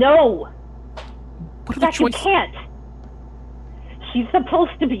 Don't, no. What other You choice? can't. She's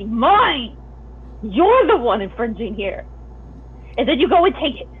supposed to be mine. You're the one infringing here. And then you go and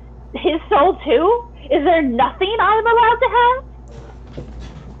take his soul too? Is there nothing I'm allowed to have?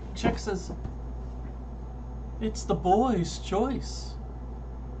 Check says, it's the boy's choice.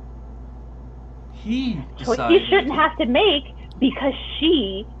 He Choice decided. you shouldn't have to make because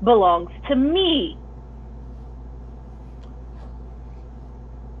she belongs to me.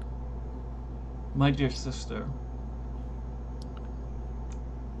 My dear sister,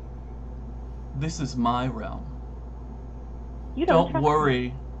 this is my realm. You Don't trust worry.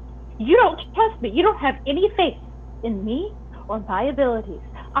 Me. You don't trust me. You don't have any faith in me or my abilities.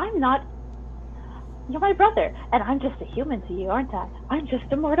 I'm not. You're my brother, and I'm just a human to you, aren't I? I'm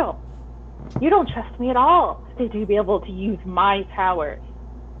just a mortal. You don't trust me at all to be able to use my powers.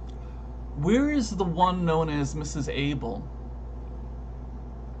 Where is the one known as Mrs. Abel?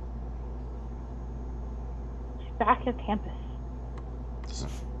 She's back at campus.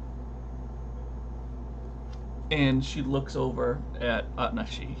 And she looks over at,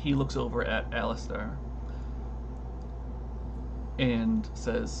 he looks over at Alistar and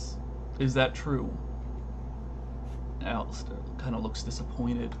says, is that true? Alistar kind of looks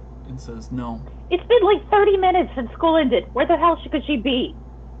disappointed and says, no. It's been like 30 minutes since school ended. Where the hell could she be?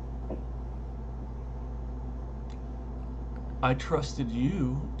 I trusted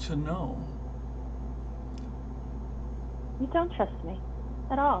you to know. You don't trust me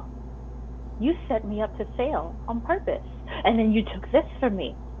at all. You set me up to fail on purpose, and then you took this from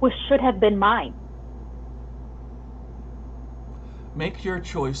me, which should have been mine. Make your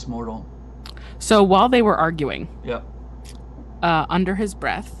choice, mortal. So while they were arguing, Yep. Under his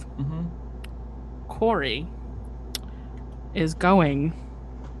breath, Mm-hmm. Corey is going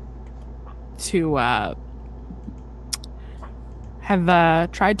to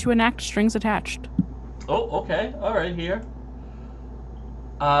have tried to enact strings attached. Oh, okay. All right, here.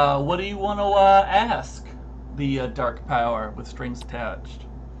 What do you want to ask the dark power with strings attached?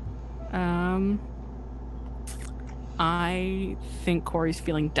 I think Corey's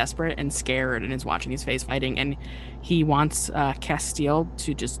feeling desperate and scared and is watching his face fighting, and he wants Castile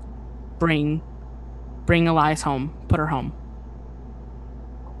to just bring Elias home, put her home.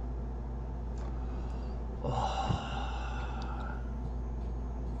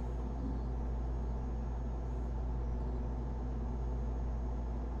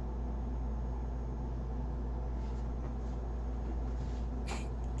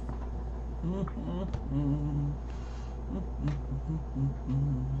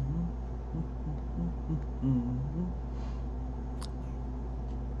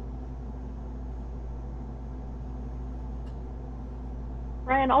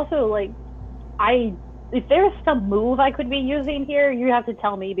 Ryan, also, like, if there's some move I could be using here, you have to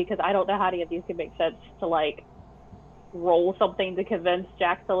tell me, because I don't know how any of these can make sense to, like, roll something to convince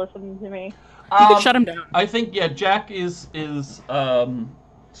Jack to listen to me. You could shut him down. I think, yeah, Jack is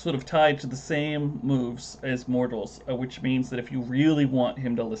sort of tied to the same moves as mortals, which means that if you really want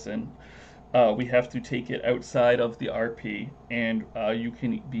him to listen, we have to take it outside of the RP, and you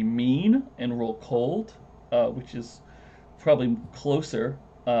can be mean and roll cold, which is probably closer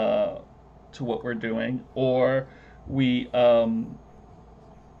to what we're doing, or we, I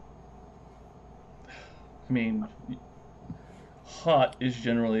mean, hot is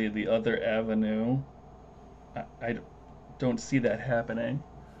generally the other avenue. I don't see that happening.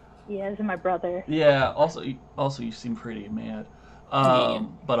 Yeah, this is my brother. Yeah. Also, you seem pretty mad.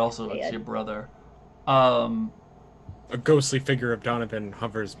 But also it's Yeah. your brother. A ghostly figure of Donovan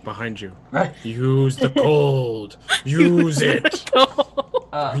hovers behind you. Right. Use the cold. Use it.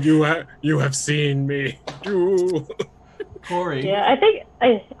 You have seen me. Do. Corey. Yeah, I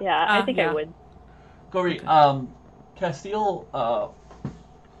think I would. Corey. Castile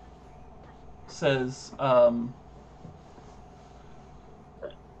says.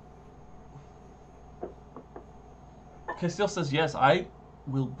 Castile says yes. I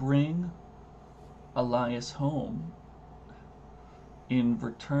will bring Elias home in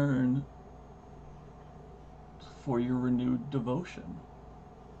return for your renewed devotion.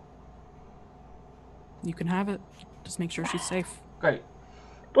 You can have it. Just make sure she's safe. Great.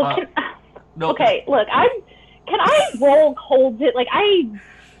 Well, No. okay, look, can I roll cold?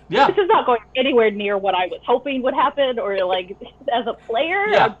 Yeah. This is not going anywhere near what I was hoping would happen, or like as a player.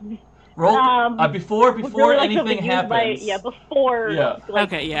 Yeah. Roll before really like anything happens. Before. Yeah. Like,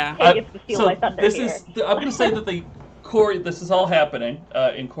 Okay, yeah. Hey, gets to steal my thunder this here. is. I'm going to say that Corey. This is all happening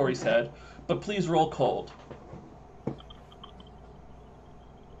in Corey's head, but please roll cold.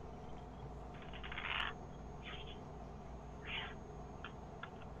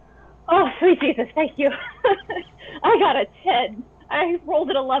 Oh, sweet Jesus, thank you. I got a 10. I rolled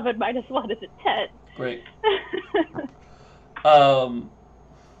an 11 minus 1 is a 10. Great.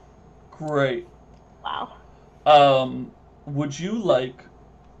 Great. Wow. Would you like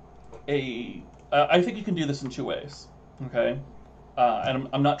a? I think you can do this in two ways. Okay. And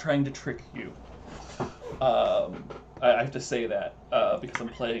I'm not trying to trick you. I have to say that because I'm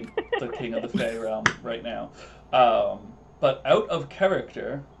playing the King of the Fae realm right now. But out of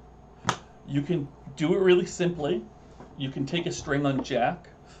character, you can do it really simply. You can take a string on Jack,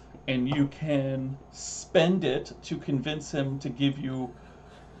 and you can spend it to convince him to give you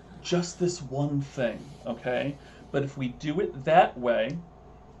just this one thing, okay? But if we do it that way,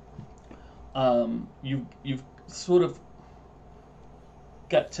 you've sort of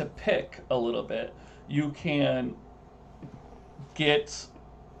got to pick a little bit. You can get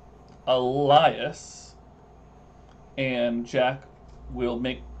Elias, and Jack will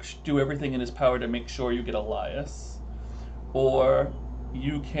do everything in his power to make sure you get Elias, or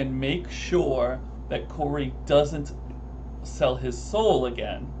you can make sure that Corey doesn't sell his soul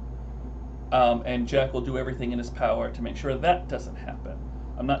again, and Jack will do everything in his power to make sure that doesn't happen.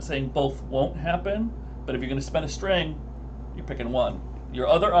 I'm not saying both won't happen, but if you're going to spend a string, you're picking one. Your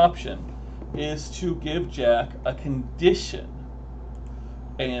other option is to give Jack a condition,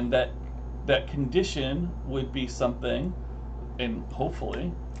 and that condition would be something, and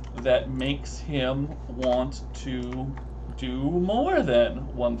hopefully, that makes him want to do more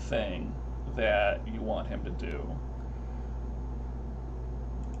than one thing that you want him to do.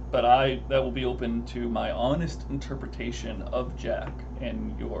 But that will be open to my honest interpretation of Jack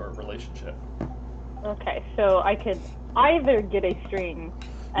and your relationship. Okay, so I could either get a string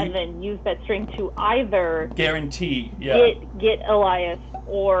and then use that string to either guarantee, get Elias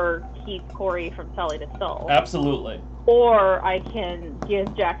or keep Corey from selling his soul. Absolutely. Or I can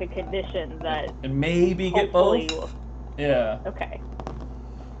give Jack a condition that and maybe get both. Yeah. Okay.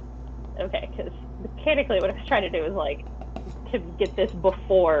 Okay, because mechanically, what I was trying to do was to get this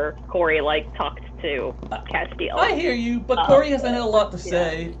before Corey talked to Castile. I hear you, but Corey hasn't had a lot to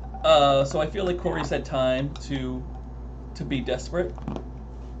say, so I feel like Corey's had time to be desperate,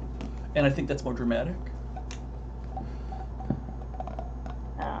 and I think that's more dramatic.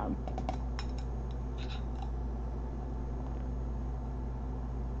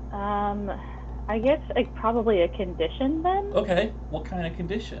 I guess probably a condition then. Okay, what kind of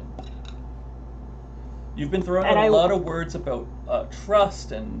condition? You've been throwing out a lot of words about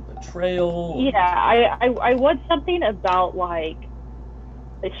trust and betrayal. Yeah, I want something about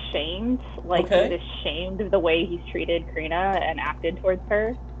ashamed, okay. He's ashamed of the way he's treated Crina and acted towards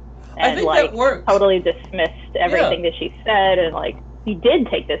her, and I think that works. Totally dismissed everything that she said, and he did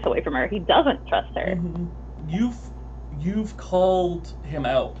take this away from her. He doesn't trust her. Mm-hmm. You've called him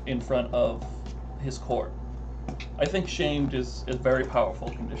out in front of his court. I think shamed is a very powerful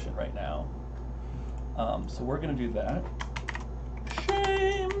condition right now. So we're gonna do that.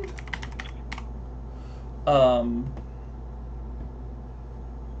 Shamed.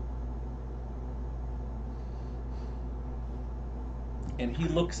 And he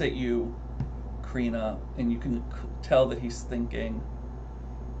looks at you, Crina, and you can tell that he's thinking.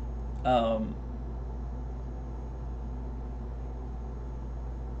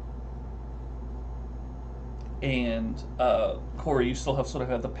 And Corey, you still sort of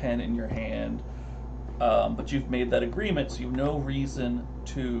have the pen in your hand, but you've made that agreement, so you have no reason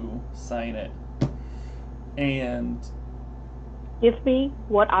to sign it. And Give me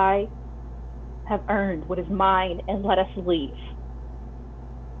what I have earned, what is mine, and let us leave.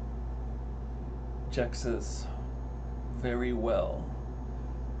 Jack says, very well.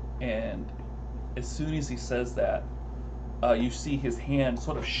 And as soon as he says that, you see his hand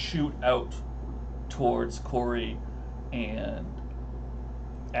sort of shoot out towards Corey and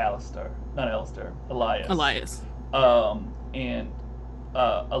Elias. And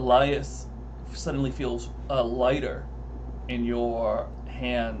Elias suddenly feels lighter in your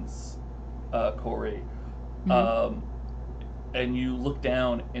hands, Corey. Mm-hmm. And you look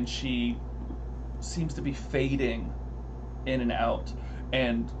down, and she seems to be fading in and out.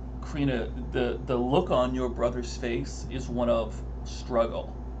 And Crina, the look on your brother's face is one of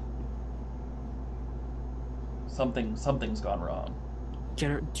struggle. Something's gone wrong.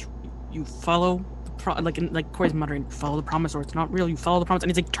 You follow the like Corey's muttering, follow the promise, or it's not real. You follow the promise,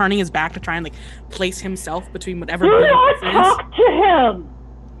 and he's like turning his back to try and like place himself between whatever. Do not talk to him.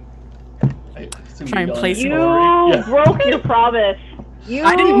 Try and place You him. broke your promise.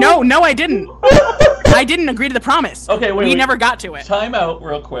 I didn't. No, I didn't. I didn't agree to the promise. Okay, wait. We never got to it. Time out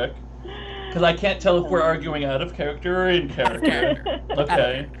real quick, because I can't tell if we're arguing out of character or in character.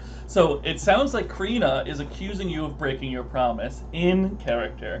 Okay. So it sounds like Crina is accusing you of breaking your promise in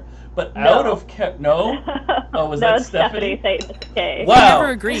character, but out of no. Oh, was that Stephanie? Okay. Wow. He never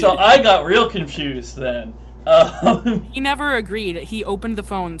agreed. So I got real confused then. He never agreed. He opened the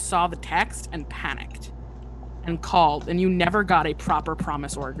phone, saw the text, and panicked, and called. And you never got a proper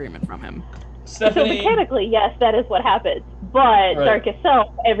promise or agreement from him. Stephanie. So mechanically, yes, that is what happens. But darkest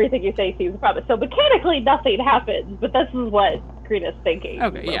self, everything you say seems a promise. So mechanically, nothing happens. But this is what Crina's thinking.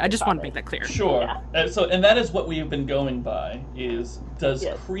 Okay, yeah, I just want to make that clear. Sure. Yeah. And that is what we have been going by. Does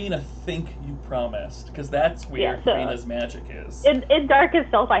Crina think you promised? Because that's where Crina's magic is. In darkest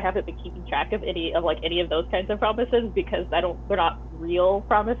self, I haven't been keeping track of any of those kinds of promises because they're not real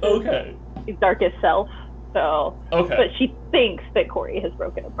promises. Okay. It's darkest self. So, okay. But she thinks that Corey has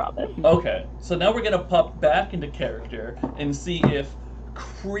broken a promise. Okay, so now we're going to pop back into character and see if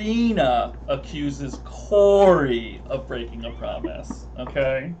Crina accuses Corey of breaking a promise.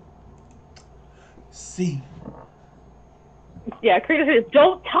 Okay? See. Yeah, Crina says,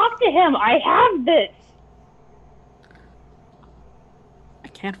 don't talk to him. I have this. I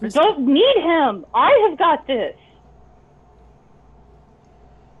can't risk Don't need him. I have got this.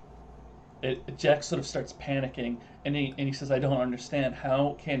 Jack sort of starts panicking, and he says, I don't understand.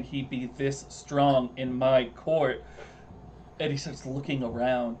 How can he be this strong in my court? And he starts looking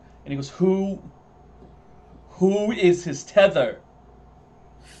around, and he goes, Who is his tether?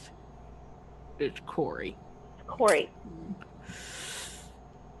 It's Corey. Corey.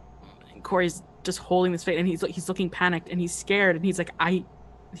 And Corey's just holding this face, and he's looking panicked, and he's scared, and he's like,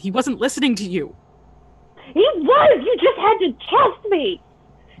 he wasn't listening to you. He was! You just had to trust me!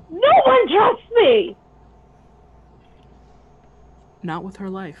 No one trusts me! Not with her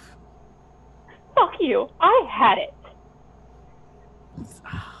life. Fuck you. I had it.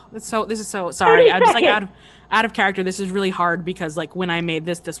 This is so sorry. I'm just like out of character. This is really hard because like when I made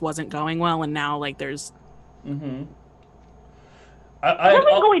this wasn't going well, and now like there's. Mm-hmm. It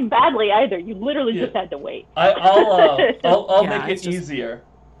wasn't going badly either. You literally just had to wait. I'll make it easier.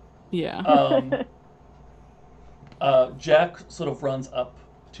 Yeah. Jack sort of runs up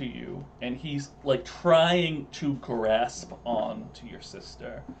to you, and he's like trying to grasp on to your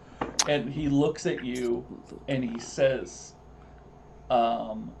sister, and he looks at you, and he says,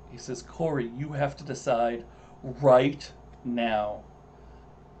 Corey, you have to decide right now.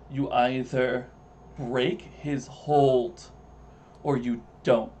 You either break his hold, or you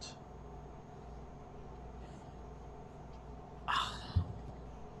don't.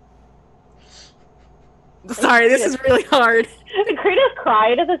 Sorry, this is really hard. Crina's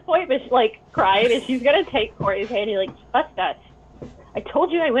crying at this point, but she's like crying, and she's gonna take Corey's hand and like, trust us. I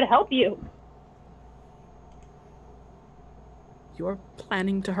told you I would help you. You're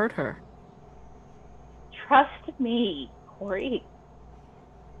planning to hurt her. Trust me, Corey.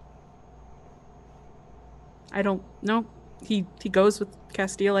 I don't know. He goes with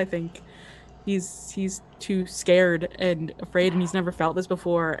Castile, I think. He's too scared and afraid, and he's never felt this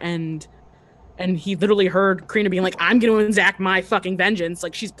before, and he literally heard Crina being like, I'm going to exact my fucking vengeance.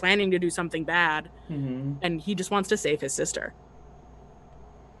 Like, she's planning to do something bad. Mm-hmm. And he just wants to save his sister.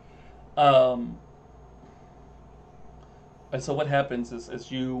 And so what happens is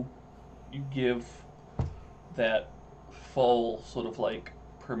as you give that full sort of like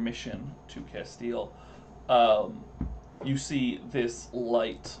permission to Castile, you see this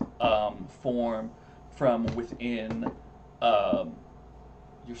light form from within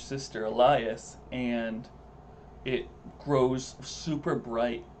your sister Elias, and it grows super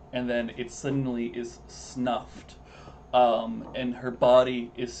bright, and then it suddenly is snuffed, and her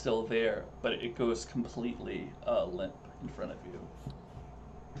body is still there, but it goes completely limp in front of you.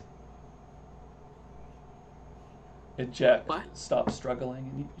 And Jack What? stops struggling,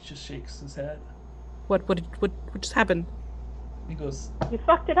 and he just shakes his head. What just happened? He goes, You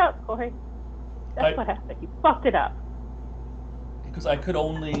fucked it up, Corey. That's what happened. You fucked it up. because I could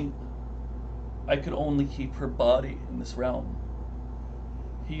only keep her body in this realm.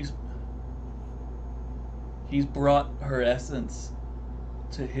 He's brought her essence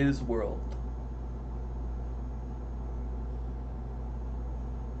to his world.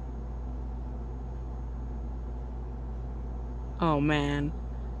 Oh man.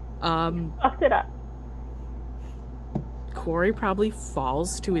 Fucked it up. Corey probably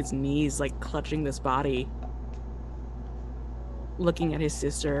falls to his knees, like clutching this body, looking at his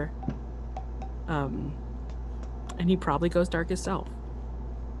sister. And he probably goes dark as self.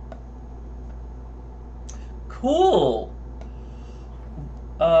 Cool.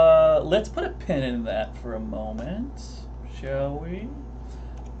 Let's put a pin in that for a moment, shall we?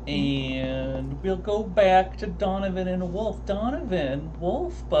 And we'll go back to Donovan and Wolfe. Donovan,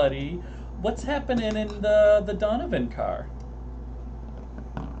 Wolfe, buddy, what's happening in the Donovan car?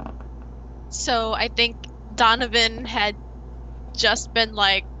 So I think Donovan had just been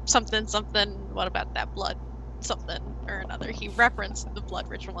like something, what about that blood? Something or another. He referenced the blood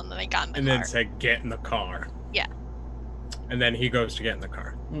ritual and then they got in the And car. then said, get in the car. Yeah. And then he goes to get in the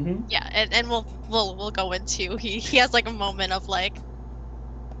car. Mm-hmm. Yeah, and we'll go into he has like a moment of like,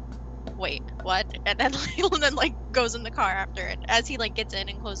 wait, what? And then like goes in the car after it. As he like gets in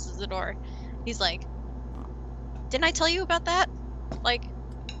and closes the door, he's like, didn't I tell you about that? Like,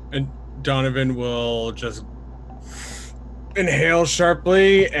 And Donovan will just inhale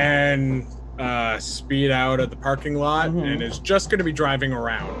sharply and speed out of the parking lot and is just going to be driving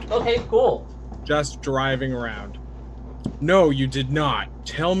around. Okay, cool. Just driving around. No, you did not.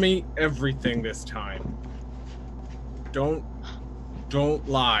 Tell me everything this time. Don't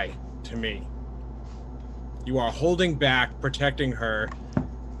lie to me. You are holding back, protecting her.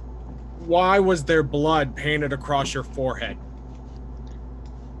 Why was there blood painted across your forehead?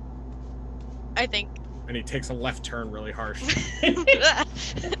 I think And he takes a left turn really harsh.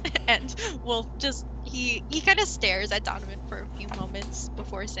 and Wolf just he kind of stares at Donovan for a few moments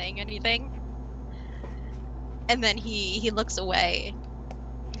before saying anything. And then he looks away,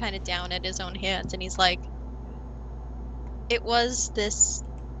 kind of down at his own hands, and he's like, it was this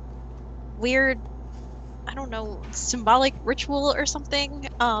weird, I don't know, symbolic ritual or something.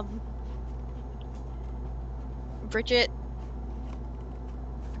 Bridget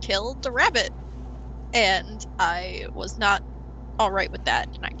killed the rabbit, and I was not all right with that,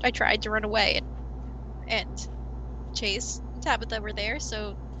 and I tried to run away, and Chase and Tabitha were there,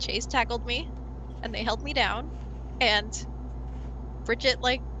 so Chase tackled me, and they held me down, and Bridget,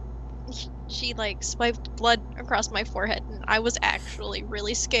 like, she like swiped blood across my forehead, and I was actually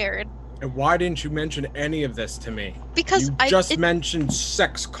really scared. And why didn't you mention any of this to me? Because you mentioned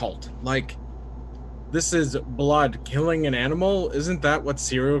sex cult. Like, this is blood killing an animal. Isn't that what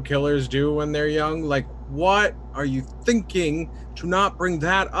serial killers do when they're young? Like, what are you thinking to not bring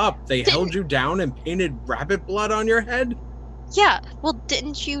that up? They held you down and painted rabbit blood on your head? Yeah, well,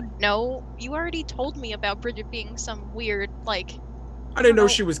 didn't you know? You already told me about Bridget being some weird, like... I didn't know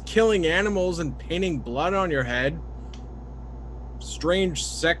she was killing animals and painting blood on your head. Strange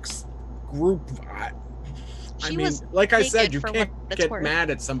sex group. I mean, like I said, you can't get mad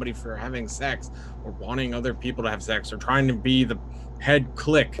at somebody for having sex or wanting other people to have sex or trying to be the head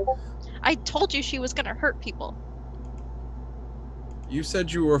clique. I told you she was gonna hurt people. You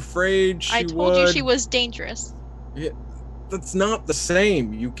said you were afraid she would. I told you she was dangerous. Yeah, that's not the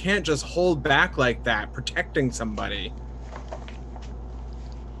same. You can't just hold back like that, protecting somebody.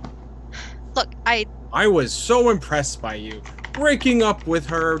 Look, I was so impressed by you. Breaking up with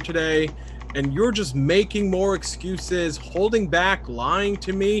her today, and you're just making more excuses, holding back, lying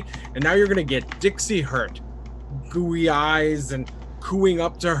to me, and now you're gonna get Dixie hurt. Gooey eyes and cooing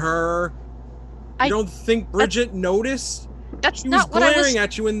up to her. You don't think Bridget noticed? That's she not was what I was glaring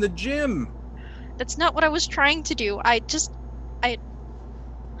at you in the gym. That's not what I was trying to do. And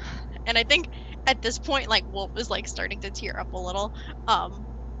I think at this point, like, Wolf is like starting to tear up a little.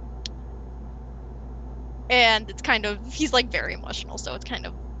 And it's kind of, he's like very emotional, so it's kind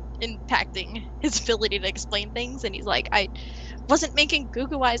of impacting his ability to explain things. And he's like, I wasn't making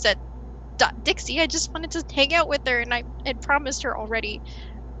goo eyes at Dixie, I just wanted to hang out with her, and I had promised her already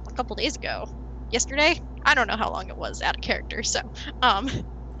a couple days ago. Yesterday? I don't know how long it was out of character, so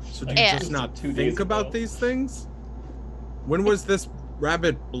So do you And- just not 2 days think about ago. these things? When was this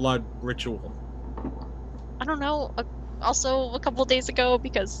rabbit blood ritual? I don't know. Also, a couple days ago,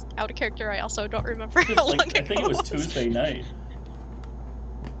 because out of character, I also don't remember It was how long like, I ago think it was Tuesday night.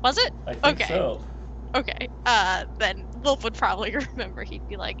 Was it? I think Okay. so. Okay. Then Wolfe would probably remember. He'd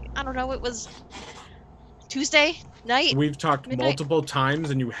be like, I don't know, it was Tuesday night. We've talked Midnight. multiple times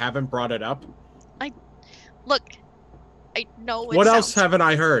and you haven't brought it up. Look, I know it What else sounds- haven't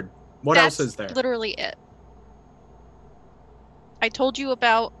I heard? What else That's is there? literally it. I told you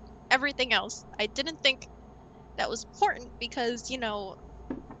about everything else. I didn't think that was important because, you know.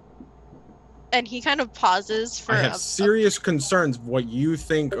 And he kind of pauses for I have serious concerns of what you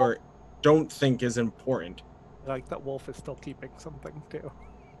think or don't think is important. I like that Wolfe is still keeping something too.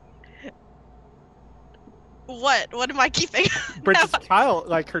 What? What am I keeping? Bridget's child,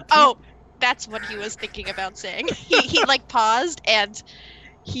 like her teeth. Oh, that's what he was thinking about saying. He like paused and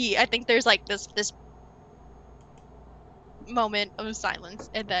I think there's like this moment of silence,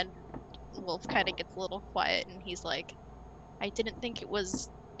 and then Wolfe kind of gets a little quiet and he's like, I didn't think it was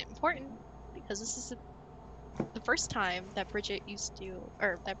important because this is the first time that Bridget has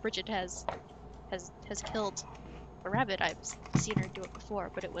killed a rabbit. I've seen her do it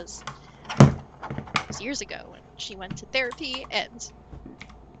before, but it was years ago when she went to therapy and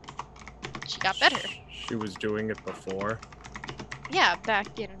she got better. She was doing it before. Yeah,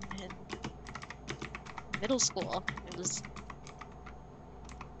 back in middle school. It was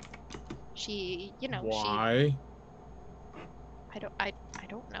she, you know, Why? I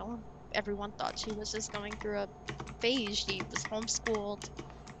don't know. Everyone thought she was just going through a phase. She was homeschooled.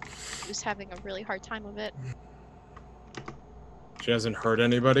 She was having a really hard time of it. She hasn't hurt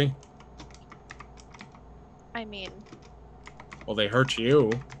anybody? I mean, Well, they hurt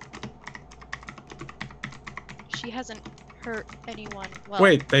you. she hasn't hurt anyone. Well,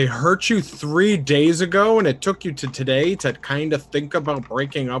 Wait, they hurt you 3 days ago and it took you to today to kind of think about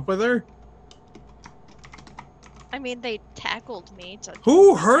breaking up with her? I mean, they tackled me to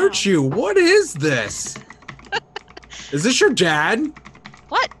Who me hurt down. you? What is this? Is this your dad?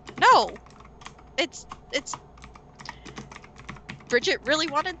 What? No. It's Bridget really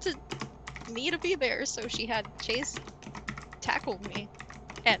wanted me to be there, so she had Chase tackle me.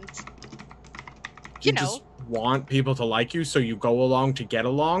 And You you know, just want people to like you so you go along to get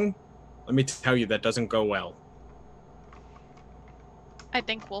along? Let me tell you, that doesn't go well. I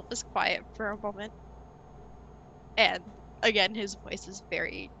think Wolfe is quiet for a moment. And again, his voice is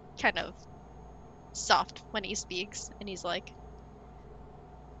very kind of soft when he speaks, and he's like,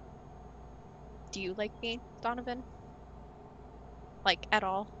 do you like me, Donovan? Like, at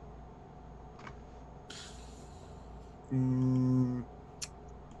all?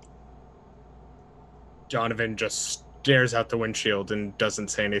 Donovan just stares out the windshield and doesn't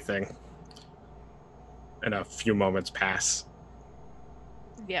say anything. And a few moments pass.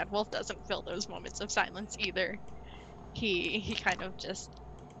 Yeah, Wolfe doesn't fill those moments of silence either. He kind of just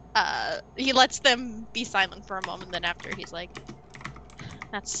he lets them be silent for a moment, then after he's like,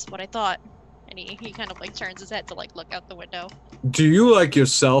 that's what I thought. And he kind of like turns his head to like look out the window. Do you like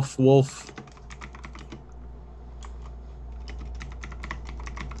yourself, Wolfe?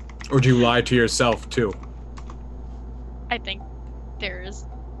 Or do you lie to yourself too? I think there's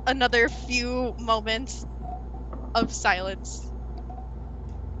another few moments of silence.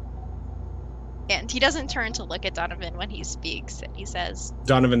 And he doesn't turn to look at Donovan when he speaks, and he says,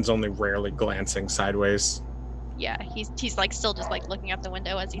 Donovan's only rarely glancing sideways. yeah, he's like still just like looking out the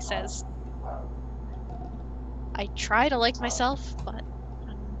window as he says, I try to like myself, but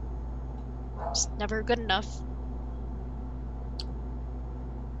I'm just never good enough.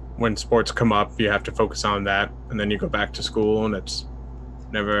 When sports come up, you have to focus on that, and then you go back to school, and it's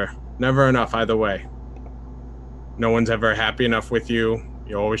never enough either way. No one's ever happy enough with you.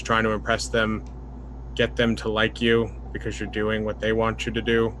 You're always trying to impress them, get them to like you because you're doing what they want you to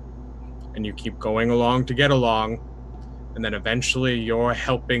do, and you keep going along to get along, and then eventually you're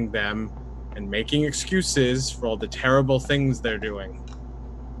helping them and making excuses for all the terrible things they're doing.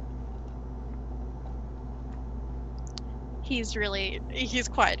 He's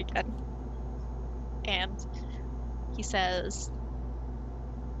quiet again. And he says,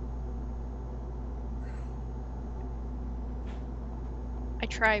 I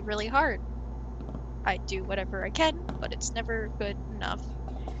try really hard. I do whatever I can, but it's never good enough.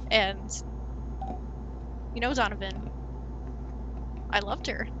 And You know, Donovan, I loved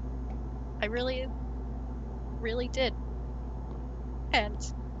her. I really, really did. And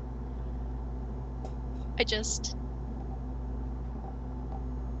I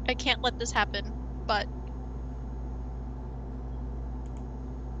can't let this happen, but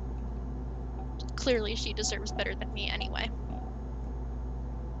clearly she deserves better than me anyway.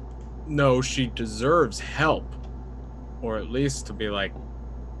 No, she deserves help. Or at least to be like,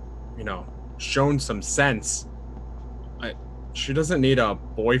 you know, shown some sense. She doesn't need a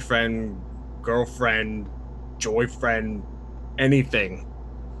boyfriend, girlfriend, joyfriend, anything.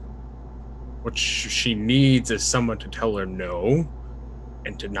 What she needs is someone to tell her no,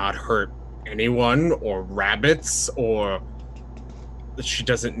 and to not hurt anyone or rabbits, or she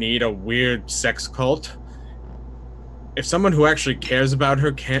doesn't need a weird sex cult. If someone who actually cares about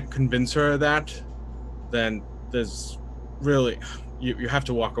her can't convince her of that, then there's really, you have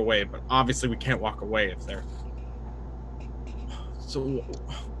to walk away. But obviously we can't walk away if they're... So,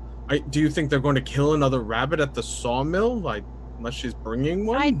 do you think they're going to kill another rabbit at the sawmill? Like, unless she's bringing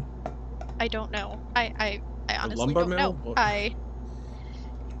one? I don't know. I honestly lumber don't know. mill?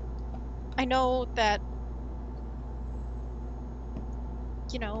 I know that,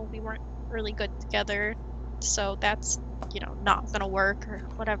 you know, we weren't really good together, so that's, you know, not gonna work or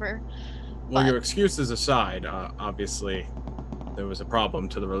whatever. Well, but... your excuses aside, obviously there was a problem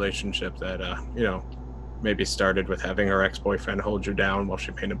to the relationship that, you know, maybe started with having her ex-boyfriend hold you down while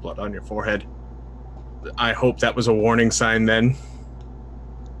she painted blood on your forehead. I hope that was a warning sign then.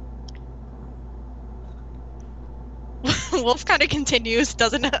 Wolfe kind of continues,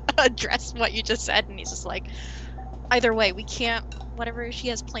 doesn't address what you just said, and he's just like, either way, we can't, whatever she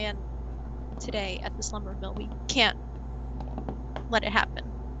has planned today at the lumber mill, we can't let it happen.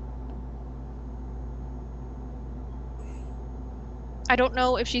 I don't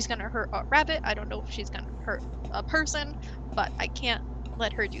know if she's gonna hurt a rabbit, I don't know if she's gonna hurt a person, but I can't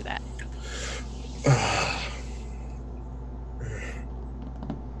let her do that.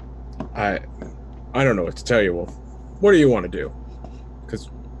 I don't know what to tell you, Wolf. What do you want to do? Because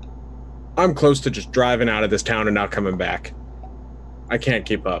I'm close to just driving out of this town and not coming back. I can't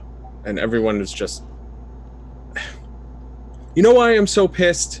keep up. And everyone is just... You know why I'm so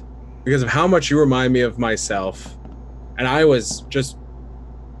pissed? Because of how much you remind me of myself. And I was just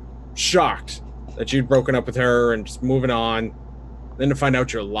shocked that you'd broken up with her and just moving on. Then to find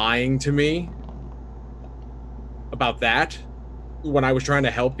out you're lying to me about that when I was trying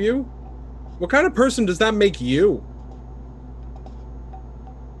to help you. What kind of person does that make you?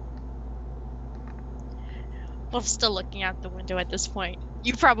 Wolf's still looking out the window at this point.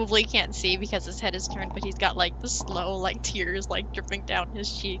 You probably can't see because his head is turned, but he's got like the slow like tears like dripping down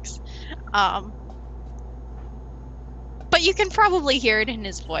his cheeks. But you can probably hear it in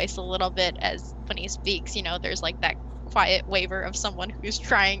his voice a little bit as when he speaks, you know, there's like that quiet waver of someone who's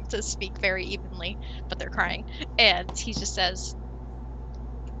trying to speak very evenly, but they're crying. And he just says,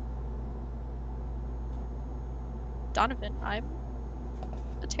 Donovan, I'm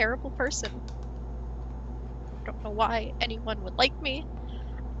a terrible person. I don't know why anyone would like me.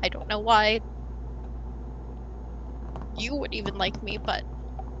 I don't know why you would even like me, but...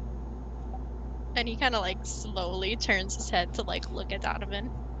 And he kind of like slowly turns his head to like look at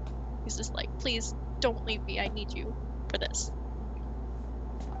Donovan. He's just like, please don't leave me. I need you for this.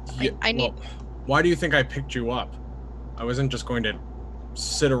 Yeah, I need... Well, why do you think I picked you up? I wasn't just going to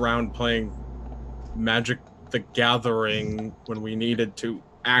sit around playing Magic the Gathering when we needed to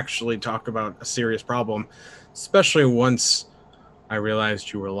actually talk about a serious problem. Especially once I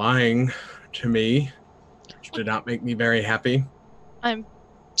realized you were lying to me, which did not make me very happy. I'm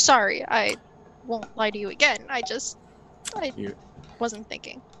sorry. I won't lie to you again. I wasn't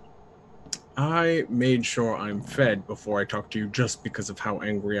thinking. I made sure I'm fed before I talked to you just because of how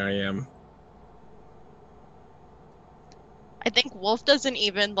angry I am. I think Wolfe doesn't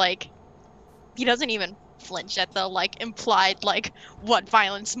even like... He doesn't even flinch at the like implied like what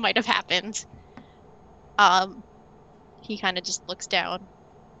violence might have happened. He kind of just looks down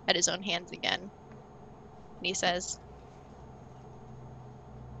at his own hands again. And he says,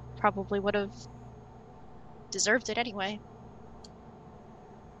 probably would have deserved it anyway.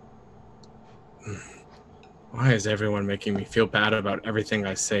 Why is everyone making me feel bad about everything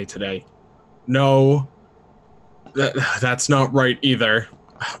I say today? No, that's not right either.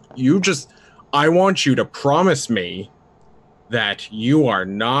 I want you to promise me that you are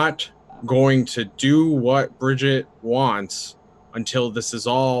not going to do what Bridget wants until this is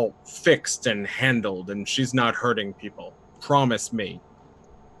all fixed and handled and she's not hurting people. Promise me.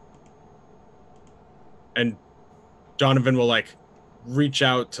 And Donovan will like reach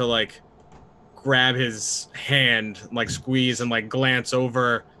out to like grab his hand, like squeeze and like glance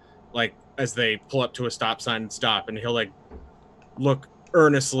over, like as they pull up to a stop sign and stop, and he'll like look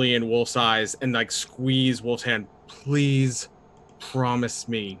earnestly in Wolf's eyes and like squeeze Wolf's hand. Please promise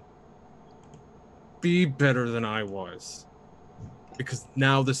me, be better than I was, because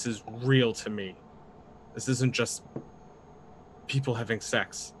now this is real to me. This isn't just people having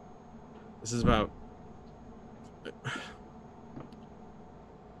sex. This is about...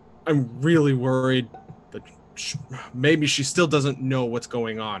 I'm really worried that maybe she still doesn't know what's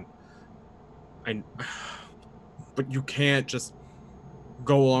going on. But you can't just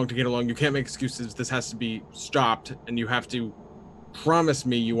go along to get along. You can't make excuses. This has to be stopped, and you have to promise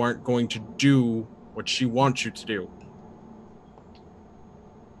me you aren't going to do what she wants you to do.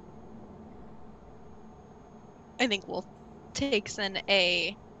 I think Wolf takes in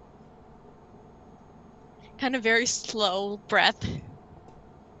a kind of very slow breath. And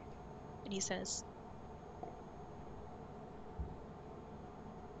he says,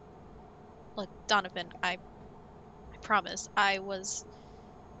 "Look, Donovan, I promise, I was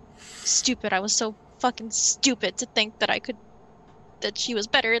stupid. I was so fucking stupid to think that that she was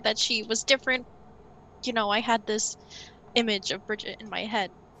better, that she was different. You know, I had this image of Bridget in my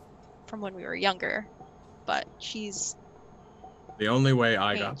head from when we were younger, but she's... The only way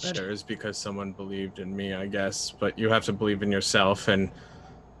I got changed. better is because someone believed in me, I guess. But you have to believe in yourself. And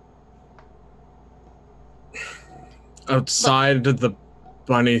outside of the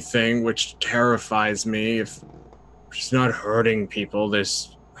bunny thing, which terrifies me, if she's not hurting people,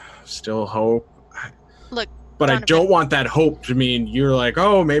 there's still hope. Look, but Donovan, I don't want that hope to mean you're like,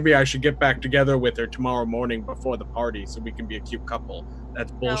 oh, maybe I should get back together with her tomorrow morning before the party so we can be a cute couple.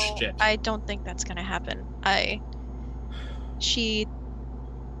 That's bullshit. No, I don't think that's gonna happen. She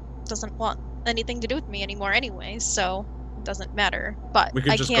doesn't want anything to do with me anymore anyway, so it doesn't matter. But we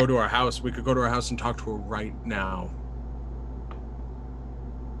could just go to our house. We could go to our house and talk to her right now.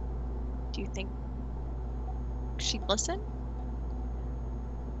 Do you think she'd listen?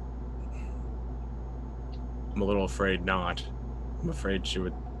 I'm a little afraid not. I'm afraid she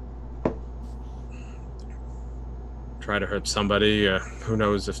would try to hurt somebody. Who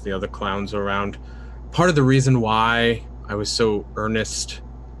knows if the other clowns are around. Part of the reason why I was so earnest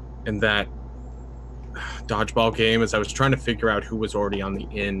in that dodgeball game is I was trying to figure out who was already on the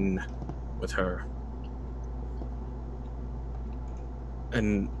in with her.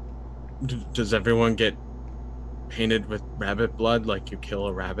 And does everyone get painted with rabbit blood, like you kill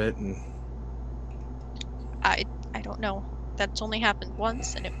a rabbit? And I don't know. That's only happened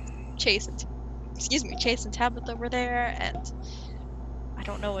once, and Chase and Tabitha were there, and I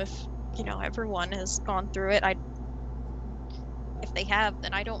don't know if, everyone has gone through it. If they have,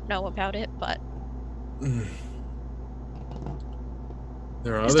 then I don't know about it, but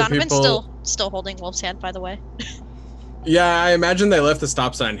there are is other Donovan people still holding Wolf's hand, by the way? Yeah, I imagine they left the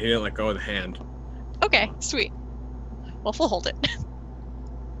stop sign. He didn't let go of the hand. Okay, sweet. Wolf will hold it.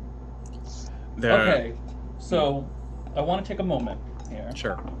 Okay, so I want to take a moment here.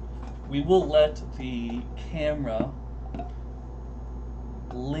 Sure. We will let the camera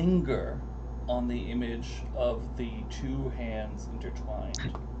linger on the image of the two hands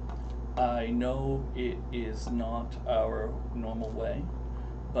intertwined. I know it is not our normal way,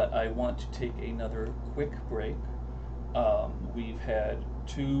 but I want to take another quick break. We've had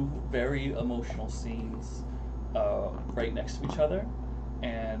two very emotional scenes right next to each other,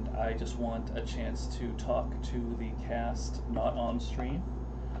 and I just want a chance to talk to the cast not on stream.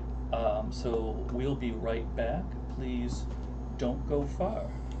 So we'll be right back. Please don't go far.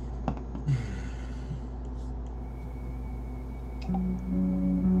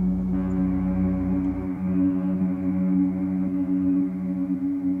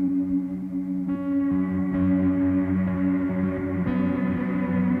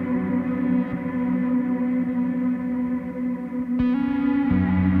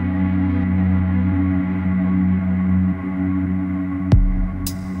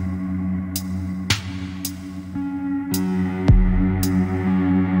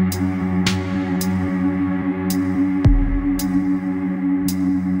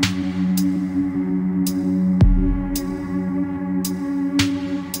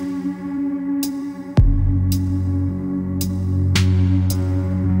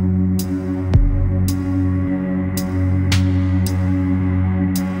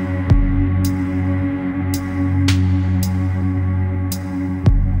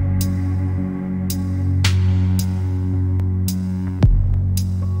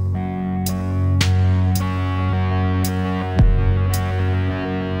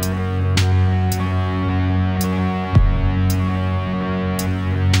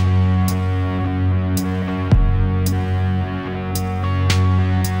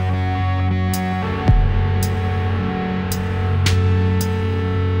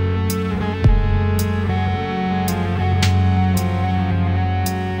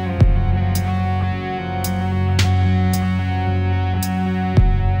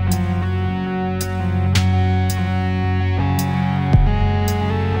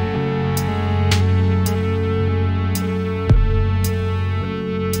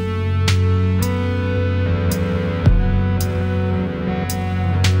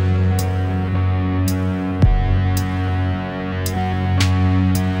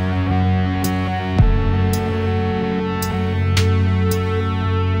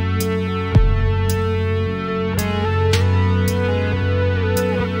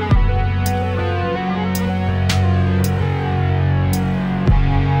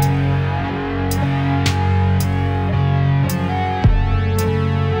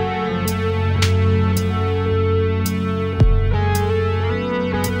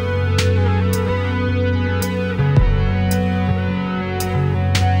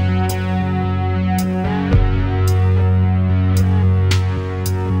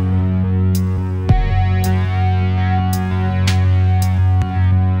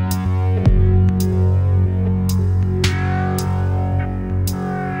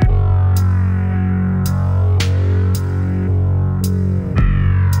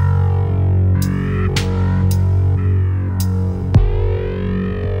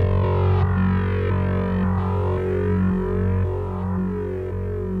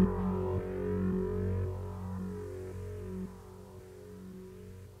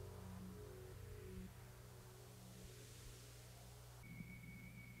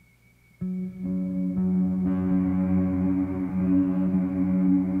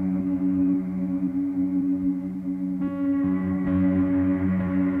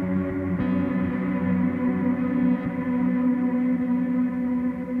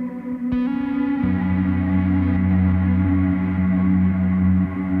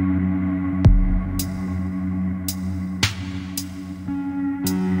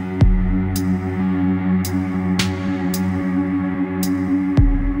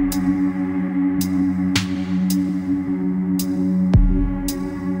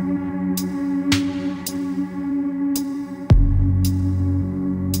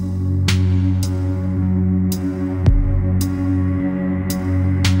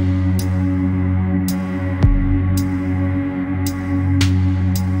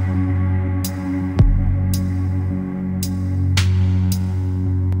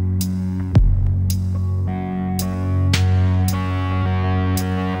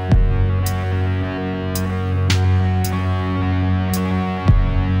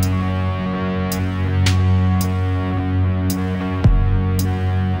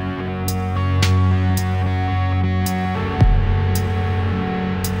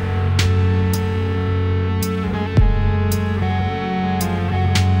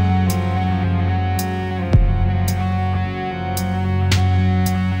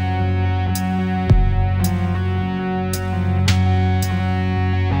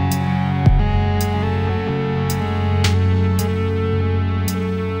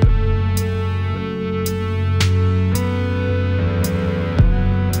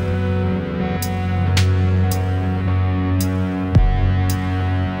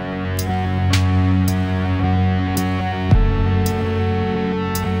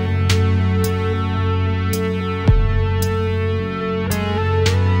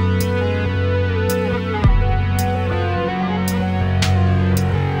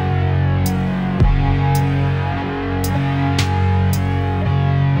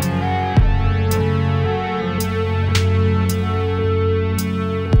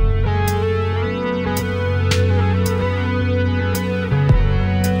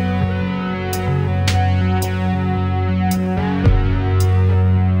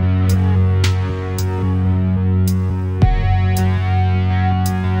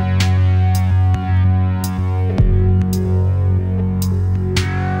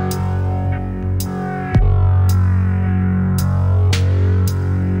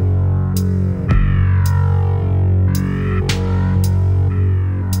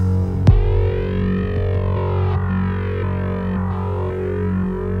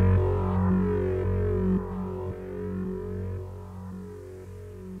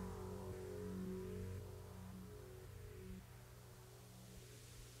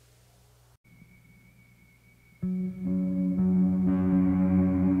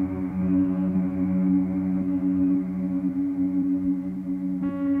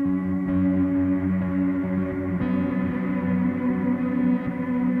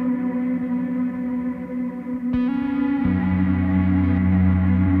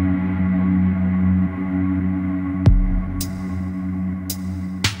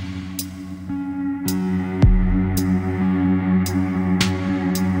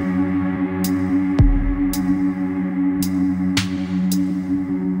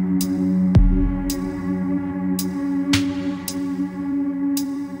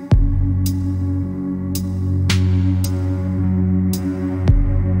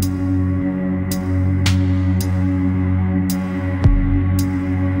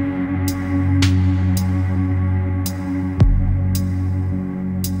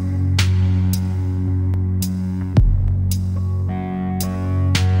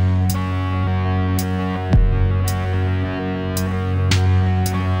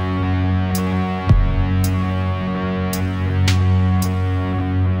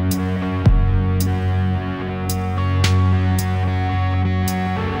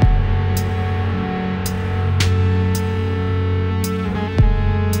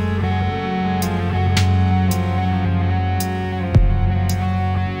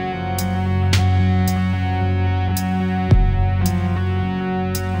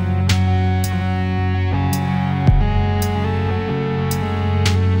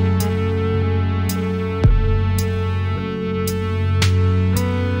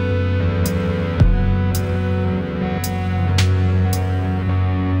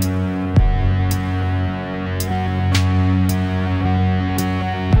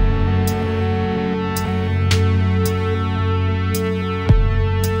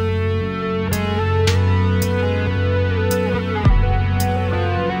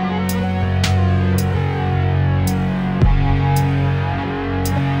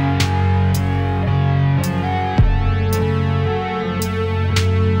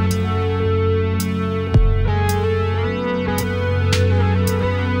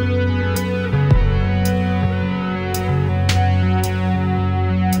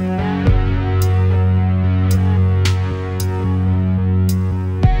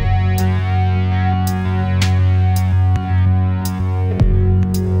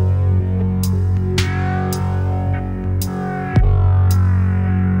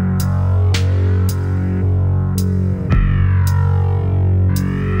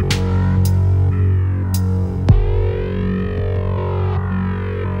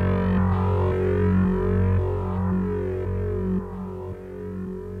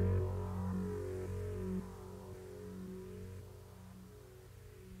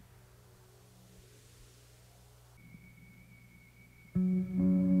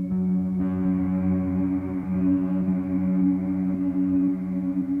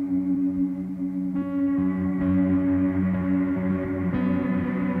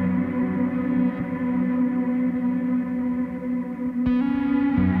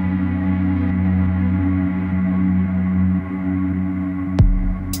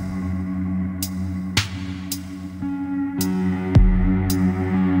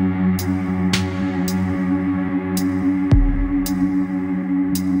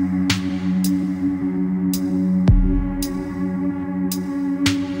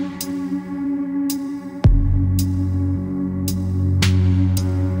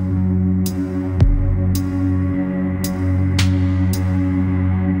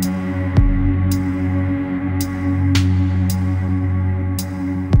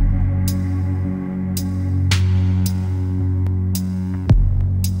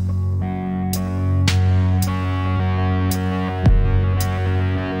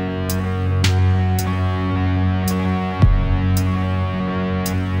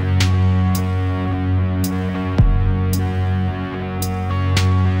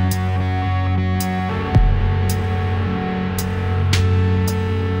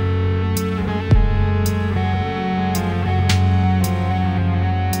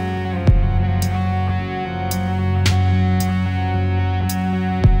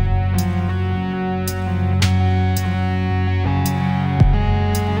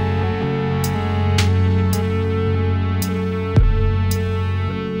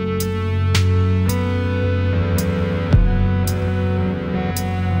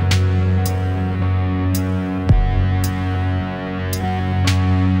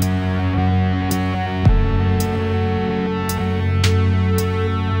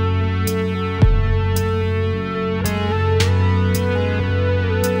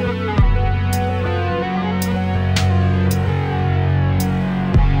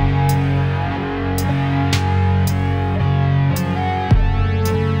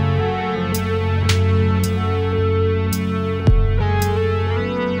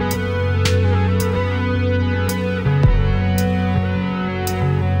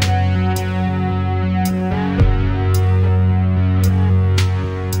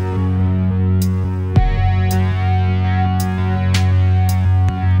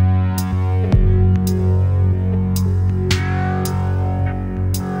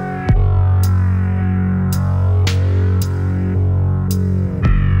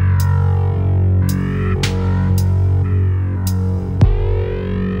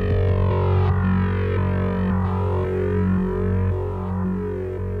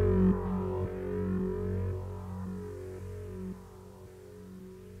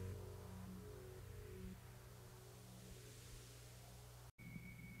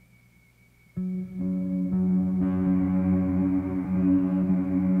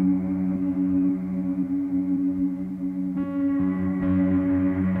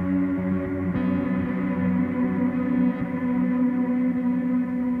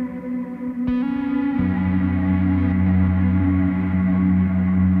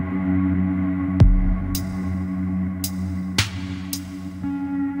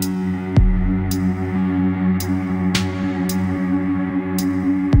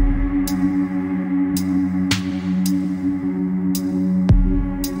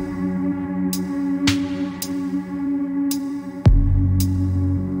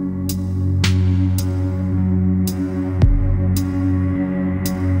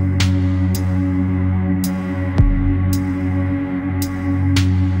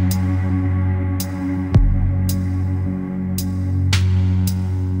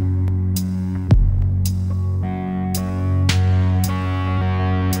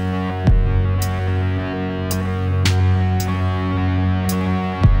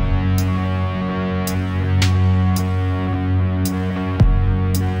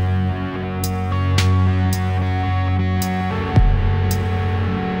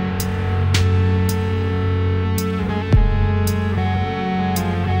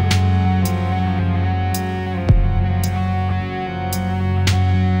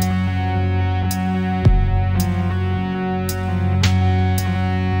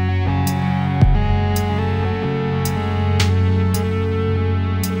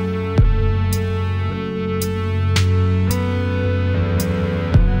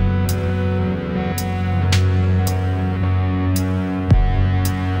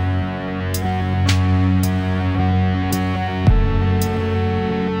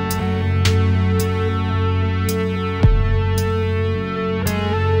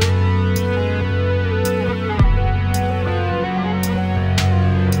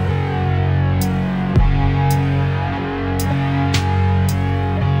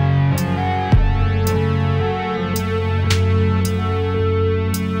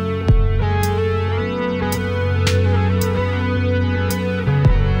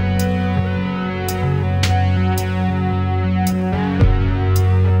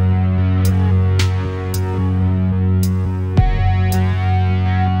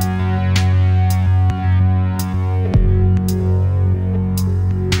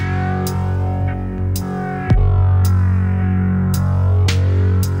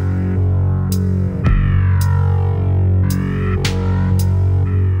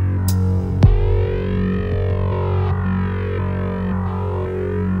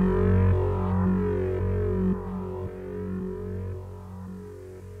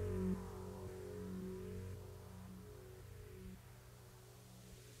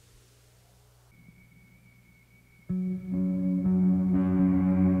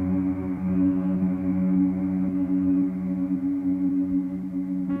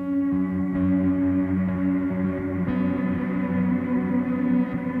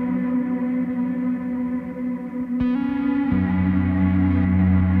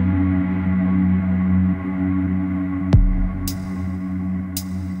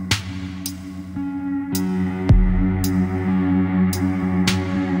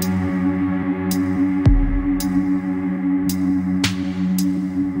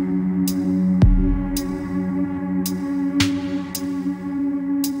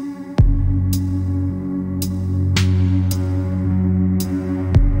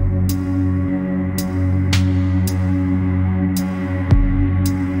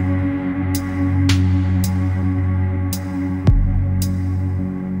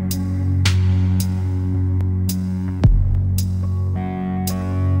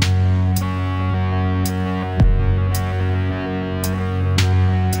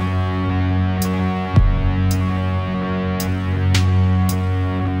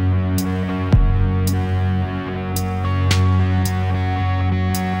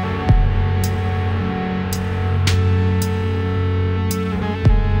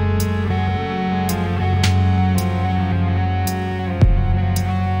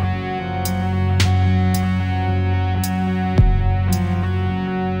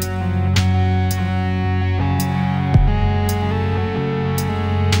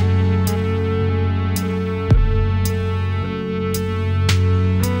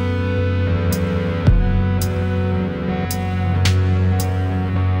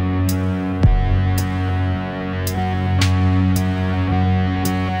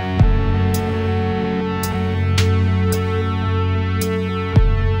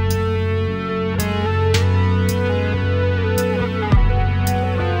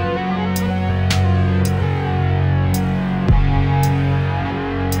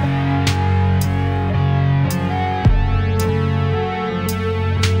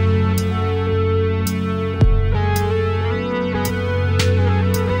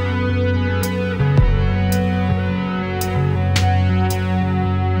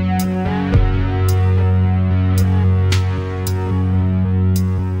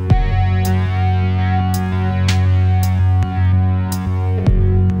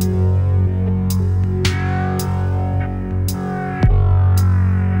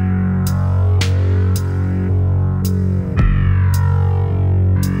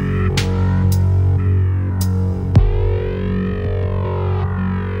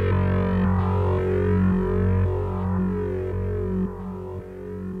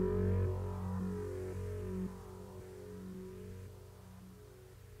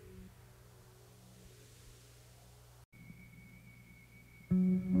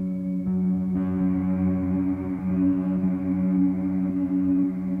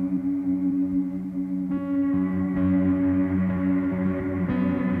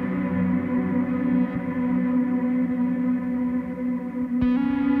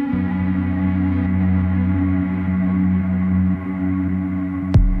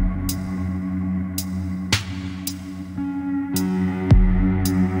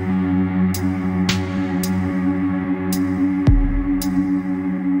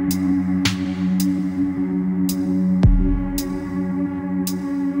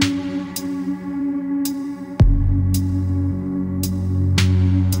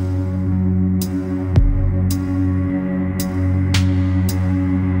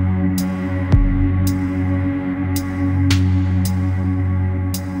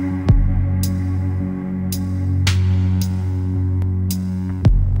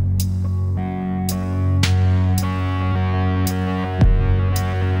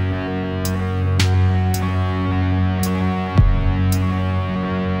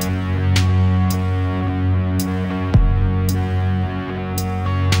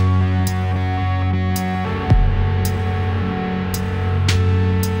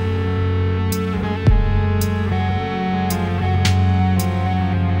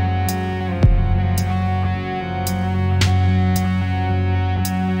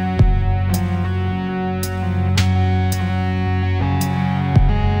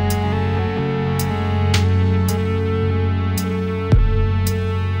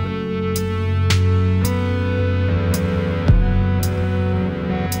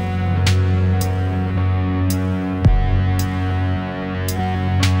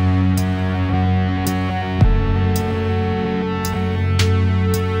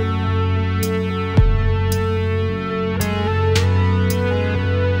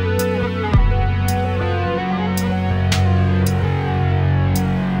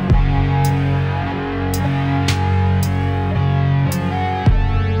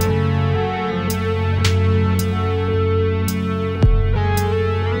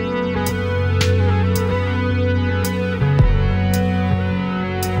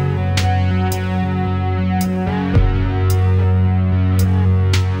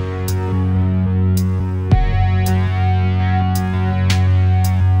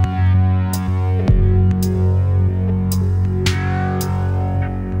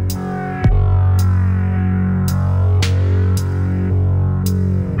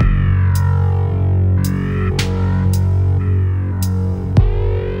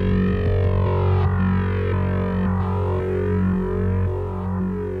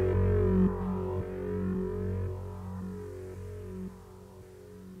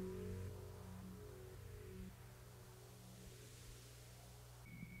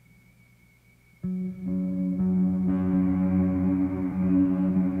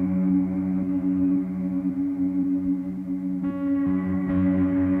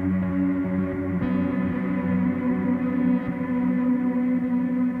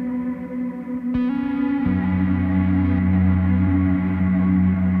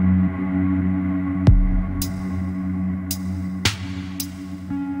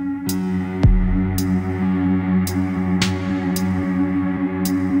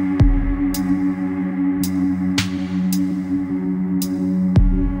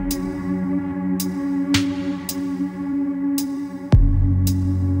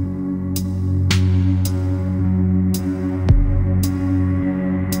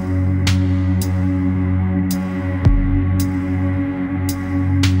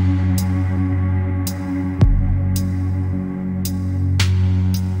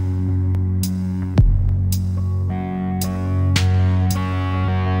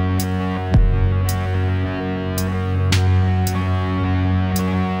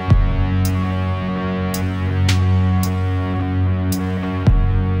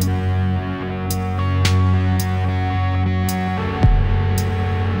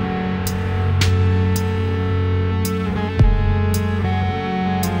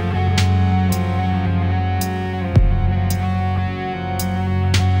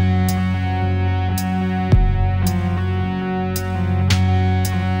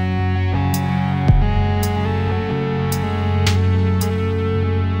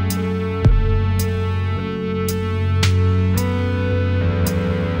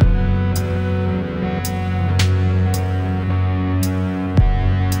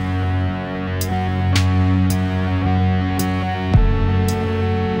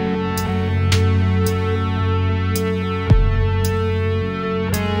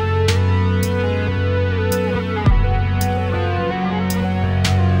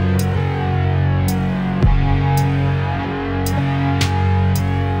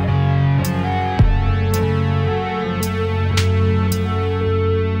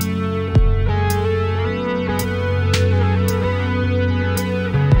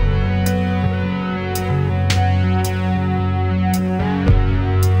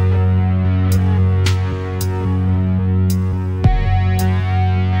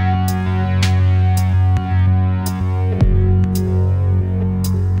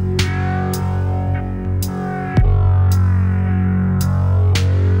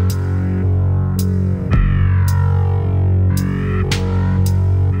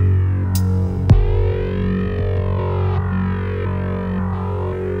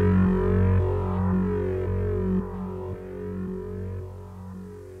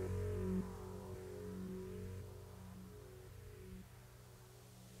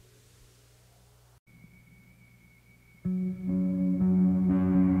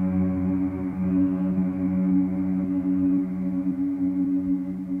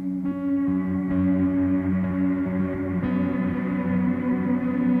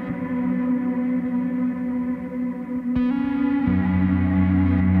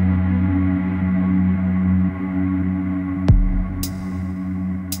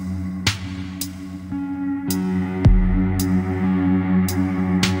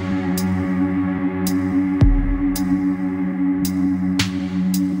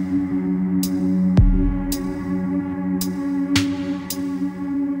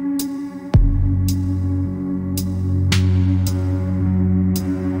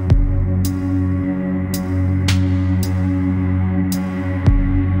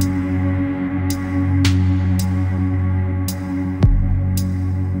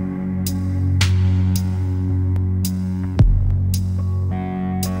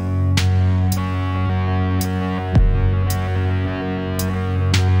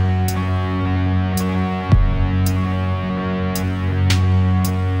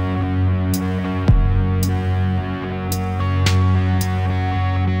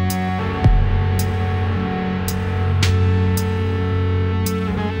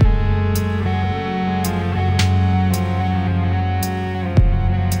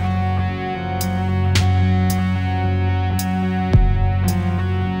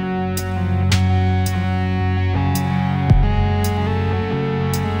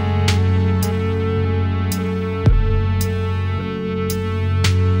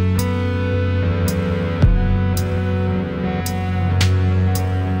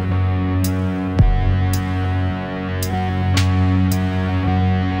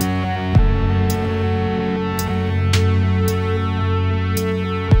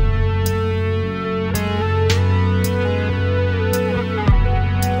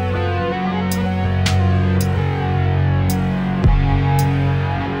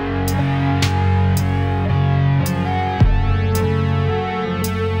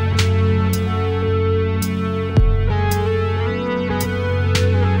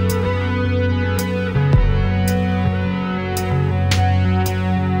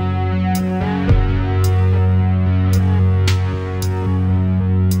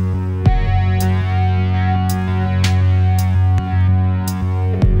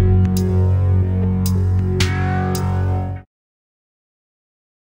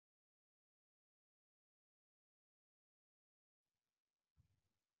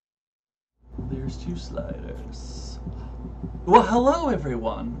 There's 2 sliders. Well, hello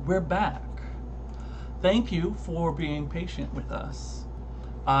everyone. We're back. Thank you for being patient with us.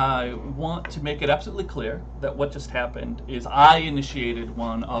 I want to make it absolutely clear that what just happened is I initiated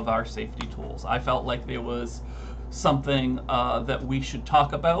one of our safety tools. I felt like there was something that we should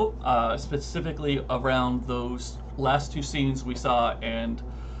talk about, specifically around those last 2 scenes we saw and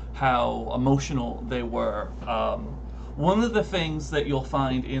how emotional they were. One of the things that you'll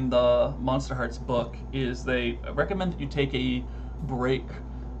find in the Monsterhearts book is they recommend that you take a break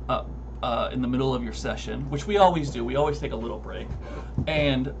in the middle of your session, which we always do. We always take a little break.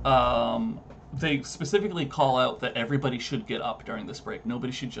 And they specifically call out that everybody should get up during this break.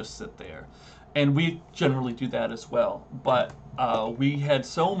 Nobody should just sit there. And we generally do that as well. But we had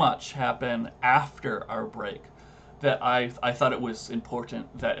so much happen after our break that I thought it was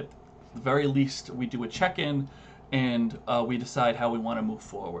important that at the very least we do a check-in and we decide how we want to move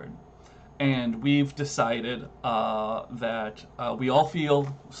forward. And we've decided that we all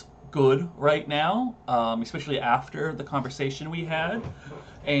feel good right now, especially after the conversation we had.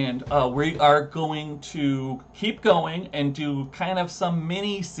 And we are going to keep going and do kind of some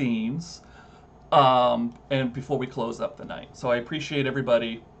mini scenes and before we close up the night. So I appreciate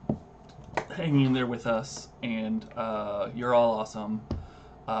everybody hanging in there with us, and you're all awesome.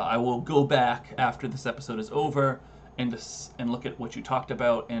 I will go back after this episode is over and look at what you talked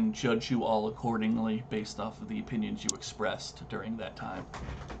about and judge you all accordingly based off of the opinions you expressed during that time.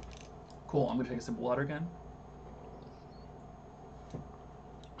 Cool. I'm gonna take a sip of water again.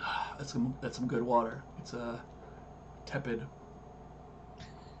 That's some good water. It's tepid.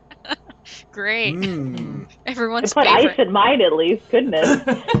 Great. Mm. Everyone's I put favorite. ice in mine at least. Goodness.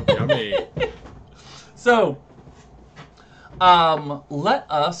 Yummy. So, let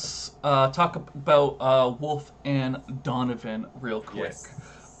us talk about Wolfe and Donovan real quick.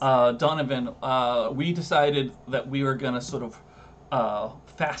 Yes. Donovan, we decided that we were going to sort of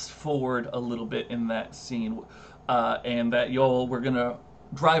fast forward a little bit in that scene, and that we're going to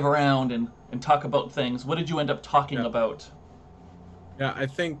drive around and talk about things. What did you end up talking about? Yeah, I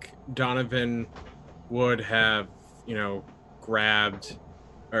think Donovan would have, grabbed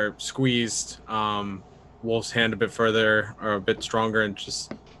or squeezed Wolf's hand a bit further or a bit stronger and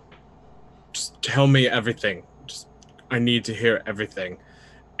just tell me everything. I need to hear everything.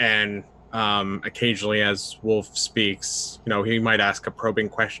 And occasionally as Wolfe speaks, he might ask a probing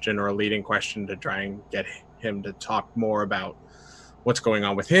question or a leading question to try and get him to talk more about what's going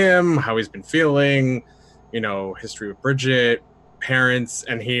on with him, how he's been feeling, history with Bridget, parents,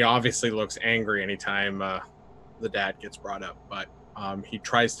 and he obviously looks angry anytime the dad gets brought up, but he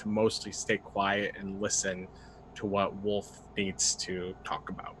tries to mostly stay quiet and listen to what Wolfe needs to talk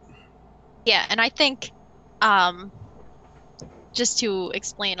about. Yeah, and I think just to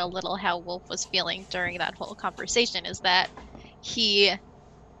explain a little how Wolfe was feeling during that whole conversation is that he,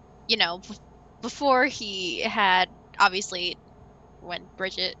 before he had, obviously, when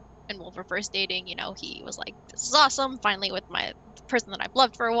Bridget and Wolfe were first dating, he was like, this is awesome, finally with the person that I've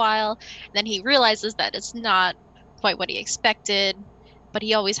loved for a while. And then he realizes that it's not quite what he expected, but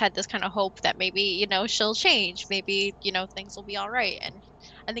he always had this kind of hope that maybe, she'll change, maybe, things will be all right. And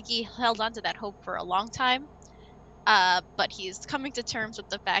I think he held on to that hope for a long time. But he's coming to terms with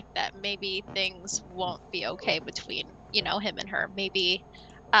the fact that maybe things won't be okay between, him and her. Maybe,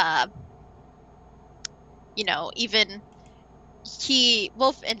 even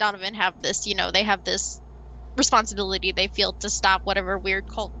Wolfe and Donovan have this, they have this responsibility they feel to stop whatever weird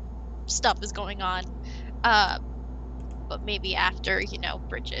cult stuff is going on. But maybe after,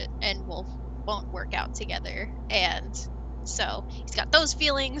 Bridget and Wolfe won't work out together. And so he's got those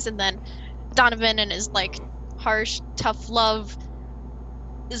feelings, and then Donovan and his, harsh, tough love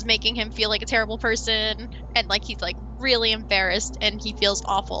is making him feel like a terrible person, and he's really embarrassed, and he feels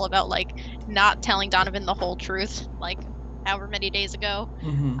awful about not telling Donovan the whole truth however many days ago.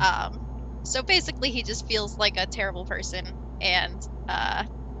 So basically he just feels like a terrible person, and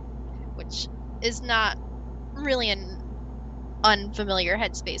which is not really an unfamiliar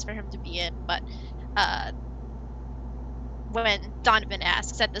headspace for him to be in. But when Donovan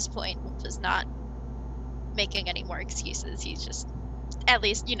asks at this point, Wolfe is not making any more excuses. He's just, at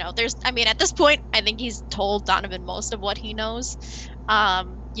least, at this point, I think he's told Donovan most of what he knows.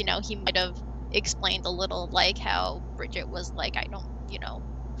 He might have explained a little, how Bridget was I don't,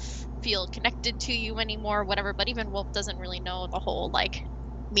 feel connected to you anymore, whatever, but even Wolfe doesn't really know the whole,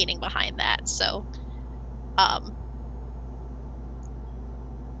 meaning behind that, so,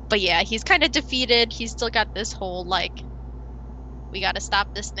 but yeah, he's kind of defeated. He's still got this whole, we gotta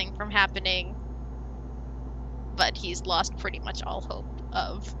stop this thing from happening, but he's lost pretty much all hope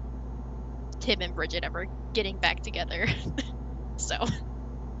of him and Bridget ever getting back together. So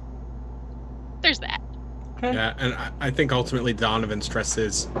there's that. Okay. Yeah, and I think ultimately Donovan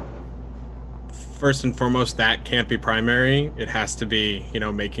stresses, first and foremost, that can't be primary. It has to be,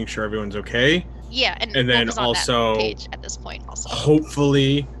 making sure everyone's okay. Yeah, and then Wolfe is on also that page at this point also.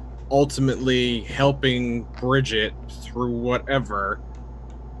 Hopefully, ultimately helping Bridget through whatever,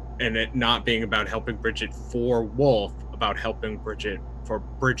 and it not being about helping Bridget for Wolfe, about helping Bridget for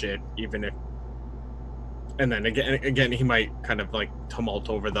Bridget, even if, and then again he might kind of tumult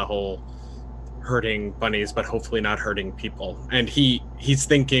over the whole hurting bunnies but hopefully not hurting people, and he's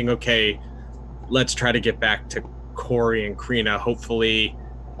thinking, okay, let's try to get back to Corey and Crina. Hopefully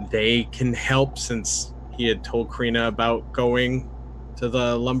they can help, since he had told Crina about going to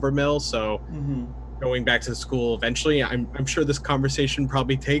the lumber mill, so going back to school eventually. I'm sure this conversation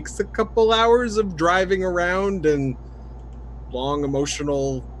probably takes a couple hours of driving around and long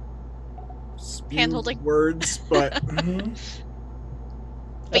emotional hand-holding words, but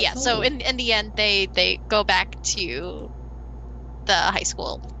but yeah, so in the end they go back to the high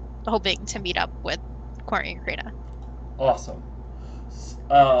school hoping to meet up with Corey and Crina. Awesome.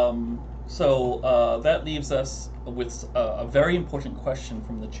 So that leaves us with a very important question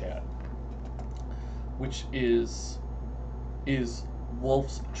from the chat, which is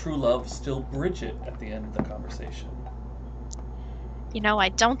Wolfe's true love still Bridget at the end of the conversation? I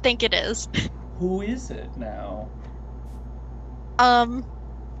don't think it is. Who is it now?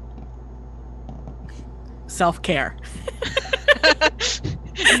 Self-care.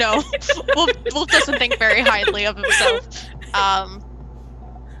 No, Wolfe doesn't think very highly of himself.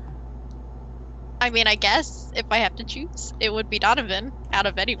 I guess if I have to choose, it would be Donovan out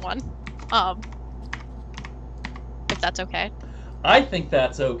of anyone. If that's okay. I think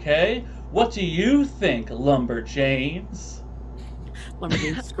that's okay. What do you think, Lumberjanes?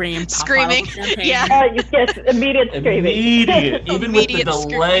 Lumberjanes scream. Screaming. Yeah. Yes, immediate screaming. Immediate. Even Immediate with the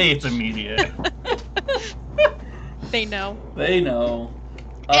delay, screaming. it's immediate. They know. They know.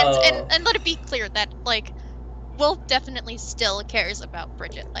 And let it be clear that, Wolfe definitely still cares about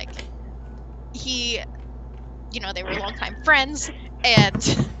Bridget. He, they were longtime friends,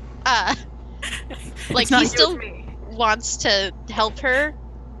 and, Like, It's not he you, still it's me. wants to help her,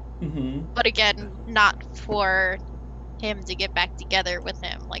 Mm-hmm. but again, not for him to get back together with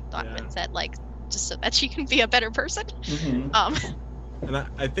him, like Donovan Yeah. said, like, just so that she can be a better person. Mm-hmm. And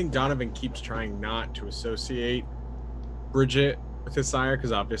I think Donovan keeps trying not to associate Bridget with his sire,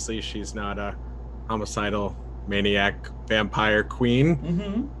 because obviously she's not a homicidal maniac vampire queen,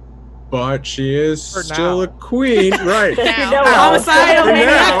 Mm-hmm. but she is For still now. a queen, right? Now. You know, Homicidal For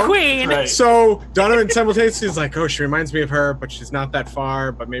maniac now. queen. Right. So Donovan simultaneously is like, oh, she reminds me of her, but she's not that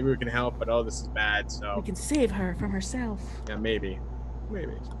far, but maybe we can help, but oh, this is bad, We so can save her from herself. yeah, maybe.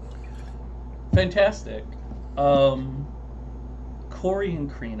 Fantastic. Corey and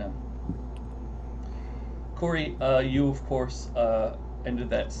Crina. Corey, you of course ended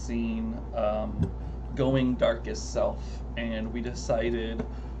that scene going darkest self, and we decided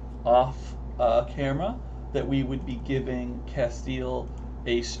off camera that we would be giving Castile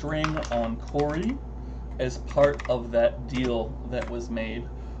a string on Corey as part of that deal that was made,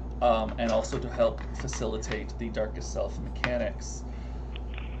 and also to help facilitate the darkest self mechanics.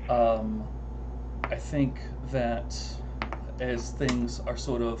 I think that as things are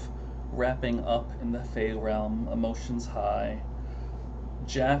sort of wrapping up in the Fey realm, emotions high,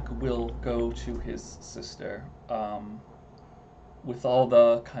 Jack will go to his sister with all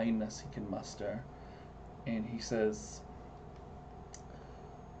the kindness he can muster, and he says,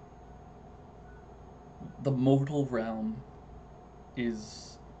 the mortal realm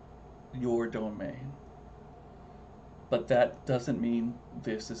is your domain, but that doesn't mean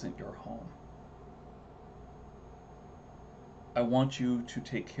this isn't your home. I want you to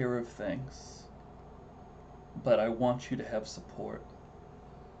take care of things, but I want you to have support.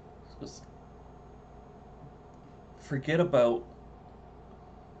 Just forget about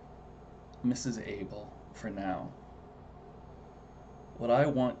Mrs. Abel for now. What I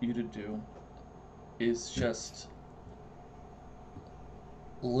want you to do is just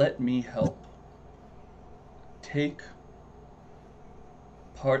let me help. Take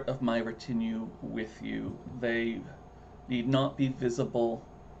part of my retinue with you. They need not be visible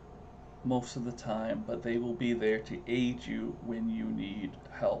most of the time, but they will be there to aid you when you need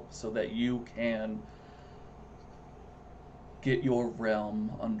help, so that you can get your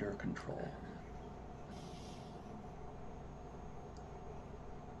realm under control.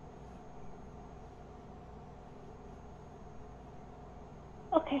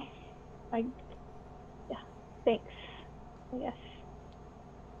 Okay. Yeah. Thanks. I guess.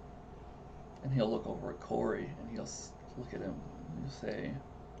 And he'll look over at Corey, and he'll look at him and say,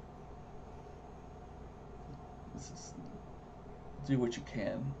 do what you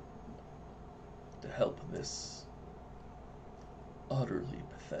can to help this utterly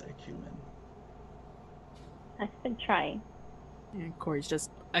pathetic human. I've been trying. And Corey's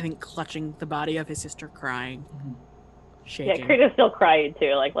just, I think, clutching the body of his sister, crying, Mm-hmm. shaking. Yeah, Crina's still crying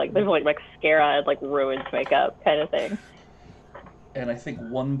too. Like there's like mascara and like ruined makeup kind of thing. And I think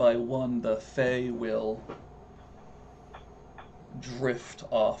one by one the Fae will drift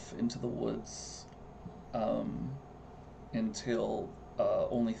off into the woods until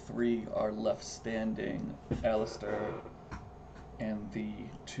only 3 are left standing, Alistair and the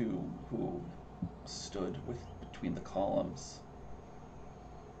 2 who stood between the columns,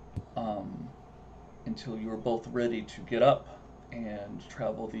 until you are both ready to get up and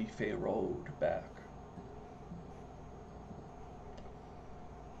travel the Fae road back.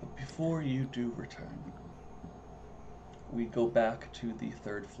 But before you do return, we go back to the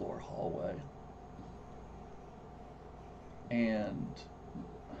 3rd floor hallway. And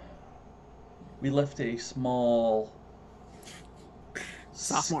we left a small,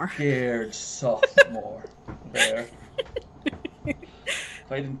 Sophomore. scared sophomore there.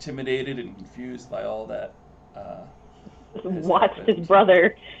 Quite intimidated and confused by all that. Watched his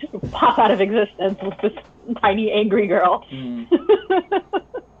brother pop out of existence with this tiny angry girl.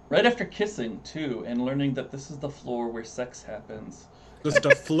 Right after kissing, too, and learning that this is the floor where sex happens. Just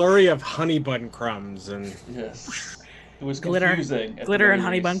a flurry of honey bun crumbs and Yes. It was Glitter, confusing. at the glitter very and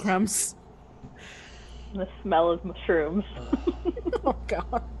honey bun least. crumbs. The smell of mushrooms. Oh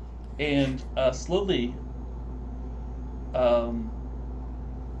god. And slowly,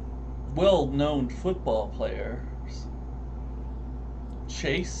 well-known football players,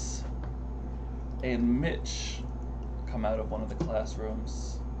 Chase and Mitch, come out of one of the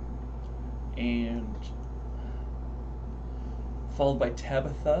classrooms, and followed by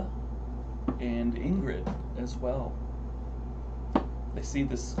Tabitha and Ingrid as well. They see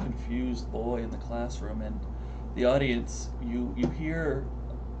this confused boy in the classroom, and the audience, you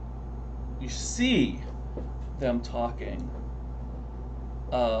see them talking.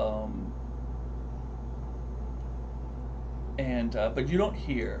 and but you don't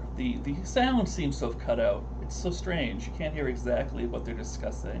hear. The sound seems to have cut out. It's so strange. You can't hear exactly what they're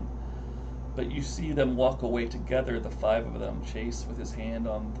discussing. But you see them walk away together, the 5 of them, Chase with his hand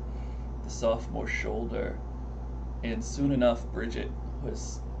on the sophomore's shoulder. And soon enough, Bridget, who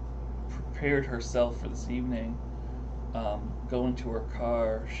has prepared herself for this evening, going to her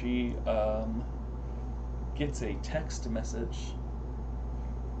car, she gets a text message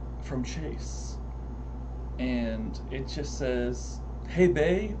from Chase. And it just says, "Hey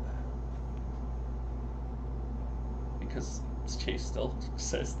babe." Because Chase still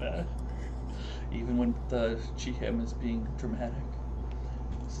says that, even when the GM is being dramatic.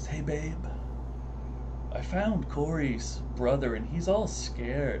 He says, "Hey babe, I found Corey's brother and he's all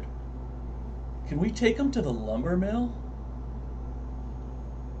scared. Can we take him to the lumber mill?"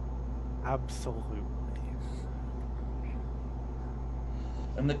 Absolutely.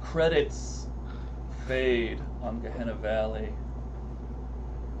 And the credits fade on Gehenna Valley.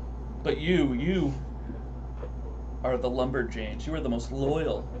 But you are the Lumberjanes. You are the most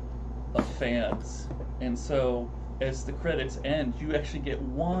loyal of fans. And so, as the credits end, you actually get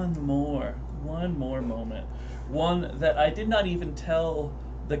one more moment. One that I did not even tell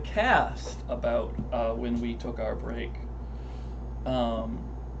the cast about when we took our break.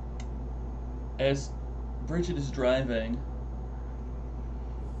 As Bridget is driving,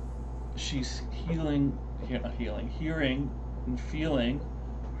 she's hearing and feeling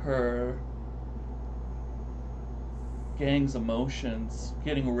her gang's emotions,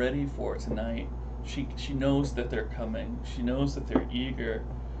 getting ready for tonight. She knows that they're coming. She knows that they're eager.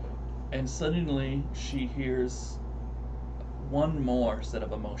 And suddenly she hears one more set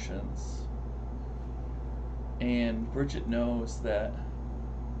of emotions. And Bridget knows that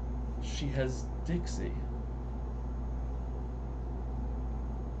she has Dixie.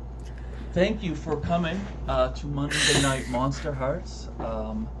 Thank you for coming to Monday Night Monsterhearts.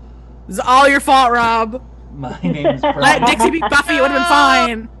 This is all your fault, Rob. My name is Let Brian. Dixie beat Buffy. It would have been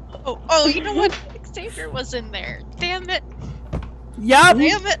fine. Oh, you know what? Xavier was in there. Damn it. Yup.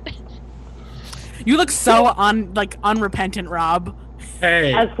 Damn it. You look so unrepentant, Rob.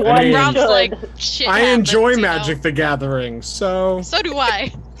 Hey, As I one mean, Rob's should. like, shit I happens, enjoy you know? Magic the Gathering, so So do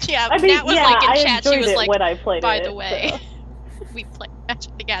I. Yeah, I mean, Nat was yeah, like in I chat, she enjoyed was it like, when I played by it. the way, so. we play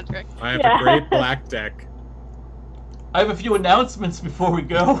Magic the Gathering. I have Yeah. a great black deck. I have a few announcements before we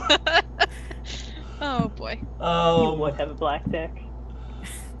go. Oh boy. You would have a black deck.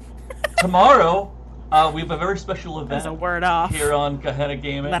 Tomorrow, we have a very special There's a event word off. here on Gehenna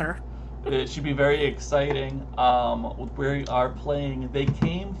Gaming. Letter. It should be very exciting. We are playing They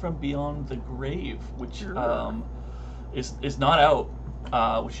Came From Beyond the Grave, which is not out,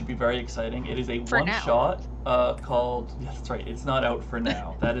 which should be very exciting. It is a For now. one-shot called... Yeah, that's right. It's not out for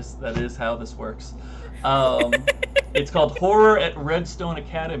now. That is how this works. It's called Horror at Redstone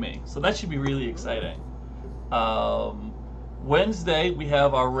Academy, so that should be really exciting. Wednesday, we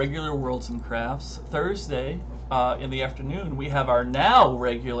have our regular Worlds and Crafts. Thursday, in the afternoon, we have our now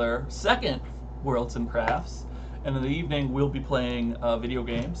regular second Worlds and Crafts. And in the evening, we'll be playing video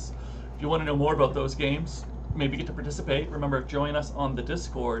games. If you want to know more about those games, maybe get to participate, remember, join us on the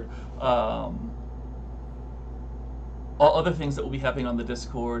Discord. All other things that will be happening on the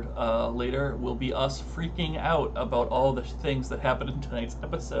Discord later will be us freaking out about all the things that happened in tonight's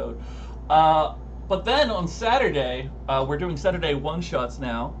episode. But then on Saturday, we're doing Saturday one-shots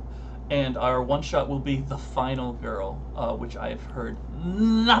now, and our one-shot will be The Final Girl, which I have heard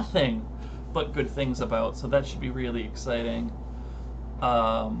nothing but good things about, so that should be really exciting.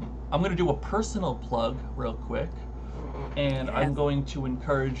 I'm going to do a personal plug real quick, and I'm going to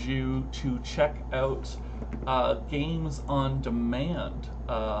encourage you to check out Games on Demand,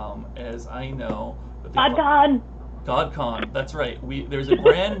 as I know. GodCon, that's right. There's a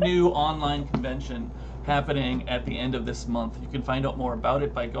brand new online convention happening at the end of this month. You can find out more about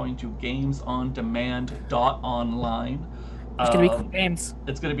it by going to gamesondemand.online. It's gonna be cool games.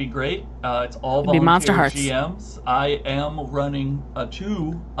 It's gonna be great. It's all It'll be volunteer Monsterhearts. GMs. I am running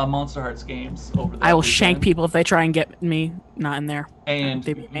 2 Monsterhearts games over that I will weekend. shank people if they try and get me not in there. And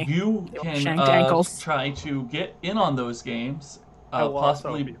They beat me. you They'll can shanked ankles. try to get in on those games, I will also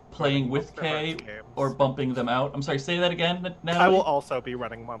possibly be playing running with Monster Kay Hearts games. or bumping them out. I'm sorry, say that again, Natalie? I will also be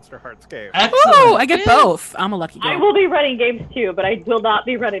running Monsterhearts games. Excellent. Ooh, I get both. I'm a lucky girl. I will be running games too, but I will not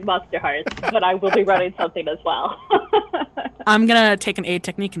be running Monster Hearts. But I will be running something as well. I'm gonna take an aid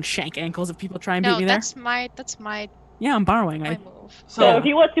technique and shank ankles if people try and beat No, me there. that's my Yeah, I'm borrowing. my move. So if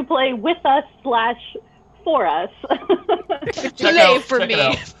you want to play with us / for us, Play for check it me,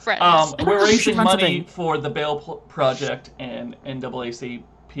 out. friends. We're raising Run money something. for the Bail Project and NAACP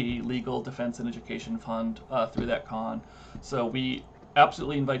LDFP, Legal Defense and Education Fund, through that con. So we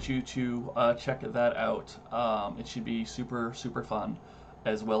absolutely invite you to check that out. It should be super, super fun,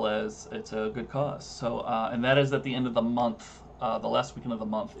 as well as it's a good cause. So, and that is at the end of the month. The last weekend of the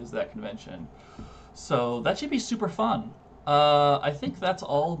month is that convention. So that should be super fun. I think that's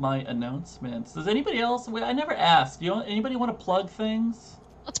all my announcements. Does anybody else? I never asked. Anybody want to plug things?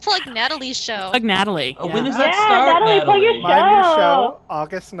 Let's plug Natalie's show. Like Natalie. When does Yeah, that start, Natalie, plug your Natalie? My new show. show,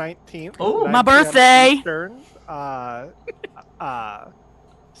 August 19th. Oh. 9 My p.m. birthday. Eastern,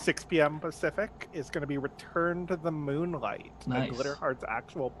 6 p.m. Pacific is going to be Return to the Moonlight, Nice. a Glitterheart's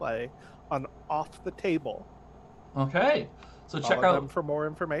actual play on Off the Table. Okay, so check Follow them out. for more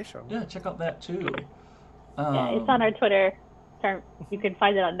information. Yeah, check out that too. Yeah, it's on our Twitter. You can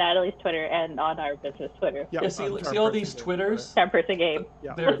find it on Natalie's Twitter and on our business Twitter. Yep, Yeah, see on all Charm these Person Twitters. 10-person game.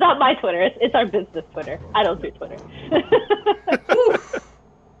 Yeah. They're- It's not my Twitter. It's our business Twitter. I don't do Twitter.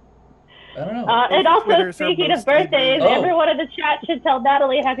 I don't know. And also, Twitters are speaking of mostly birthdays, Oh. everyone in the chat should tell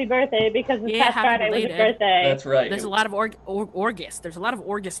Natalie happy birthday because this Yeah, past happy Friday was his belated. birthday. That's right. There's a lot of Orgist. There's a lot of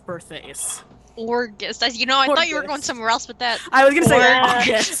Orgist birthdays. August. I thought you were going August. somewhere else with that. I was gonna say Yeah.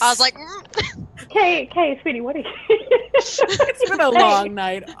 August. I was like, Okay, sweetie, what are you? it's been a long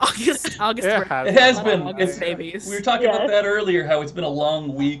night. August. It has It has been. August It's- babies. We were talking about Yes. that earlier, how it's been a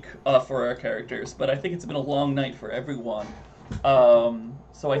long week for our characters, but I think it's been a long night for everyone.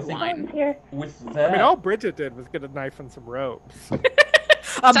 So I think Line. Here. with that, I mean, all Bridget did was get a knife and some ropes. A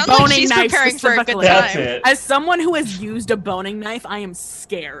Sounds like boning she's knife preparing for a good specifically. that's time. it. As someone who has used a boning knife, I am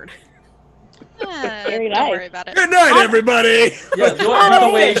scared. Very don't nice. worry about it. Good night, everybody. Yeah, do On the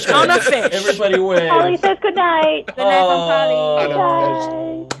a wave. fish, on a fish. Everybody wave. Polly says good night. Good night from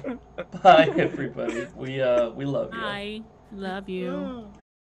Oh. Polly. Bye. Bye, everybody. We love you. I love you.